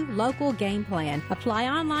a new local game plan. Apply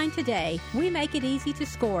online today. We make it easy to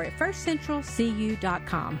score at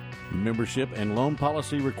firstcentralcu.com. Membership and loan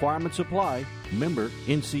policy requirements apply. Member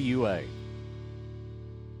NCUA.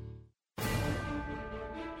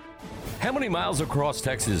 How many miles across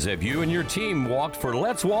Texas have you and your team walked for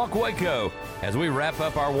Let's Walk Waco? As we wrap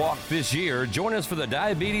up our walk this year, join us for the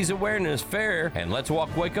Diabetes Awareness Fair and Let's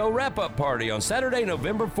Walk Waco wrap-up party on Saturday,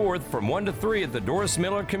 November 4th from 1 to 3 at the Doris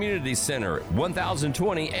Miller Community Center,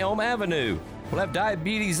 1020 Elm Avenue. We'll have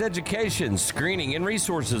diabetes education, screening, and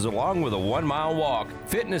resources along with a 1-mile walk,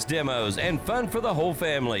 fitness demos, and fun for the whole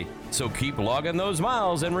family. So keep logging those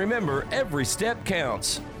miles and remember, every step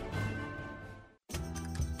counts.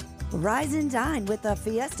 Rise and dine with a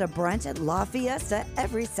Fiesta brunch at La Fiesta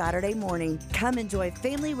every Saturday morning. Come enjoy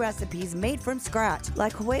family recipes made from scratch,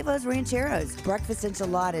 like huevos rancheros, breakfast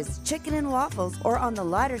enchiladas, chicken and waffles, or on the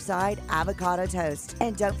lighter side, avocado toast.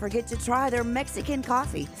 And don't forget to try their Mexican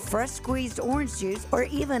coffee, fresh squeezed orange juice, or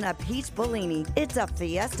even a peach Bellini. It's a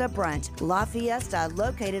Fiesta brunch. La Fiesta,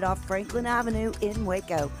 located off Franklin Avenue in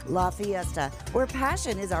Waco. La Fiesta, where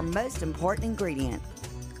passion is our most important ingredient.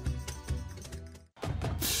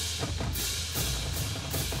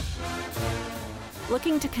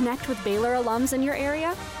 Looking to connect with Baylor alums in your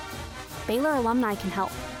area? Baylor alumni can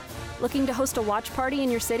help. Looking to host a watch party in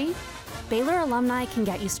your city? Baylor alumni can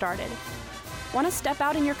get you started. Want to step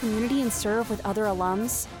out in your community and serve with other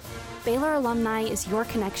alums? Baylor alumni is your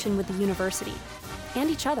connection with the university and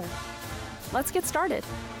each other. Let's get started.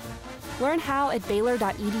 Learn how at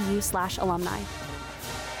baylor.edu/alumni.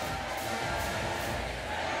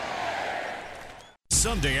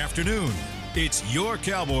 Sunday afternoon, it's your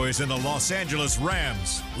Cowboys and the Los Angeles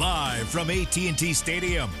Rams, live from AT&T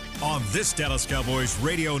Stadium on this Dallas Cowboys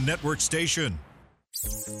radio network station.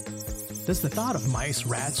 Does the thought of mice,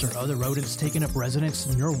 rats, or other rodents taking up residence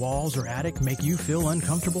in your walls or attic make you feel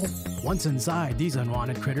uncomfortable? Once inside, these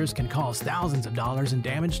unwanted critters can cause thousands of dollars in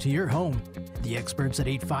damage to your home. The experts at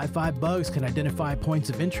 855 Bugs can identify points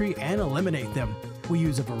of entry and eliminate them. We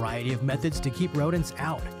use a variety of methods to keep rodents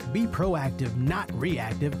out. Be proactive, not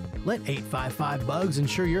reactive. Let 855 Bugs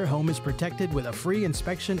ensure your home is protected with a free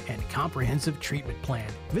inspection and comprehensive treatment plan.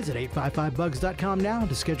 Visit 855bugs.com now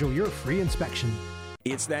to schedule your free inspection.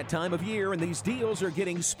 It's that time of year, and these deals are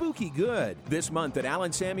getting spooky good. This month at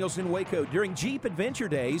Allen Samuels in Waco, during Jeep Adventure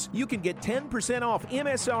Days, you can get 10% off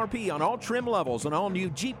MSRP on all trim levels on all new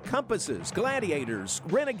Jeep Compasses, Gladiators,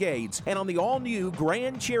 Renegades, and on the all-new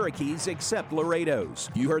Grand Cherokees except Laredos.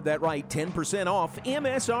 You heard that right, 10% off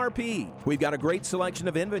MSRP. We've got a great selection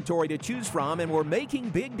of inventory to choose from, and we're making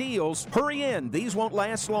big deals. Hurry in. These won't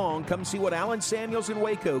last long. Come see what Allen Samuels in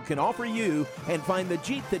Waco can offer you and find the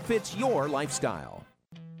Jeep that fits your lifestyle.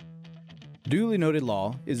 Duly Noted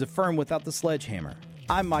Law is a firm without the sledgehammer.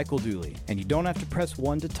 I'm Michael Dooley, and you don't have to press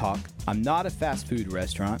 1 to talk. I'm not a fast food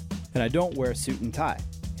restaurant, and I don't wear a suit and tie,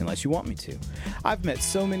 unless you want me to. I've met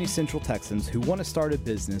so many Central Texans who want to start a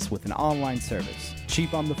business with an online service.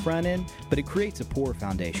 Cheap on the front end, but it creates a poor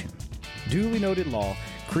foundation. Duly Noted Law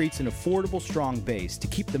creates an affordable, strong base to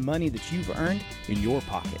keep the money that you've earned in your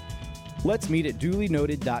pocket. Let's meet at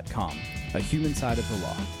dulynoted.com, a human side of the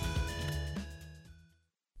law.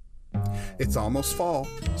 It's almost fall,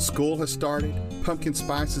 school has started, pumpkin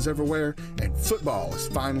spice is everywhere, and football is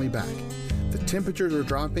finally back. The temperatures are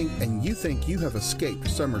dropping, and you think you have escaped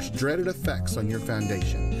summer's dreaded effects on your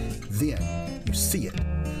foundation. Then you see it.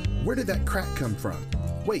 Where did that crack come from?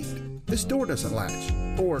 Wait, this door doesn't latch.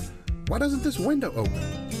 Or, why doesn't this window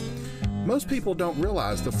open? Most people don't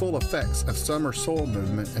realize the full effects of summer soil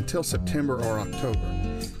movement until September or October,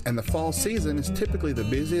 and the fall season is typically the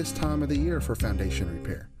busiest time of the year for foundation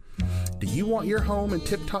repair. Do you want your home in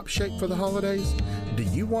tip-top shape for the holidays? Do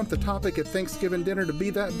you want the topic at Thanksgiving dinner to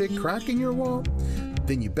be that big crack in your wall?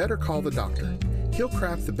 Then you better call the doctor. He'll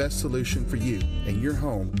craft the best solution for you and your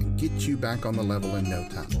home and get you back on the level in no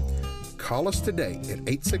time. Call us today at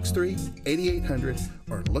 863-8800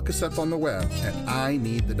 or look us up on the web at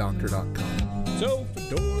ineedthedoctor.com. So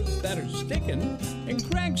for doors that are sticking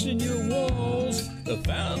and cracks in your walls, the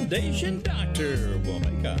Foundation Doctor will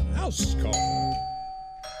make a house call.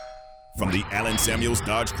 From the Allen Samuels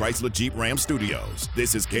Dodge Chrysler Jeep Ram Studios,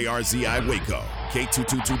 this is KRZI Waco,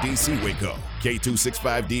 K222DC Waco,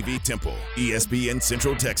 K265DV Temple, ESPN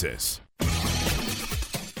Central Texas.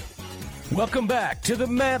 Welcome back to the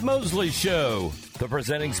Matt Mosley Show. The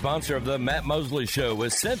presenting sponsor of the Matt Mosley Show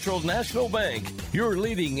is Central National Bank, your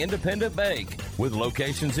leading independent bank, with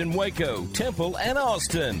locations in Waco, Temple, and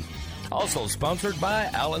Austin. Also sponsored by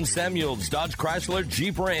Allen Samuels Dodge Chrysler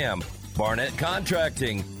Jeep Ram, Barnett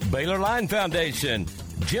Contracting, Baylor Line Foundation,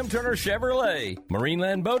 Jim Turner Chevrolet,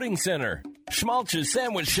 Marineland Boating Center, Schmaltz's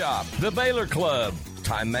Sandwich Shop, the Baylor Club,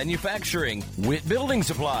 Time Manufacturing, Witt Building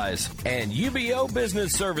Supplies, and UBO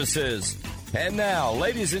Business Services. And now,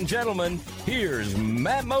 ladies and gentlemen, here's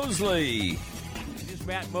Matt Mosley. It is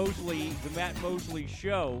Matt Mosley, the Matt Mosley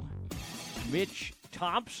Show. Mitch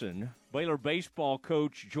Thompson, Baylor baseball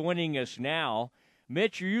coach, joining us now.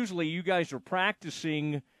 Mitch, usually you guys are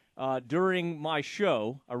practicing during my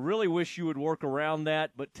show. I really wish you would work around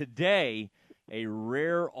that, but today, a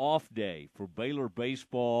rare off day for Baylor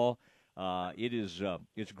baseball.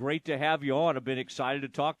 It's great to have you on. I've been excited to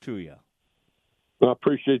talk to you. Well, I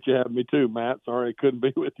appreciate you having me too, Matt. Sorry I couldn't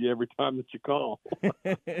be with you every time that you call.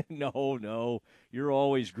 No, you're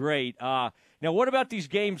always great. Now, what about these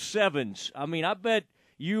Game 7s? I mean, I bet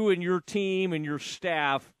you and your team and your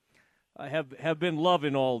staff have been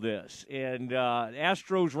loving all this. And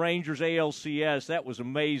Astros, Rangers, ALCS, that was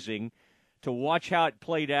amazing to watch how it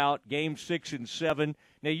played out, Game 6 and 7.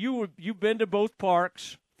 Now, you've been to both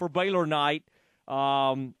parks for Baylor night.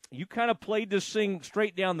 You kind of played this thing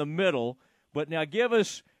straight down the middle, but now give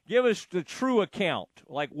us the true account.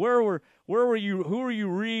 Like where were you? Who are you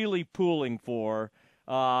really pulling for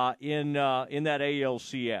in that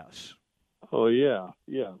ALCS? Oh yeah.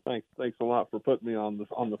 Thanks a lot for putting me on the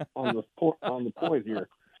point here.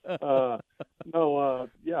 It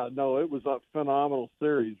was a phenomenal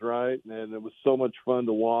series, right? And it was so much fun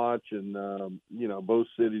to watch, and both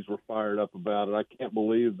cities were fired up about it. I can't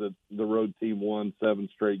believe that the road team won 7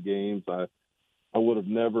 straight games. I would have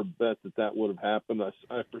never bet that would have happened.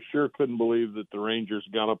 I for sure couldn't believe that the Rangers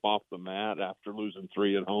got up off the mat after losing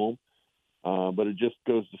 3 at home. But it just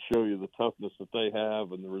goes to show you the toughness that they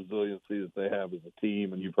have and the resiliency that they have as a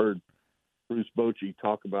team. And you've heard Bruce Bochy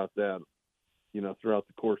talk about that, throughout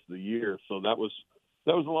the course of the year. So that was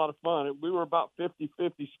a lot of fun. We were about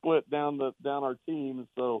 50-50 split down our team. And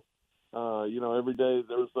so, every day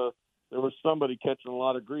there was somebody catching a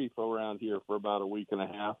lot of grief around here for about a week and a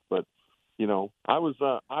half. But, I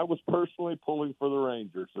was personally pulling for the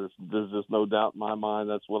Rangers. There's just no doubt in my mind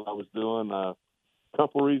that's what I was doing.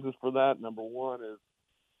 Couple reasons for that. Number one is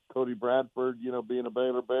Cody Bradford, being a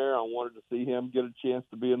Baylor Bear. I wanted to see him get a chance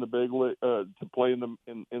to be in the big league, to play in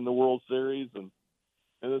the World Series, and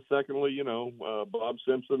then secondly, Bob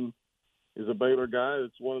Simpson is a Baylor guy.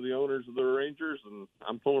 That's one of the owners of the Rangers, and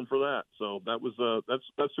I'm pulling for that. So that was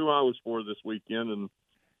that's who I was for this weekend. And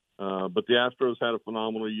but the Astros had a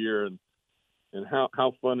phenomenal year, and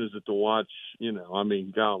how fun is it to watch?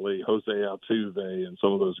 Golly, Jose Altuve and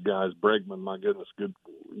some of those guys, Bregman, my goodness,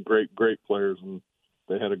 great players, and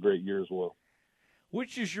they had a great year as well.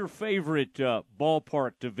 Which is your favorite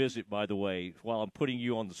ballpark to visit, by the way, while I'm putting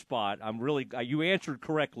you on the spot? You answered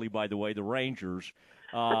correctly, by the way, the Rangers.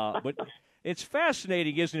 But it's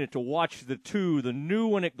fascinating, isn't it, to watch the new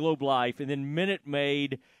one at Globe Life and then Minute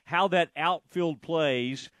Maid, how that outfield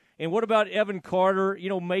plays. And what about Evan Carter,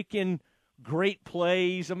 making great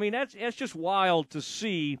plays? I mean, that's just wild to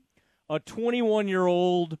see a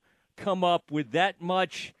 21-year-old come up with that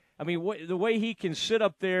much. I mean, the way he can sit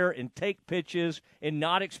up there and take pitches and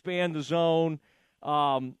not expand the zone,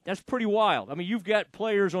 that's pretty wild. I mean, you've got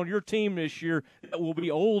players on your team this year that will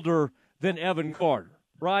be older than Evan Carter,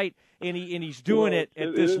 right? And he's doing it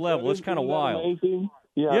at this level. It's kind of wild. Amazing?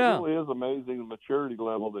 Yeah, it really is amazing the maturity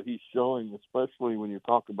level that he's showing, especially when you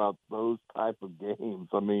talk about those type of games.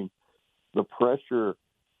 I mean, the pressure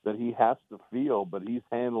that he has to feel, but he's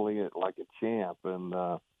handling it like a champ.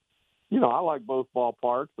 And, I like both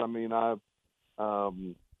ballparks. I mean, I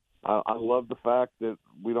love the fact that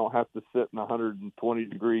we don't have to sit in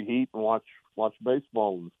 120-degree heat and watch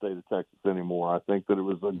baseball in the state of Texas anymore. I think that it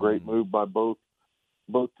was a great move by both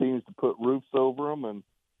teams to put roofs over them,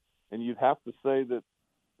 and you'd have to say that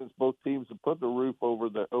since both teams have put the roof over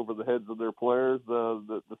the heads of their players,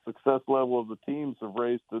 the success level of the teams have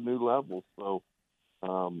raised to new levels. So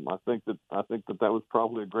I think that was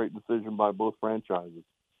probably a great decision by both franchises.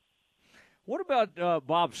 What about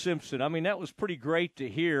Bob Simpson? I mean, that was pretty great to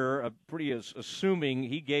hear, pretty assuming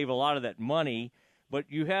he gave a lot of that money, but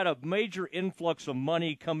you had a major influx of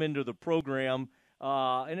money come into the program,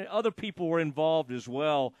 and other people were involved as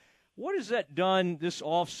well. What has that done this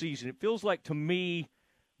offseason? It feels like to me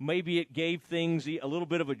maybe it gave things a little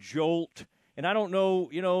bit of a jolt, and I don't know,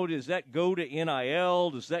 does that go to NIL?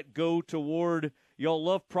 Does that go toward – y'all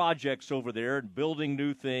love projects over there and building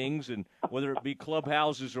new things, and whether it be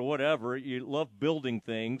clubhouses or whatever, you love building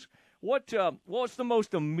things. What's the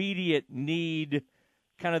most immediate need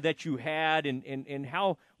kind of that you had,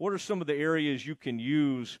 and what are some of the areas you can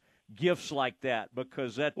use gifts like that?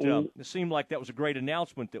 Because that it seemed like that was a great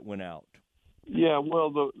announcement that went out. Yeah,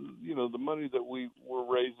 well, the money that we were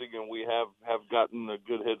raising, and we have gotten a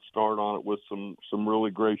good head start on it with some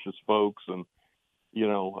really gracious folks, and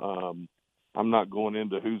I'm not going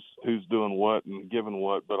into who's doing what and giving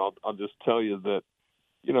what, but I'll just tell you that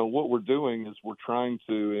what we're doing is we're trying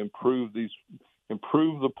to improve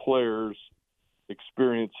the players'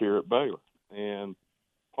 experience here at Baylor, and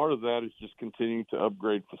part of that is just continuing to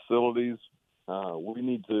upgrade facilities. We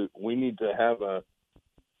need to have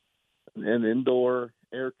an indoor,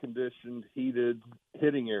 air-conditioned, heated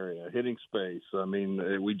hitting area, hitting space. I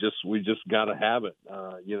mean, we just got to have it.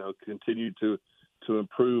 Continue to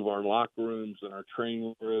improve our locker rooms and our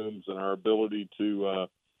training rooms and our ability to,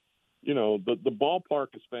 the ballpark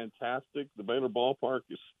is fantastic. The Baylor ballpark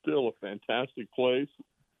is still a fantastic place,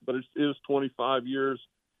 but it is 25 years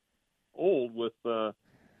old with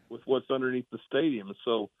what's underneath the stadium.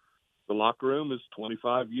 So the locker room is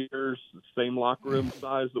 25 years, the same locker room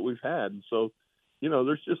size that we've had. And so,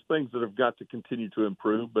 there's just things that have got to continue to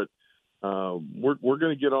improve, but we're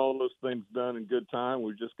going to get all those things done in good time.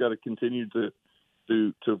 We've just got to continue to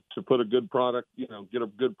put a good product, get a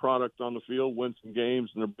good product on the field, win some games,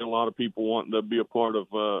 and there've been a lot of people wanting to be a part of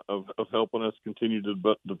helping us continue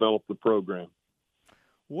to develop the program.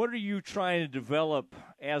 What are you trying to develop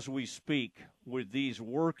as we speak with these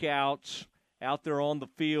workouts out there on the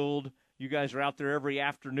field? You guys are out there every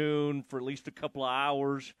afternoon for at least a couple of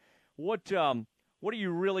hours. What are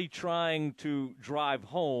you really trying to drive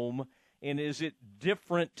home, and is it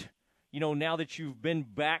different? Now that you've been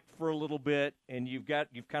back for a little bit and you've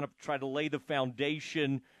kind of tried to lay the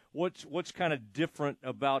foundation, what's kind of different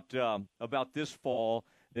about this fall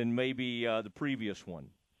than maybe the previous one?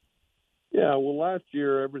 Yeah, well, last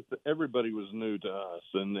year everybody was new to us,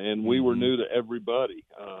 and we were new to everybody.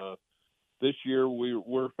 This year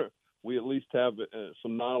we at least have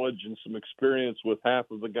some knowledge and some experience with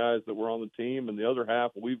half of the guys that were on the team, and the other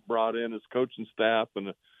half we've brought in as coaching staff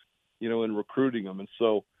and in recruiting them, and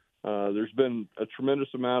so. There's been a tremendous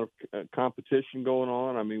amount of competition going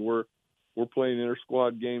on. I mean, we're playing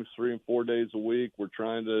inter-squad games 3 and 4 days a week. We're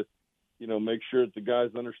trying to, make sure that the guys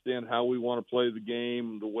understand how we want to play the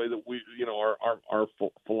game, the way that we, our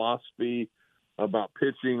philosophy about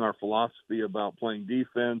pitching, our philosophy about playing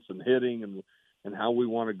defense and hitting, and how we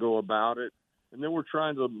want to go about it. And then we're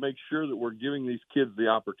trying to make sure that we're giving these kids the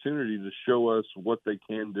opportunity to show us what they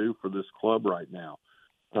can do for this club right now.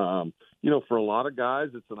 For a lot of guys,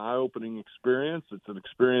 it's an eye-opening experience. It's an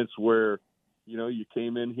experience where, you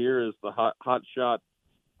came in here as the hot shot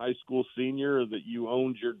high school senior, that you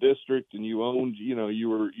owned your district and you owned,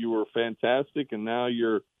 you were fantastic, and now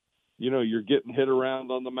you're getting hit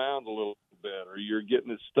around on the mound a little bit, or you're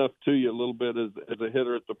getting it stuffed to you a little bit as a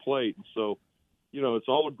hitter at the plate. And so, it's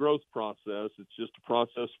all a growth process. It's just a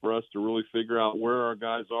process for us to really figure out where our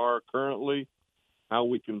guys are currently, how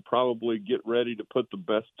we can probably get ready to put the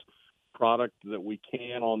best product that we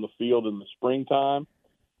can on the field in the springtime,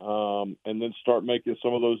 and then start making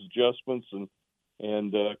some of those adjustments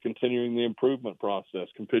and continuing the improvement process,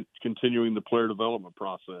 continuing the player development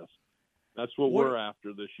process. That's what we're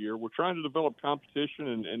after this year. We're trying to develop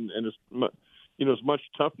competition and as much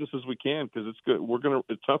toughness as we can, because it's good.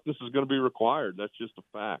 Toughness is going to be required. That's just a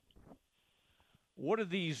fact. What are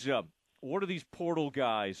these portal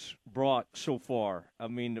guys brought so far? I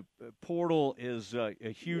mean, portal is a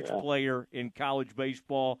huge player in college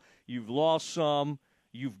baseball. You've lost some.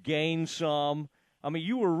 You've gained some. I mean,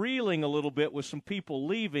 you were reeling a little bit with some people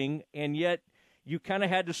leaving, and yet you kind of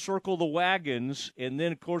had to circle the wagons, and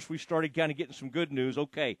then, of course, we started kind of getting some good news.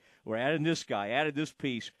 Okay, we're adding this guy, added this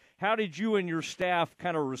piece. How did you and your staff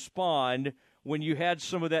kind of respond when you had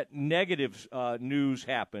some of that negative news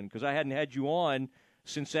happen? Because I hadn't had you on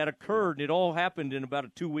since that occurred, and it all happened in about a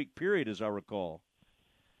 2-week period, as I recall.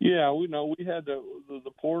 Yeah, we had the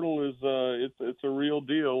portal is it's a real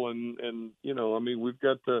deal, and I mean we've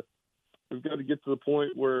got to get to the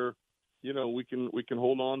point where we can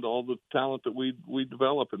hold on to all the talent that we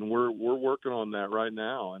develop, and we're working on that right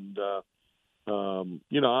now. And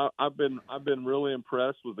I've been really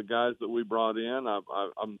impressed with the guys that we brought in.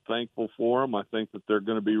 I'm thankful for them. I think that they're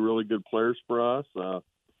going to be really good players for us.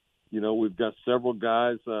 We've got several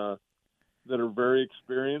guys that are very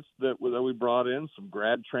experienced that we brought in, some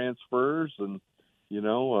grad transfers, and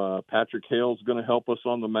Patrick Hale's going to help us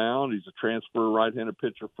on the mound. He's a transfer right-handed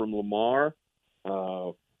pitcher from Lamar.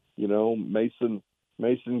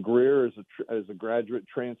 Mason Greer is a graduate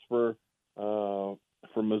transfer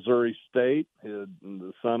from Missouri State,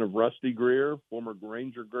 the son of Rusty Greer, former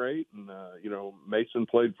Ranger great, and Mason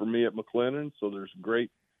played for me at McLennan, so there's great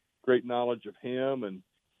knowledge of him, and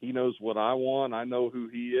he knows what I want. I know who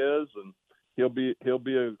he is, and he'll be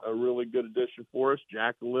a really good addition for us.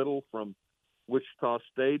 Jack Little from Wichita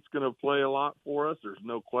State's going to play a lot for us. There's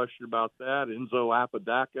no question about that. Enzo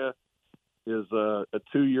Apodaca is a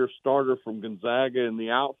 2-year starter from Gonzaga in the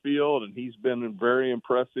outfield, and he's been very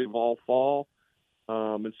impressive all fall.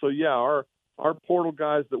 And so, our portal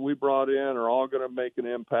guys that we brought in are all going to make an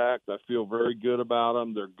impact. I feel very good about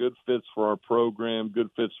them. They're good fits for our program, good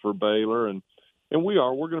fits for Baylor, and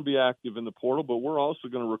we're going to be active in the portal, but we're also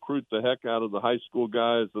going to recruit the heck out of the high school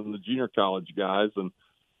guys and the junior college guys. And,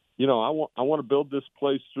 I want to build this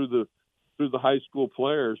place through the high school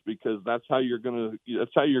players, because that's how you're going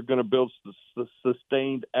to build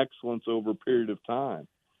sustained excellence over a period of time.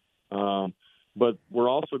 But we're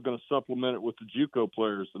also going to supplement it with the JUCO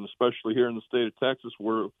players, and especially here in the state of Texas,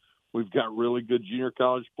 where we've got really good junior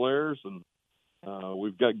college players, and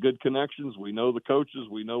we've got good connections. We know the coaches.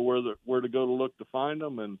 We know where to go to look to find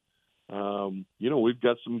them, and we've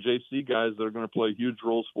got some JC guys that are going to play huge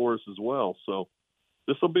roles for us as well. So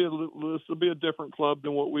this will be a different club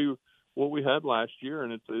than what we had last year,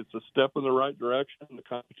 and it's a step in the right direction. The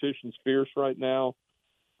competition's fierce right now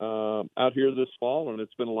out here this fall, and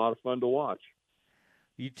it's been a lot of fun to watch.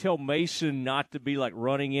 You tell Mason not to be like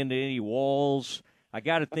running into any walls. I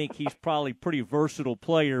got to think he's probably a pretty versatile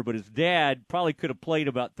player, but his dad probably could have played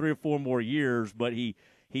about 3 or 4 more years, but he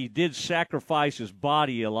did sacrifice his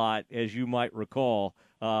body a lot, as you might recall.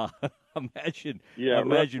 Imagine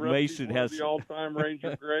Mason has the all-time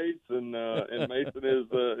Ranger greats, and Mason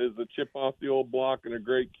is a chip off the old block and a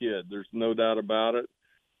great kid. There's no doubt about it.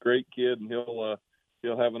 Great kid, and he'll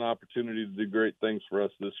have an opportunity to do great things for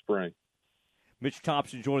us this spring. Mitch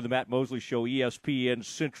Thompson joined the Matt Mosley Show, ESPN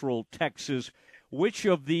Central Texas. Which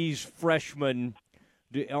of these freshmen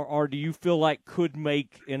do you feel like could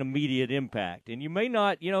make an immediate impact? And you may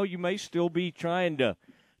not, you may still be trying to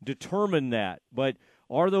determine that. But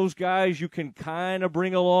are those guys you can kind of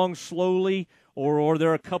bring along slowly, or are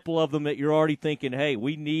there a couple of them that you're already thinking, hey,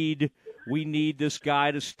 we need this guy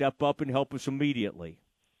to step up and help us immediately?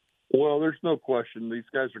 Well, there's no question. These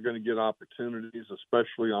guys are going to get opportunities,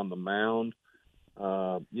 especially on the mound.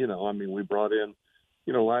 We brought in,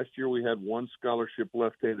 last year we had 1 scholarship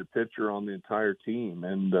left-handed pitcher on the entire team.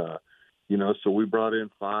 And, so we brought in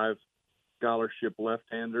 5 scholarship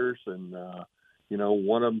left-handers, and,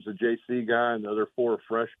 one of them's a JC guy and the other 4 are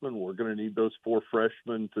freshmen. We're going to need those 4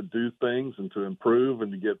 freshmen to do things and to improve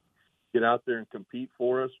and to get out there and compete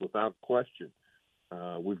for us without question.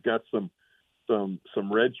 We've got some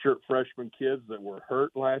redshirt freshman kids that were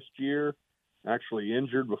hurt last year, actually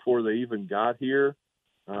injured before they even got here.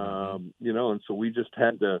 And so we just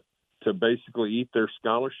had to basically eat their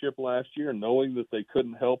scholarship last year, knowing that they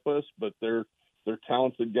couldn't help us, but they're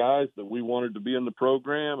talented guys that we wanted to be in the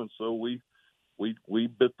program. And so we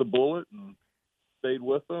bit the bullet and stayed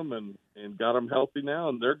with them and got them healthy now,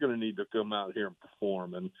 and they're going to need to come out here and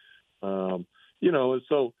perform. And,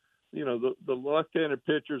 the left-handed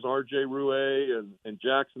pitchers, R.J. Rue and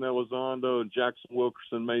Jackson Elizondo and Jackson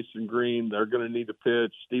Wilkerson, Mason Green, they're going to need to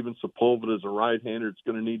pitch. Steven Sepulveda is a right-hander. It's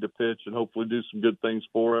going to need to pitch and hopefully do some good things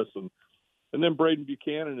for us. And then Braden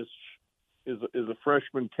Buchanan is a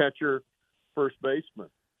freshman catcher, first baseman.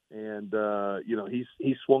 And,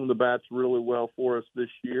 he swung the bats really well for us this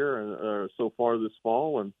year, so far this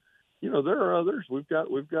fall. And, there are others. We've got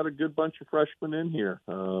a good bunch of freshmen in here.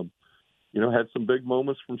 Had some big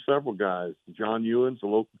moments from several guys. John Ewens, a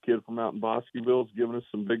local kid from out in Bosqueville, has given us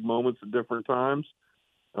some big moments at different times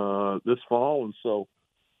this fall. And so,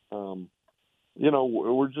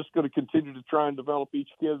 we're just going to continue to try and develop each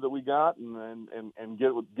kid that we got and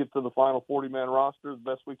get to the final 40-man roster as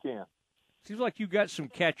best we can. Seems like you got some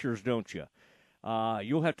catchers, don't you?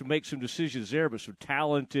 You'll have to make some decisions there, but some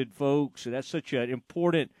talented folks, and that's such an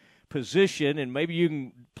important position, and maybe you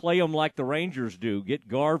can play them like the Rangers do. Get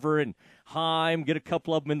Garver and Heim, get a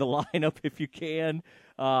couple of them in the lineup if you can.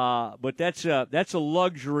 But that's a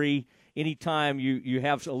luxury anytime you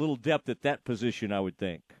have a little depth at that position, I would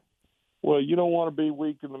think. Well, you don't want to be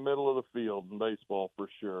weak in the middle of the field in baseball for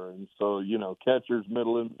sure. And so, catchers,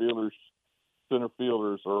 middle infielders, center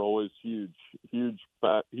fielders are always huge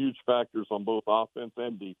factors on both offense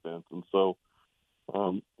and defense. And so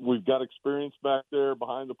we've got experience back there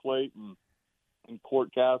behind the plate and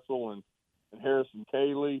Court Castle and Harrison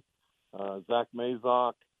Cayley. Zach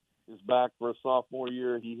Mazok is back for a sophomore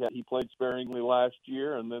year. He played sparingly last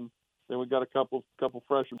year, and then we've got a couple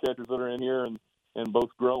freshman catchers that are in here and both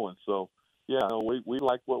growing. So, we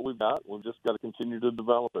like what we've got. We've just got to continue to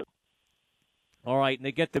develop it. All right, and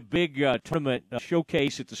they get the big tournament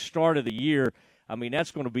showcase at the start of the year. I mean,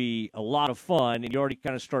 that's going to be a lot of fun, and you already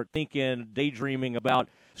kind of start thinking, daydreaming about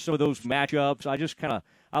some of those matchups.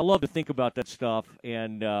 I love to think about that stuff,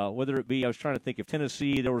 and whether it be, I was trying to think of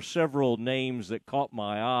Tennessee, there were several names that caught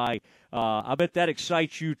my eye. I bet that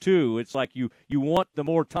excites you too. It's like you want the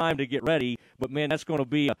more time to get ready, but man, that's going to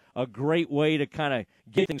be a great way to kind of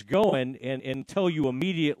get things going and tell you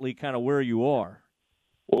immediately kind of where you are.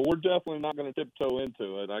 Well, we're definitely not going to tiptoe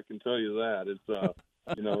into it. I can tell you that. It's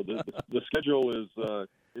the schedule is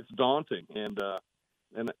it's daunting, and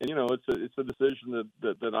it's a decision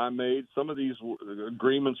that I made. Some of these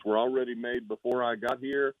agreements were already made before I got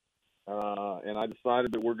here, and I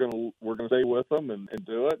decided that we're going to stay with them and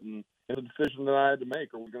do it. And it's a decision that I had to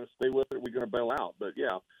make. Are we going to stay with it? Or are we going to bail out? But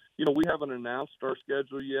we haven't announced our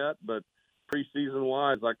schedule yet. But preseason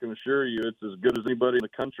wise, I can assure you, it's as good as anybody in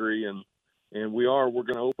the country. And we're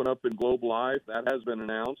going to open up in Globe Life. That has been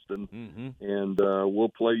announced, and we'll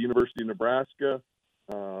play University of Nebraska,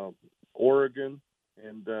 Oregon,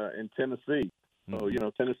 and Tennessee. So,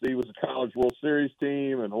 Tennessee was a College World Series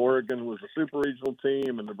team, and Oregon was a Super Regional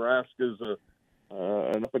team, and Nebraska's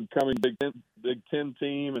an up-and-coming Big Ten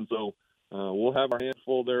team. And so we'll have our hands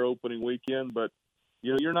full there opening weekend. But,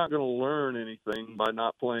 you're not going to learn anything by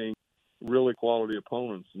not playing really quality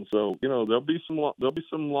opponents. And so, there'll be some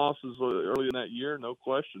losses early in that year, no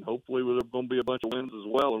question. Hopefully there's going to be a bunch of wins as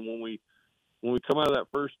well. And when we come out of that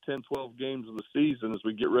first 10, 12 games of the season, as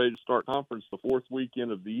we get ready to start conference the fourth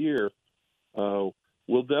weekend of the year,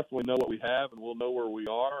 we'll definitely know what we have, and we'll know where we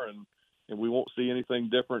are, and we won't see anything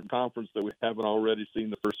different in conference that we haven't already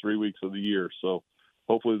seen the first 3 weeks of the year. So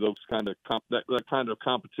hopefully those that kind of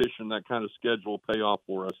competition, that kind of schedule will pay off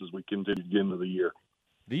for us as we continue to get into the year.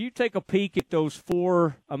 Do you take a peek at those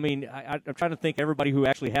four? I mean, I'm trying to think everybody who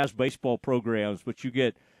actually has baseball programs, but you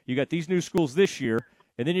got these new schools this year,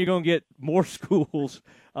 and then you're going to get more schools.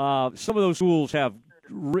 Some of those schools have,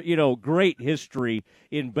 great history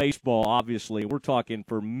in baseball, obviously. We're talking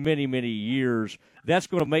for many, many years. That's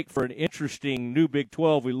going to make for an interesting new Big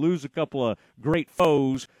 12. We lose a couple of great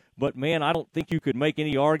foes, but, man, I don't think you could make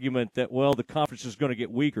any argument that, the conference is going to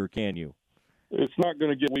get weaker, can you? It's not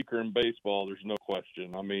going to get weaker in baseball. There's no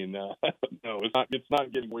question. I mean, no, it's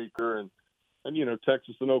not getting weaker. And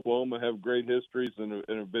Texas and Oklahoma have great histories and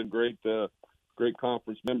have been great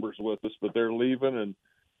conference members with us, but they're leaving,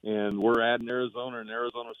 and we're adding Arizona and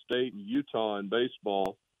Arizona State and Utah in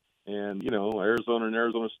baseball. And, Arizona and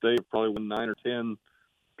Arizona State have probably won 9 or 10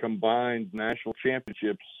 combined national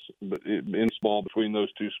championships in baseball between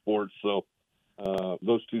those two sports. So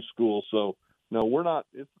those two schools. So, no, we're not.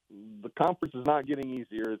 The conference is not getting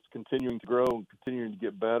easier. It's continuing to grow and continuing to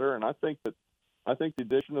get better. And I think the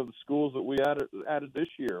addition of the schools that we added this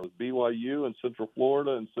year with BYU and Central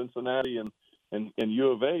Florida and Cincinnati and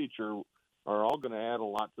U of H are all going to add a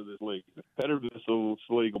lot to this league. The competitiveness of this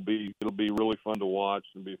league it'll be really fun to watch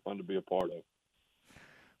and be fun to be a part of.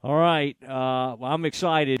 All right. Well, I'm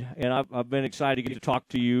excited, and I've been excited to get to talk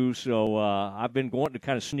to you. So I've been wanting to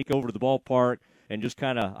kind of sneak over to the ballpark and just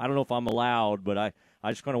kind of, I don't know if I'm allowed, but I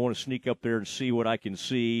just kind of want to sneak up there and see what I can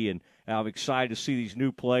see. And I'm excited to see these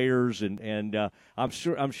new players, and I'm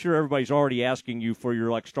sure everybody's already asking you for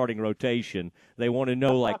your starting rotation. They want to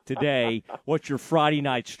know today what your Friday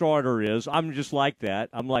night starter is. I'm just like that.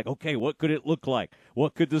 I'm like, okay, what could it look like?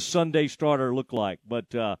 What could the Sunday starter look like?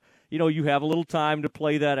 But you have a little time to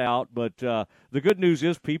play that out. But the good news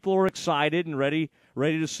is people are excited and ready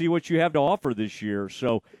to see what you have to offer this year.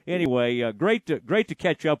 So anyway, great to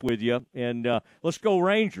catch up with you, and let's go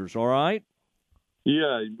Rangers. All right.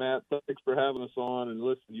 Yeah, Matt, thanks for having us on. And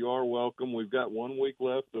listen, you are welcome. We've got 1 week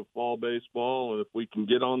left of fall baseball, and if we can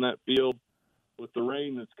get on that field with the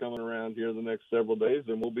rain that's coming around here the next several days,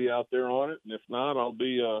 then we'll be out there on it. And if not, I'll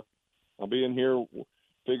be in here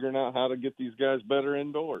figuring out how to get these guys better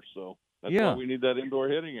indoors. So that's why we need that indoor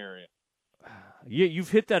hitting area. Yeah, you've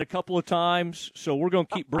hit that a couple of times, so we're going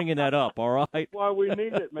to keep bringing that up, all right? That's why we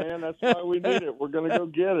need it, man. That's why we need it. We're going to go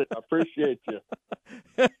get it. I appreciate you.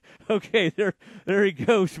 Okay, there he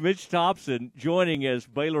goes, Mitch Thompson joining as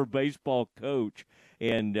Baylor baseball coach.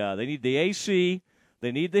 And they need the AC,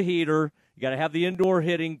 they need the heater, you got to have the indoor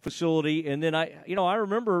hitting facility. And then I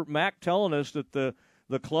remember Mac telling us that the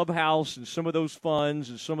clubhouse and some of those funds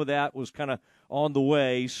and some of that was kind of on the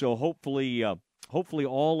way. So hopefully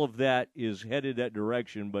all of that is headed that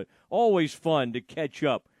direction. But always fun to catch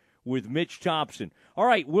up with Mitch Thompson. All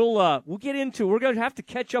right, we'll get into. We're going to have to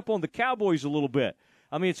catch up on the Cowboys a little bit.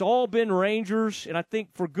 I mean, it's all been Rangers, and I think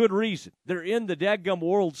for good reason. They're in the dadgum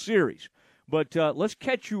World Series. But let's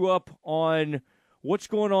catch you up on what's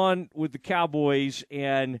going on with the Cowboys,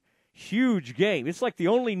 and huge game. It's like the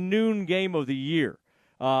only noon game of the year,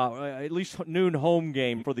 at least noon home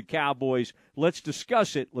game for the Cowboys. Let's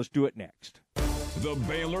discuss it. Let's do it next. The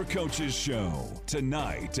Baylor Coaches Show,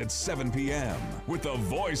 tonight at 7 p.m. with the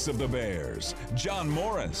voice of the Bears, John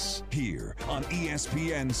Morris, here on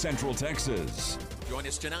ESPN Central Texas. Join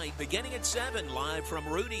us tonight beginning at 7, live from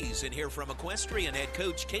Rudy's, and hear from equestrian head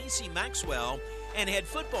coach Casey Maxwell and head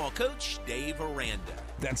football coach Dave Aranda.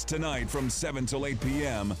 That's tonight from 7 till 8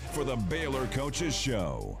 p.m. for the Baylor Coaches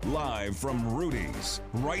Show, live from Rudy's,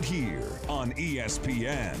 right here on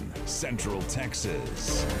ESPN Central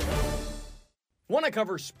Texas. Want to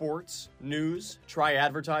cover sports, news, try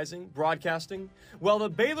advertising, broadcasting? Well, the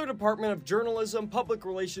Baylor Department of Journalism, Public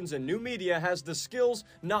Relations, and New Media has the skills,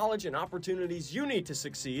 knowledge, and opportunities you need to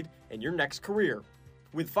succeed in your next career.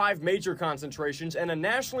 With 5 major concentrations and a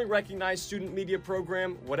nationally recognized student media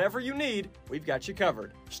program, whatever you need, we've got you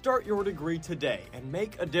covered. Start your degree today and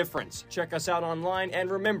make a difference. Check us out online,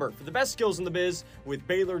 and remember, for the best skills in the biz, with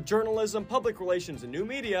Baylor Journalism, Public Relations, and New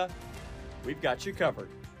Media, we've got you covered.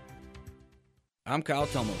 I'm Kyle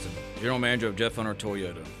Tumilton, General Manager of Jeff Hunter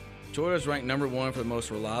Toyota. Toyota is ranked number 1 for the most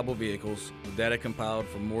reliable vehicles, with data compiled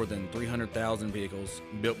from more than 300,000 vehicles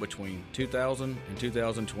built between 2000 and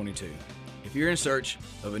 2022. If you're in search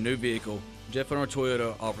of a new vehicle, Jeff Hunter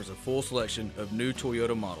Toyota offers a full selection of new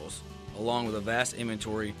Toyota models, along with a vast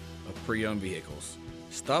inventory of pre-owned vehicles.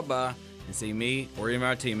 Stop by and see me or any of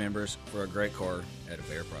our team members for a great car at a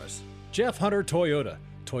fair price. Jeff Hunter Toyota.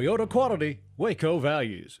 Toyota quality, Waco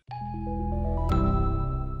values.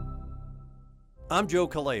 I'm Joe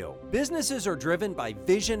Kaleo. Businesses are driven by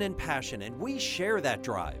vision and passion, and we share that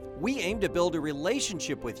drive. We aim to build a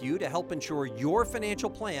relationship with you to help ensure your financial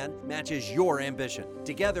plan matches your ambition.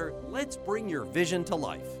 Together, let's bring your vision to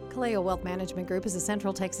life. Kaleo Wealth Management Group is a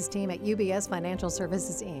Central Texas team at UBS Financial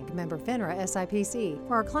Services, Inc., member FINRA SIPC.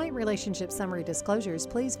 For our client relationship summary disclosures,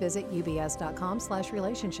 please visit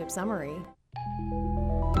ubs.com/relationship summary.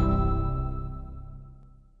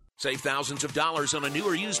 Save thousands of dollars on a new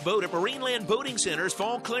or used boat at Marineland Boating Center's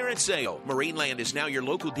Fall Clearance Sale. Marineland is now your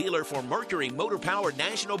local dealer for Mercury motor-powered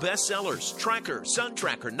national bestsellers, Tracker, Sun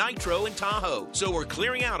Tracker, Nitro, and Tahoe. So we're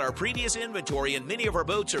clearing out our previous inventory, and many of our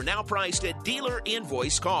boats are now priced at dealer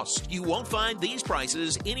invoice cost. You won't find these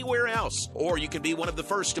prices anywhere else. Or you can be one of the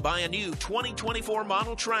first to buy a new 2024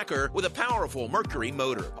 model Tracker with a powerful Mercury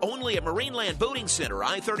motor. Only at Marineland Boating Center,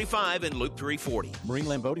 I-35 and Loop 340.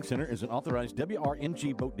 Marineland Boating Center is an authorized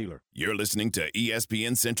WRNG boat dealer. You're listening to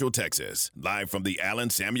ESPN Central Texas, live from the Allen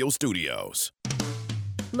Samuel Studios.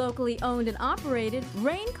 Locally owned and operated,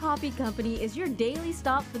 Rain Coffee Company is your daily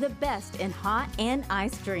stop for the best in hot and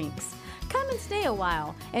iced drinks. Come and stay a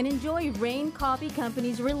while and enjoy Rain Coffee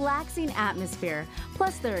Company's relaxing atmosphere,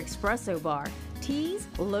 plus their espresso bar, teas,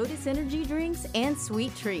 Lotus Energy drinks, and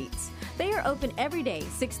sweet treats. They are open every day,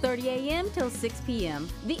 6:30 a.m. till 6 p.m.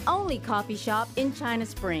 The only coffee shop in China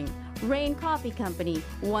Spring. Rain Coffee Company,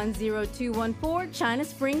 10214 China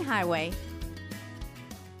Spring Highway.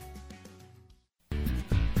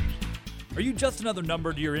 Are you just another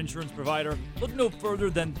number to your insurance provider? Look no further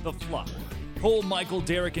than The Flock. Cole, Michael,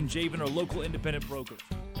 Derek, and Javen are local independent brokers.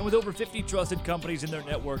 And with over 50 trusted companies in their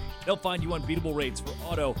network, they'll find you unbeatable rates for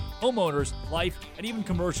auto, homeowners, life, and even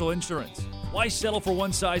commercial insurance. Why settle for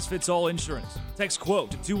one-size-fits-all insurance? Text QUOTE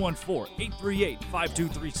to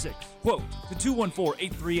 214-838-5236. QUOTE to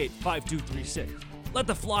 214-838-5236. Let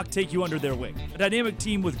The Flock take you under their wing. A dynamic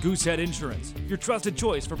team with Goosehead Insurance, your trusted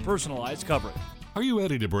choice for personalized coverage. Are you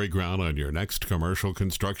ready to break ground on your next commercial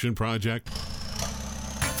construction project?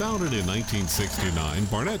 Founded in 1969,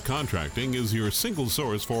 Barnett Contracting is your single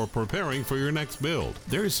source for preparing for your next build.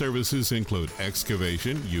 Their services include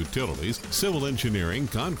excavation, utilities, civil engineering,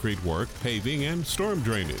 concrete work, paving, and storm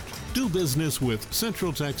drainage. Do business with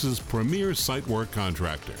Central Texas' premier site work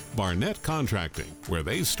contractor, Barnett Contracting, where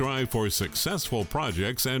they strive for successful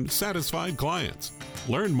projects and satisfied clients.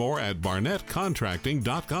 Learn more at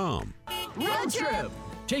barnettcontracting.com. Road trip!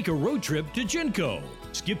 Take a road trip to Genco.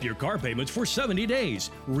 Skip your car payments for 70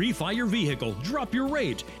 days. Refi your vehicle. Drop your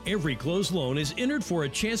rate. Every closed loan is entered for a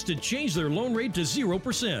chance to change their loan rate to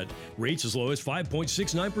 0%. Rates as low as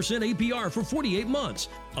 5.69% APR for 48 months.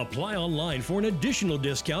 Apply online for an additional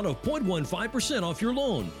discount of 0.15% off your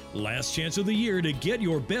loan. Last chance of the year to get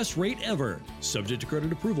your best rate ever. Subject to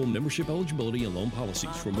credit approval, membership eligibility, and loan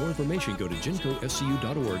policies. For more information, go to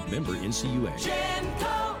GencoFCU.org. Member NCUA.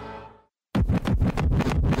 Genco.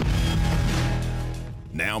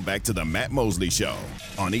 Now back to the Matt Mosley Show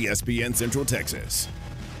on ESPN Central Texas.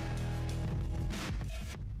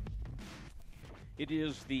 It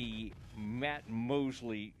is the Matt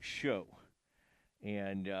Mosley Show,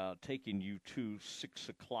 and taking you to 6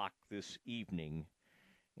 o'clock this evening.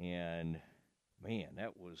 And man,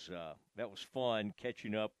 that was fun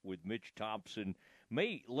catching up with Mitch Thompson.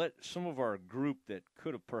 May let some of our group that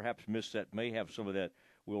could have perhaps missed that may have some of that.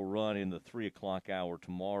 Will run in the 3 o'clock hour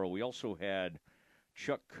tomorrow. We also had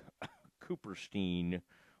Chuck Cooperstein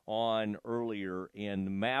on earlier, and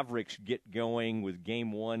the Mavericks get going with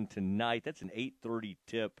Game 1 tonight. That's an 8:30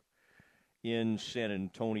 tip in San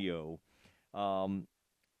Antonio.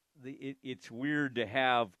 It's weird to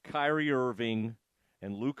have Kyrie Irving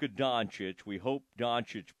and Luka Doncic. We hope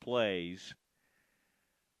Doncic plays,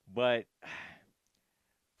 but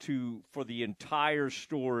for the entire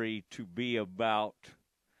story to be about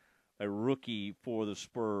a rookie for the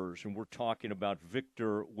Spurs, and we're talking about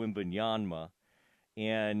Victor Wembanyama.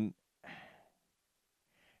 And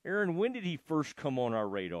Aaron, when did he first come on our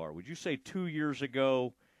radar? Would you say 2 years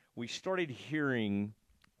ago we started hearing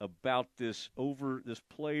about this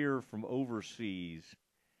player from overseas,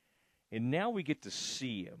 and now we get to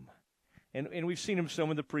see him. And we've seen him some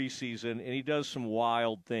in the preseason, and he does some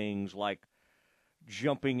wild things like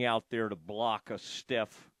jumping out there to block a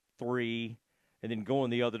Steph three, and then going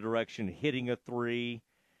the other direction, hitting a three.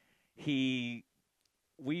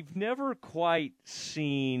 We've never quite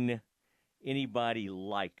seen anybody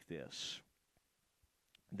like this.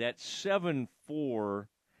 That's 7'4"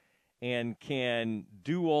 and can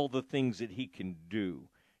do all the things that he can do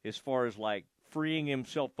as far as like freeing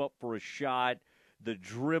himself up for a shot, the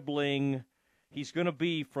dribbling. He's going to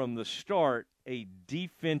be from the start a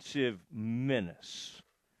defensive menace.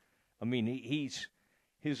 I mean,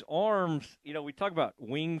 his arms, we talk about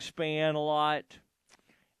wingspan a lot,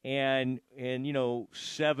 and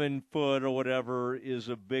 7 foot or whatever is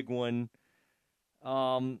a big one.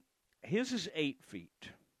 His is 8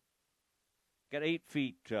 feet. Got 8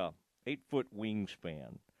 feet, 8-foot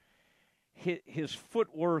wingspan. His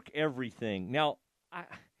footwork, everything. Now,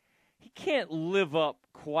 he can't live up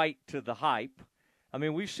quite to the hype. I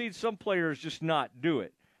mean, we've seen some players just not do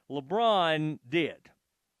it. LeBron did.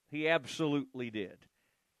 He absolutely did.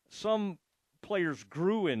 Some players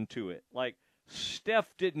grew into it. Like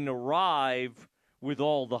Steph didn't arrive with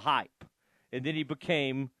all the hype, and then he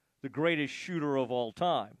became the greatest shooter of all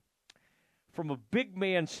time. From a big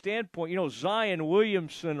man standpoint, Zion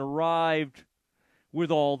Williamson arrived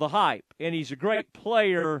with all the hype, and he's a great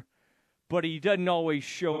player, but he doesn't always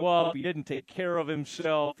show up. He didn't take care of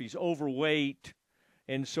himself. He's overweight,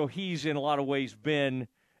 and so he's in a lot of ways been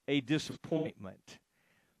a disappointment.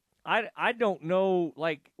 I don't know,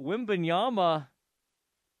 like Wembanyama,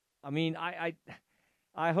 I mean, I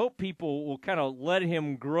hope people will kind of let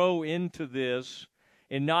him grow into this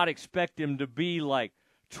and not expect him to be like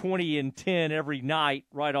 20 and 10 every night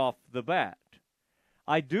right off the bat.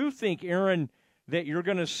 I do think, Aaron, that you're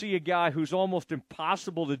going to see a guy who's almost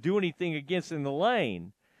impossible to do anything against in the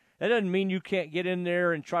lane. That doesn't mean you can't get in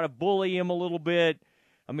there and try to bully him a little bit.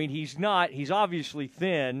 I mean, he's obviously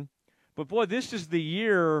thin. But, boy, this is the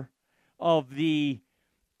year of the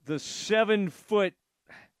 7-foot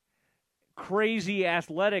crazy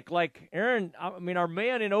athletic, like Aaron, I mean, our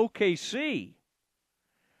man in OKC,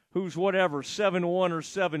 who's 7'1" or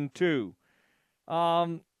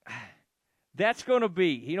 7'2". That's going to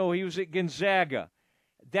be, he was at Gonzaga.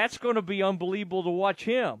 That's going to be unbelievable to watch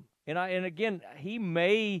him. And again, he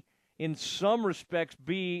may, in some respects,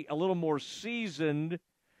 be a little more seasoned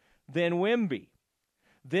than Wemby,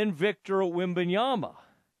 than Victor Wembanyama.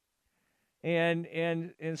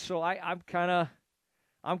 And so I'm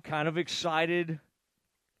kind of excited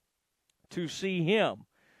to see him.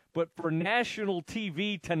 But for national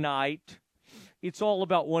TV tonight, it's all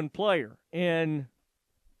about one player. And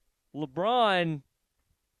LeBron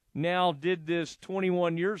now did this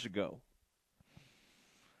 21 years ago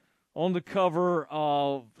on the cover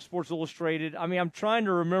of Sports Illustrated. I mean, I'm trying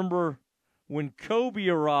to remember when Kobe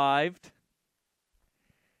arrived.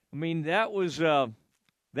 I mean, that was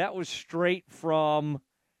straight from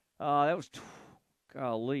that was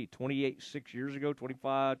 28 years ago,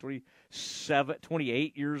 25, 27,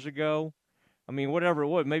 28 years ago. I mean, whatever it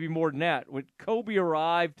was, maybe more than that. When Kobe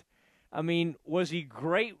arrived, I mean, was he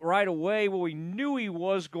great right away? Well, we knew he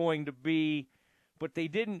was going to be, but they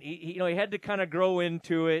didn't. He had to kind of grow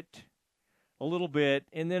into it a little bit,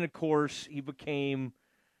 and then of course he became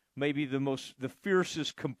maybe the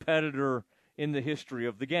fiercest competitor in the history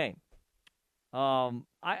of the game.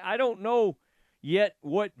 I don't know yet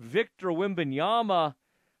what Victor Wembanyama,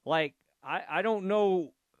 like, I don't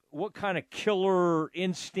know what kind of killer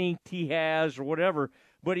instinct he has or whatever,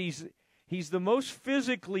 but he's the most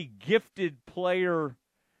physically gifted player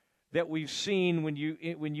that we've seen when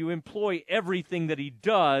you employ everything that he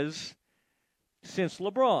does since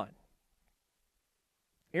LeBron.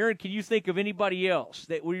 Aaron, can you think of anybody else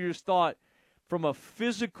that we just thought from a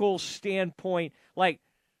physical standpoint, like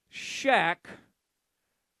Shaq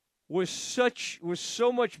was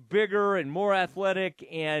so much bigger and more athletic,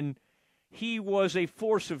 and he was a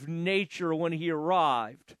force of nature when he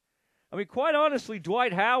arrived. I mean, quite honestly,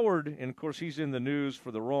 Dwight Howard, and of course he's in the news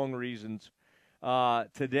for the wrong reasons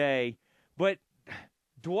today, but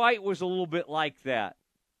Dwight was a little bit like that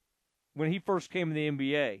when he first came in the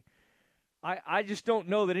NBA. I just don't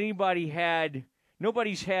know that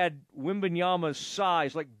nobody's had Wembanyama's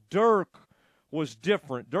size. Like Dirk was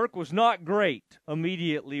different. Dirk was not great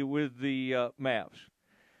immediately with the Mavs.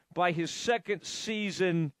 By his second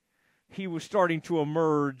season, he was starting to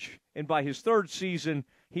emerge, and by his third season,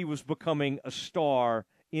 he was becoming a star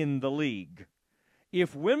in the league.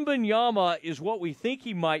 If Wembanyama is what we think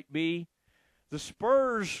he might be, the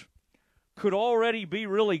Spurs could already be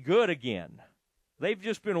really good again. They've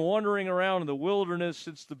just been wandering around in the wilderness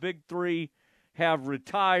since the big three have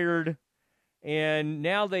retired, and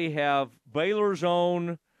now they have Baylor's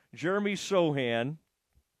own Jeremy Sohan,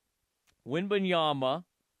 Wembanyama,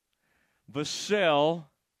 Vassell.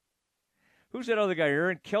 Who's that other guy,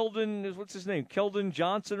 Aaron? Keldon, what's his name? Keldon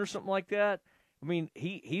Johnson or something like that? I mean,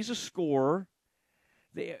 he's a scorer.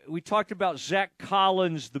 We talked about Zach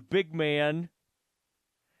Collins, the big man.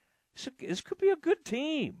 This could be a good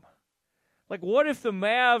team. Like, what if the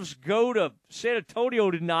Mavs go to San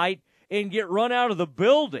Antonio tonight and get run out of the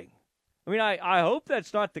building? I mean, I hope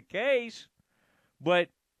that's not the case, but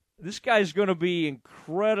this guy's going to be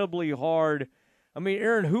incredibly hard. I mean,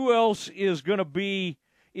 Aaron, who else is going to be –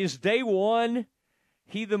 is day one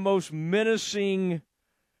he the most menacing?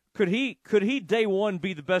 Could he day one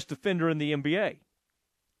be the best defender in the NBA?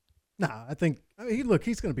 Nah,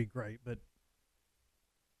 he's going to be great, but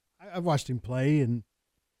I've watched him play, and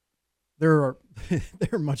there are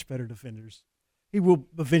much better defenders. He will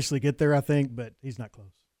eventually get there, I think, but he's not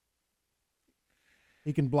close.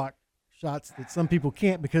 He can block shots that some people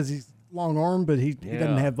can't because he's long-armed, but he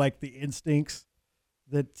doesn't have, like, the instincts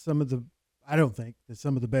that I don't think that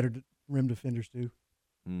some of the better rim defenders do.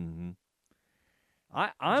 Mm-hmm.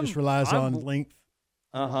 He just relies on length.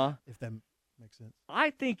 If that makes sense. I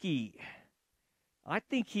think he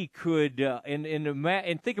could,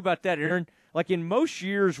 and think about that, Aaron. Like, in most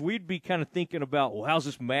years, we'd be kind of thinking about, well, how's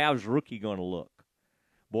this Mavs rookie going to look?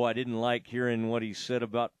 Boy, I didn't like hearing what he said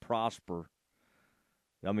about Prosper.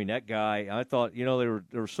 I mean, that guy, I thought, there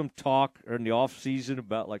was some talk in the offseason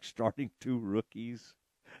about, like, starting two rookies.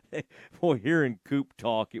 Boy, hearing Coop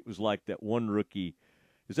talk, it was like that one rookie.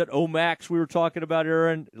 Is that Omax we were talking about,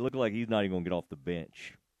 Aaron? It looked like he's not even going to get off the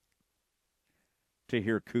bench to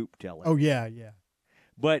hear Coop tell it. Oh, yeah.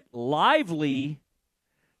 But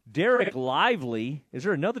Derek Lively, is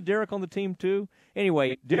there another Derek on the team too?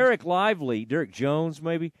 Anyway, Derek Lively, Derek Jones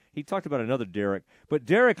maybe, he talked about another Derek. But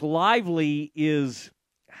Derek Lively is,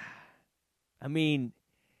 I mean,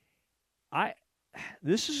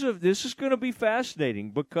 this is going to be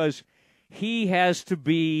fascinating because he has to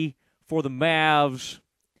be, for the Mavs,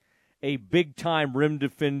 a big-time rim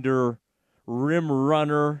defender, rim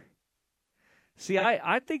runner. See,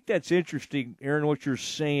 I think that's interesting, Aaron, what you're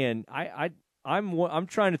saying. I'm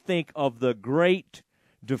trying to think of the great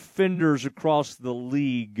defenders across the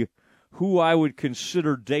league who I would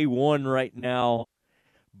consider day one right now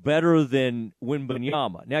better than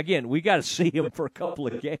Wembanyama. Now, again, we got to see him for a couple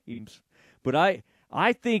of games. But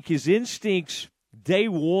I think his instincts day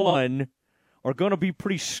one are going to be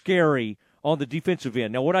pretty scary on the defensive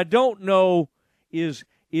end. Now, what I don't know is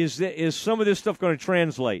is some of this stuff going to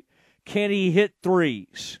translate? Can he hit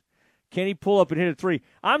threes? Can he pull up and hit a three?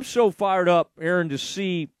 I'm so fired up, Aaron, to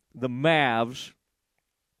see the Mavs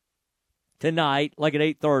tonight, like at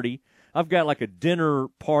 8:30. I've got like a dinner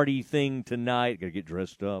party thing tonight. Got to get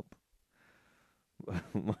dressed up.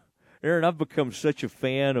 Aaron, I've become such a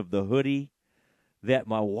fan of the hoodie that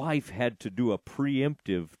my wife had to do a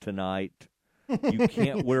preemptive tonight. You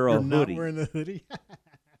can't wear a You're hoodie. Not wearing a hoodie.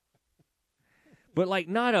 But like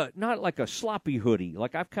not like a sloppy hoodie.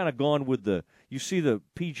 Like I've kind of gone with you see the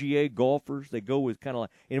PGA golfers, they go with kind of like,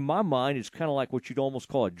 in my mind, it's kind of like what you'd almost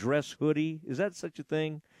call a dress hoodie. Is that such a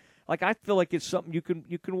thing? Like I feel like it's something you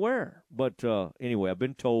can wear. But anyway, I've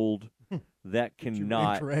been told that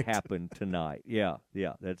cannot happen tonight. Yeah,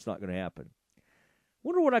 that's not going to happen.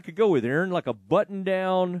 Wonder what I could go with, Aaron, like a button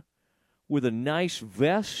down with a nice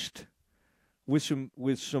vest with some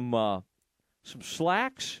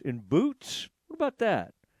slacks and boots. What about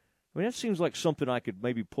that? I mean, that seems like something I could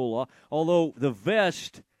maybe pull off. Although the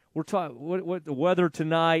vest, we're talking what the weather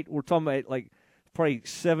tonight. We're talking about like probably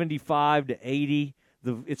 75 to 80.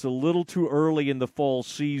 It's a little too early in the fall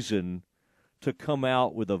season to come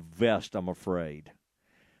out with a vest, I'm afraid.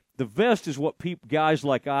 The vest is what guys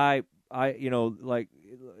like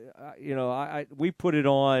we put it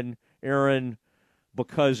on, Aaron,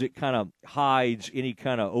 because it kind of hides any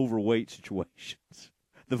kind of overweight situations.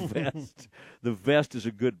 The vest is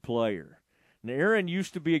a good player. Now, Aaron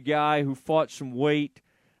used to be a guy who fought some weight.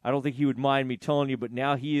 I don't think he would mind me telling you, but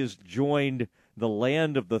now he has joined the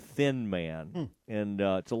land of the thin man. And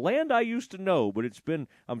it's a land I used to know, but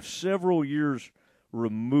I'm several years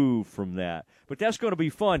removed from that. But that's going to be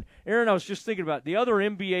fun. Aaron, I was just thinking about the other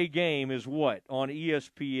NBA game is what on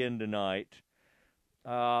ESPN tonight.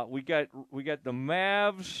 We got the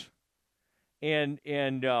Mavs and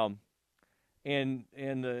the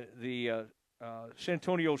San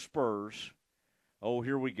Antonio Spurs. Oh,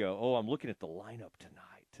 here we go. Oh, I'm looking at the lineup tonight.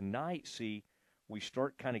 Tonight, see, we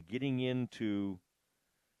start kind of getting into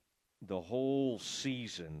the whole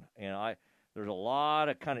season, and there's a lot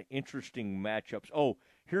of kind of interesting matchups. Oh,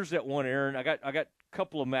 here's that one, Aaron. I got a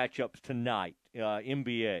couple of matchups tonight.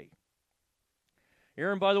 NBA.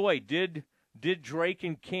 Aaron, by the way, did Drake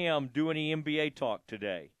and Cam do any NBA talk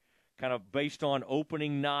today? Kind of based on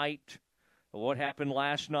opening night. What happened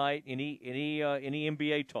last night? Any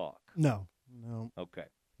NBA talk? No. Okay,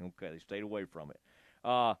 they stayed away from it.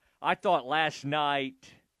 I thought last night.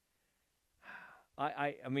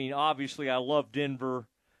 I mean, obviously, I love Denver.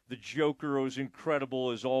 The Joker was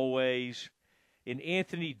incredible as always, and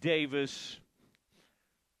Anthony Davis,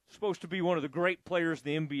 supposed to be one of the great players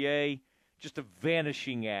in the NBA, just a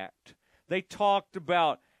vanishing act. They talked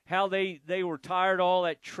about how they were tired of all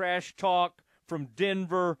that trash talk from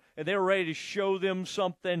Denver, and they were ready to show them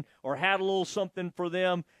something or had a little something for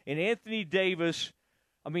them. And Anthony Davis,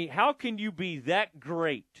 I mean, how can you be that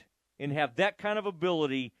great and have that kind of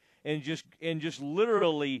ability and just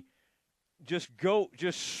literally just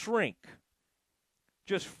shrink,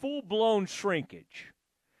 just full-blown shrinkage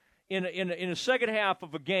in a second half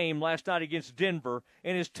of a game last night against Denver,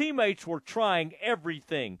 and his teammates were trying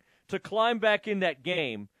everything to climb back in that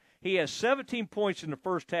game. He has 17 points in the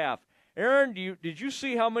first half. Aaron, did you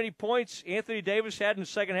see how many points Anthony Davis had in the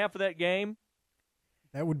second half of that game?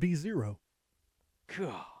 That would be 0.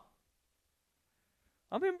 God.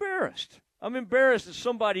 I'm embarrassed. I'm embarrassed that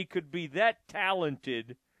somebody could be that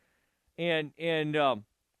talented and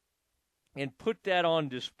put that on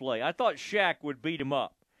display. I thought Shaq would beat him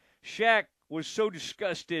up. Shaq was so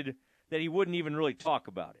disgusted that he wouldn't even really talk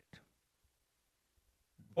about it.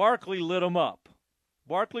 Barkley lit him up.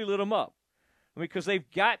 I mean, because they've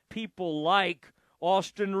got people like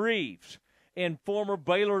Austin Reeves and former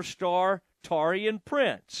Baylor star Taurean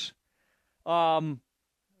Prince.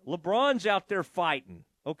 LeBron's out there fighting,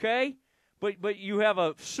 okay? But you have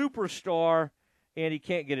a superstar, and he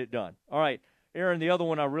can't get it done. All right, Aaron, the other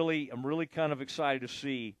one I'm really kind of excited to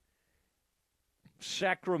see,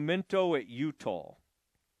 Sacramento at Utah.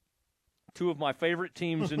 Two of my favorite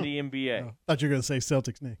teams in the NBA. I thought you were going to say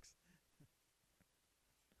Celtics-Knicks.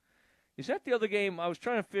 Is that the other game? I was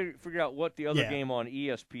trying to figure out what the other game on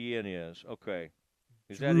ESPN is. Okay.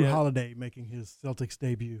 Is that Drew it? Holiday making his Celtics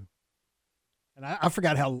debut. And I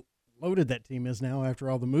forgot how loaded that team is now after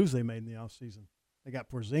all the moves they made in the offseason. They got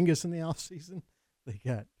Porzingis in the offseason. They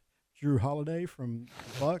got Drew Holiday from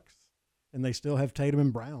the Bucks. And they still have Tatum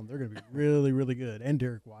and Brown. They're going to be really, really good. And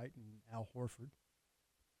Derek White and Al Horford.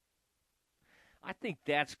 I think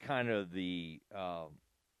that's kind of the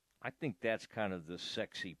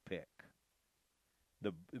sexy pick.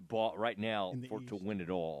 The ball right now to win it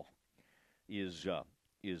all is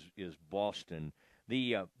Boston.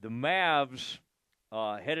 The Mavs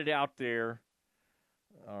headed out there.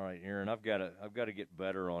 All right, Aaron, I've got to get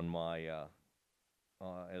better on my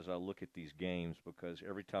as I look at these games, because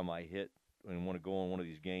every time I hit and want to go on one of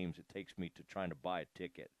these games, it takes me to trying to buy a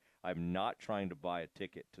ticket. I'm not trying to buy a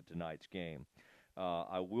ticket to tonight's game.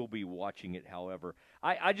 I will be watching it, however.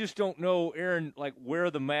 I just don't know, Aaron, like where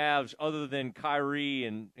the Mavs, other than Kyrie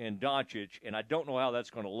and Doncic, and I don't know how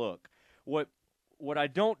that's going to look. What I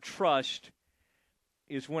don't trust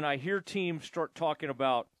is when I hear teams start talking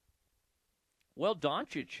about, well,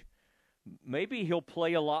 Doncic, maybe he'll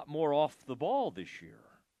play a lot more off the ball this year.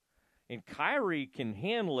 And Kyrie can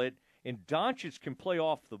handle it, and Doncic can play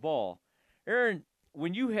off the ball. Aaron,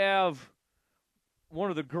 when you have one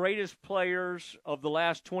of the greatest players of the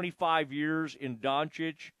last 25 years in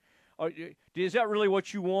Doncic, is that really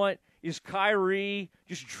what you want? Is Kyrie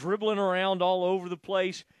just dribbling around all over the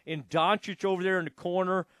place and Doncic over there in the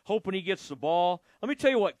corner hoping he gets the ball? Let me tell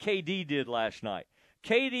you what KD did last night.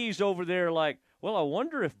 KD's over there like, well, I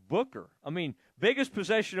wonder if Booker, biggest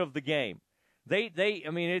possession of the game. They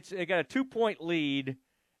got a 2-point lead,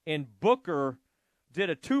 and Booker did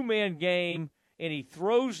a 2-man game, and he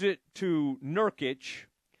throws it to Nurkic,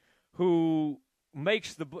 who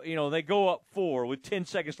makes they go up 4 with 10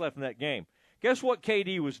 seconds left in that game. Guess what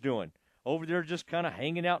KD was doing? Over there just kind of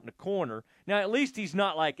hanging out in the corner. Now, at least he's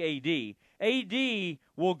not like AD. AD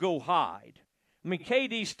will go hide.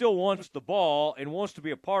 KD still wants the ball and wants to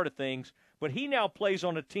be a part of things, but he now plays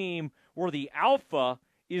on a team where the alpha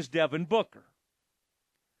is Devin Booker.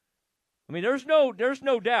 There's no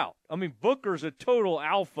doubt. Booker's a total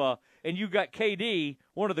alpha, and you got KD,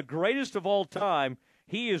 one of the greatest of all time.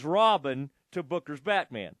 He is Robin to Booker's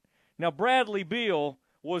Batman. Now, Bradley Beal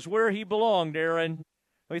was where he belonged, Aaron.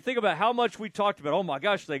 Think about how much we talked about. Oh, my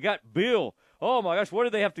gosh, they got Beal. Oh, my gosh, what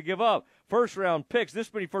did they have to give up? First-round picks,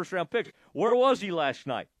 this many first-round picks. Where was he last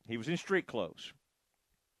night? He was in street clothes.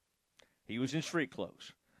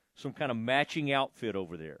 Some kind of matching outfit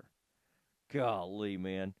over there. Golly,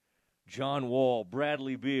 man. John Wall,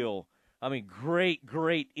 Bradley Beal. Great,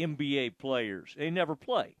 great NBA players. They never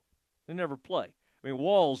play.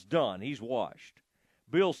 Wall's done. He's washed.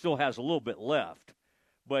 Beal still has a little bit left.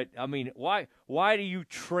 But, why do you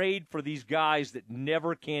trade for these guys that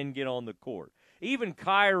never can get on the court? Even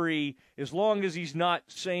Kyrie, as long as he's not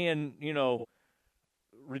saying,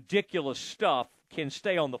 ridiculous stuff, can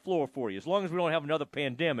stay on the floor for you. As long as we don't have another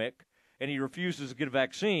pandemic and he refuses to get a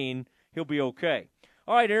vaccine, he'll be okay.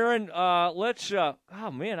 All right, Aaron, let's I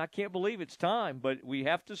can't believe it's time, but we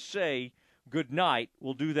have to say good night.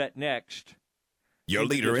 We'll do that next. Your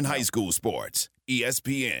leader in high school sports,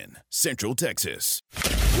 ESPN, Central Texas.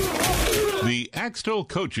 The Axtell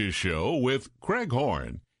Coaches Show with Craig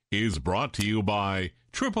Horn is brought to you by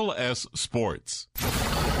Triple S Sports.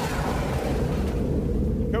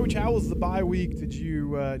 Coach, how was the bye week? Did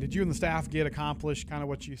you and the staff get accomplished kind of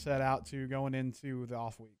what you set out to going into the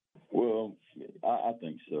off week? Well, I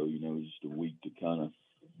think so. Just a week to kind of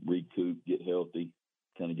recoup, get healthy,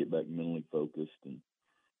 kind of get back mentally focused, and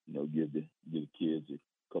give the kids a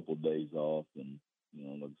couple of days off, and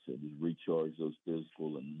like I said, just recharge those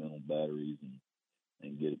physical and mental batteries,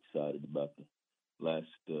 and get excited about the last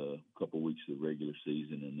couple of weeks of the regular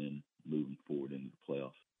season, and then moving forward into the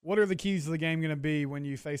playoffs. What are the keys to the game going to be when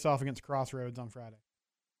you face off against Crossroads on Friday?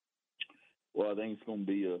 Well, I think it's going to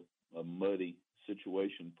be a muddy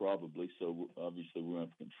situation probably. So obviously we're going to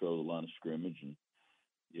have to control the line of scrimmage, and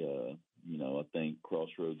I think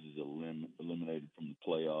Crossroads is eliminated from the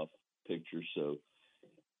playoff picture. So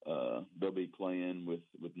they'll be playing with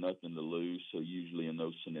nothing to lose. So usually in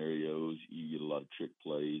those scenarios, you get a lot of trick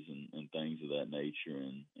plays and things of that nature.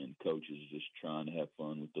 And coaches just trying to have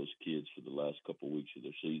fun with those kids for the last couple of weeks of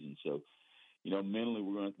their season. So, mentally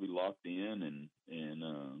we're going to have to be locked in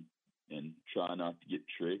and try not to get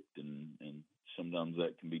tricked. And sometimes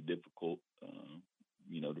that can be difficult,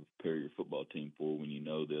 to prepare your football team for when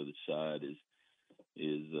the other side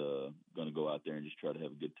is going to go out there and just try to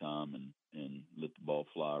have a good time and let the ball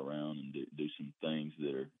fly around and do some things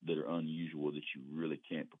that are unusual that you really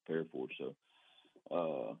can't prepare for. So,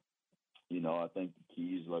 I think the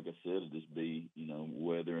keys, like I said, will just be,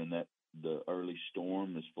 weathering the early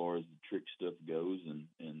storm as far as the trick stuff goes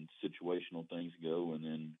and situational things go. And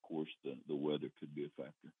then, of course, the weather could be a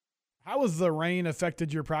factor. How has the rain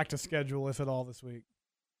affected your practice schedule, if at all, this week?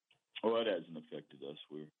 Well, it hasn't affected us.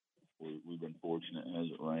 We've been fortunate. It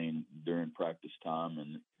hasn't rained during practice time,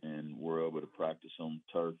 and we're able to practice on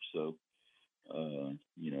turf. So,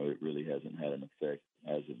 it really hasn't had an effect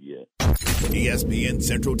as of yet. ESPN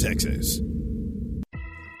Central Texas.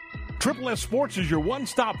 Triple S Sports is your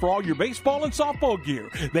one-stop for all your baseball and softball gear.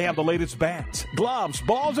 They have the latest bats, gloves,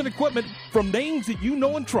 balls, and equipment from names that you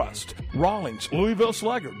know and trust. Rawlings, Louisville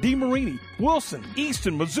Slugger, DeMarini, Wilson,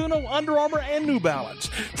 Easton, Mizuno, Under Armour, and New Balance.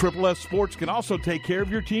 Triple S Sports can also take care of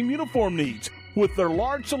your team uniform needs with their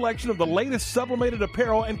large selection of the latest sublimated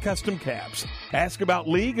apparel and custom caps. Ask about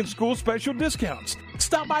league and school special discounts.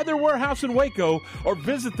 Stop by their warehouse in Waco or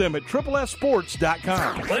visit them at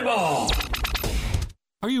triplessports.com. Play ball!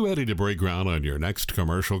 Are you ready to break ground on your next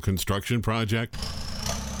commercial construction project?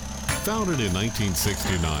 Founded in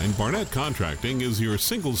 1969, Barnett Contracting is your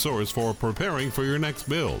single source for preparing for your next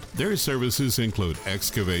build. Their services include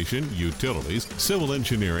excavation, utilities, civil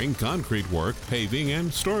engineering, concrete work, paving,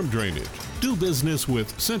 and storm drainage. Do business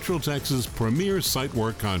with Central Texas' premier site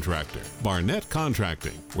work contractor, Barnett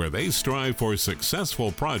Contracting, where they strive for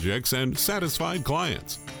successful projects and satisfied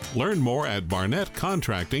clients. Learn more at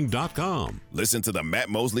barnettcontracting.com. Listen to the Matt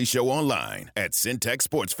Mosley Show online at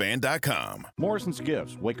syntechsportsfan.com. Morrison's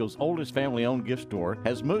Gifts, Waco's oldest family-owned gift store,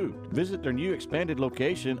 has moved. Visit their new expanded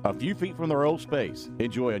location a few feet from their old space.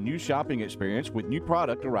 Enjoy a new shopping experience with new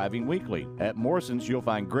product arriving weekly. At Morrison's, you'll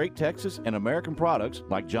find great Texas and American products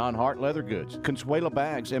like John Hart leather goods, Consuela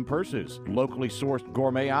bags and purses, locally sourced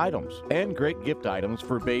gourmet items, and great gift items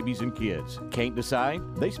for babies and kids. Can't decide?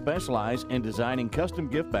 They specialize in designing custom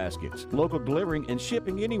gift baskets, local delivering and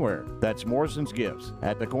shipping anywhere. That's Morrison's Gifts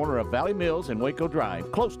at the corner of Valley Mills and Waco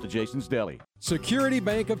Drive, close to Jason's Deli. Security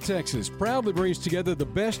Bank of Texas proudly brings together the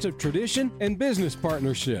best of tradition and business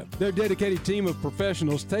partnership. Their dedicated team of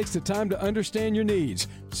professionals takes the time to understand your needs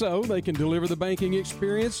so they can deliver the banking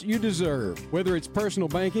experience you deserve. Whether it's personal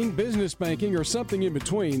banking, business banking, or something in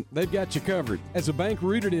between, they've got you covered. As a bank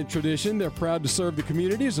rooted in tradition, they're proud to serve the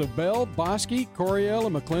communities of Bell, Bosque, Coryell,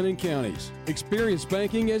 and McLennan counties. Experience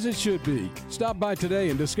banking as it should be. Stop by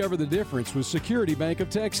today and discover the difference with Security Bank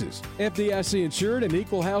of Texas. FDIC insured and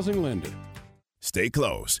equal housing lender. Stay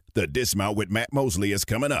close. The Dismount with Matt Mosley is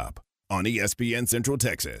coming up on ESPN Central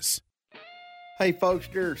Texas. Hey folks,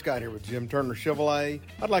 Jared Scott here with Jim Turner Chevrolet.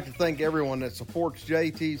 I'd like to thank everyone that supports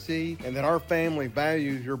JTC and that our family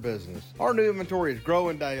values your business. Our new inventory is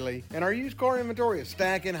growing daily and our used car inventory is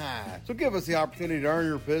stacking high. So give us the opportunity to earn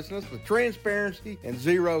your business with transparency and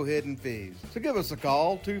zero hidden fees. So give us a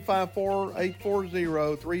call,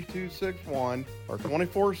 254-840-3261 or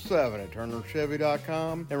 24/7 at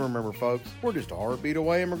turnerchevy.com. And remember folks, we're just a heartbeat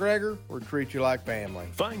away in McGregor. We'll treat you like family.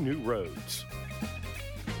 Find new roads.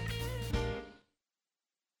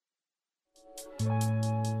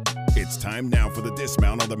 It's time now for the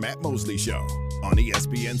Dismount on the Matt Mosley Show on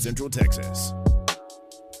ESPN Central Texas.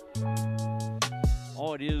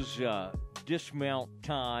 Oh, it is dismount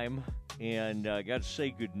time, and I got to say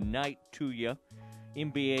good night to you.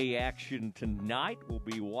 NBA action tonight. We'll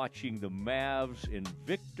be watching the Mavs and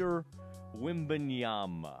Victor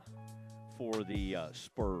Wembanyama for the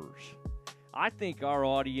Spurs. I think our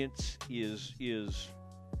audience is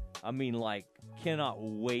cannot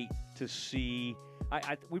wait to see.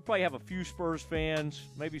 We probably have a few Spurs fans,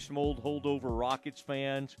 maybe some old holdover Rockets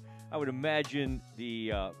fans. I would imagine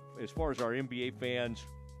as far as our NBA fans,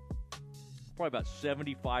 probably about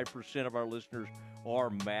 75% of our listeners are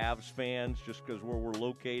Mavs fans, just because where we're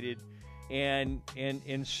located, and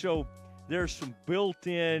so there's some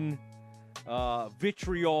built-in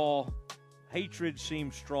vitriol. Hatred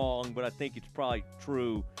seems strong, but I think it's probably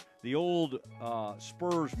true. The old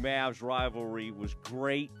Spurs-Mavs rivalry was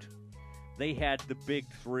great. They had the big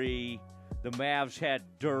three. The Mavs had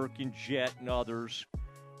Dirk and Jet and others.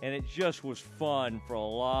 And it just was fun for a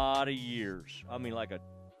lot of years. I mean, like a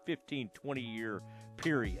 15, 20-year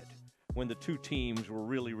period when the two teams were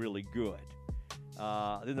really, really good.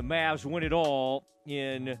 Then the Mavs win it all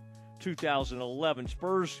in 2011.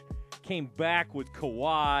 Spurs came back with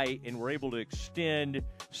Kawhi and were able to extend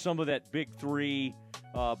some of that big three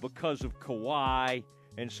because of Kawhi.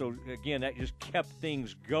 And so, again, that just kept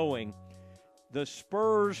things going. The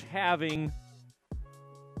Spurs having,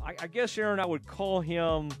 I guess, Aaron, I would call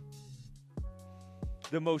him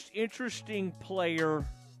the most interesting player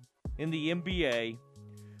in the NBA,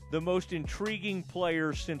 the most intriguing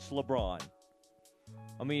player since LeBron.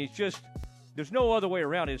 I mean, it's just, there's no other way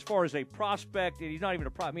around it. As far as a prospect, and he's not even a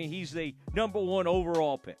prospect. I mean, he's the number one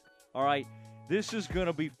overall pick. All right? This is going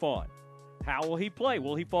to be fun. How will he play?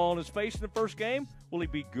 Will he fall on his face in the first game? Will he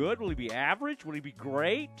be good? Will he be average? Will he be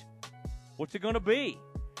great? What's it going to be?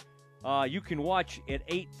 You can watch at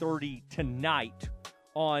 8:30 tonight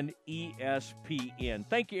on ESPN.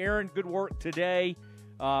 Thank you, Aaron. Good work today.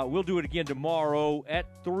 We'll do it again tomorrow at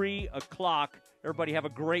 3 o'clock. Everybody have a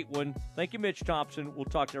great one. Thank you, Mitch Thompson. We'll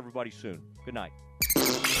talk to everybody soon. Good night.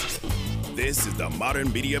 This is the Modern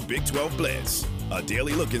Media Big 12 Blitz, a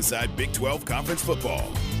daily look inside Big 12 Conference football.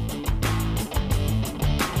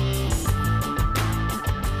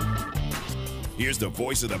 Here's the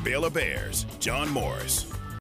voice of the Baylor Bears, John Morris.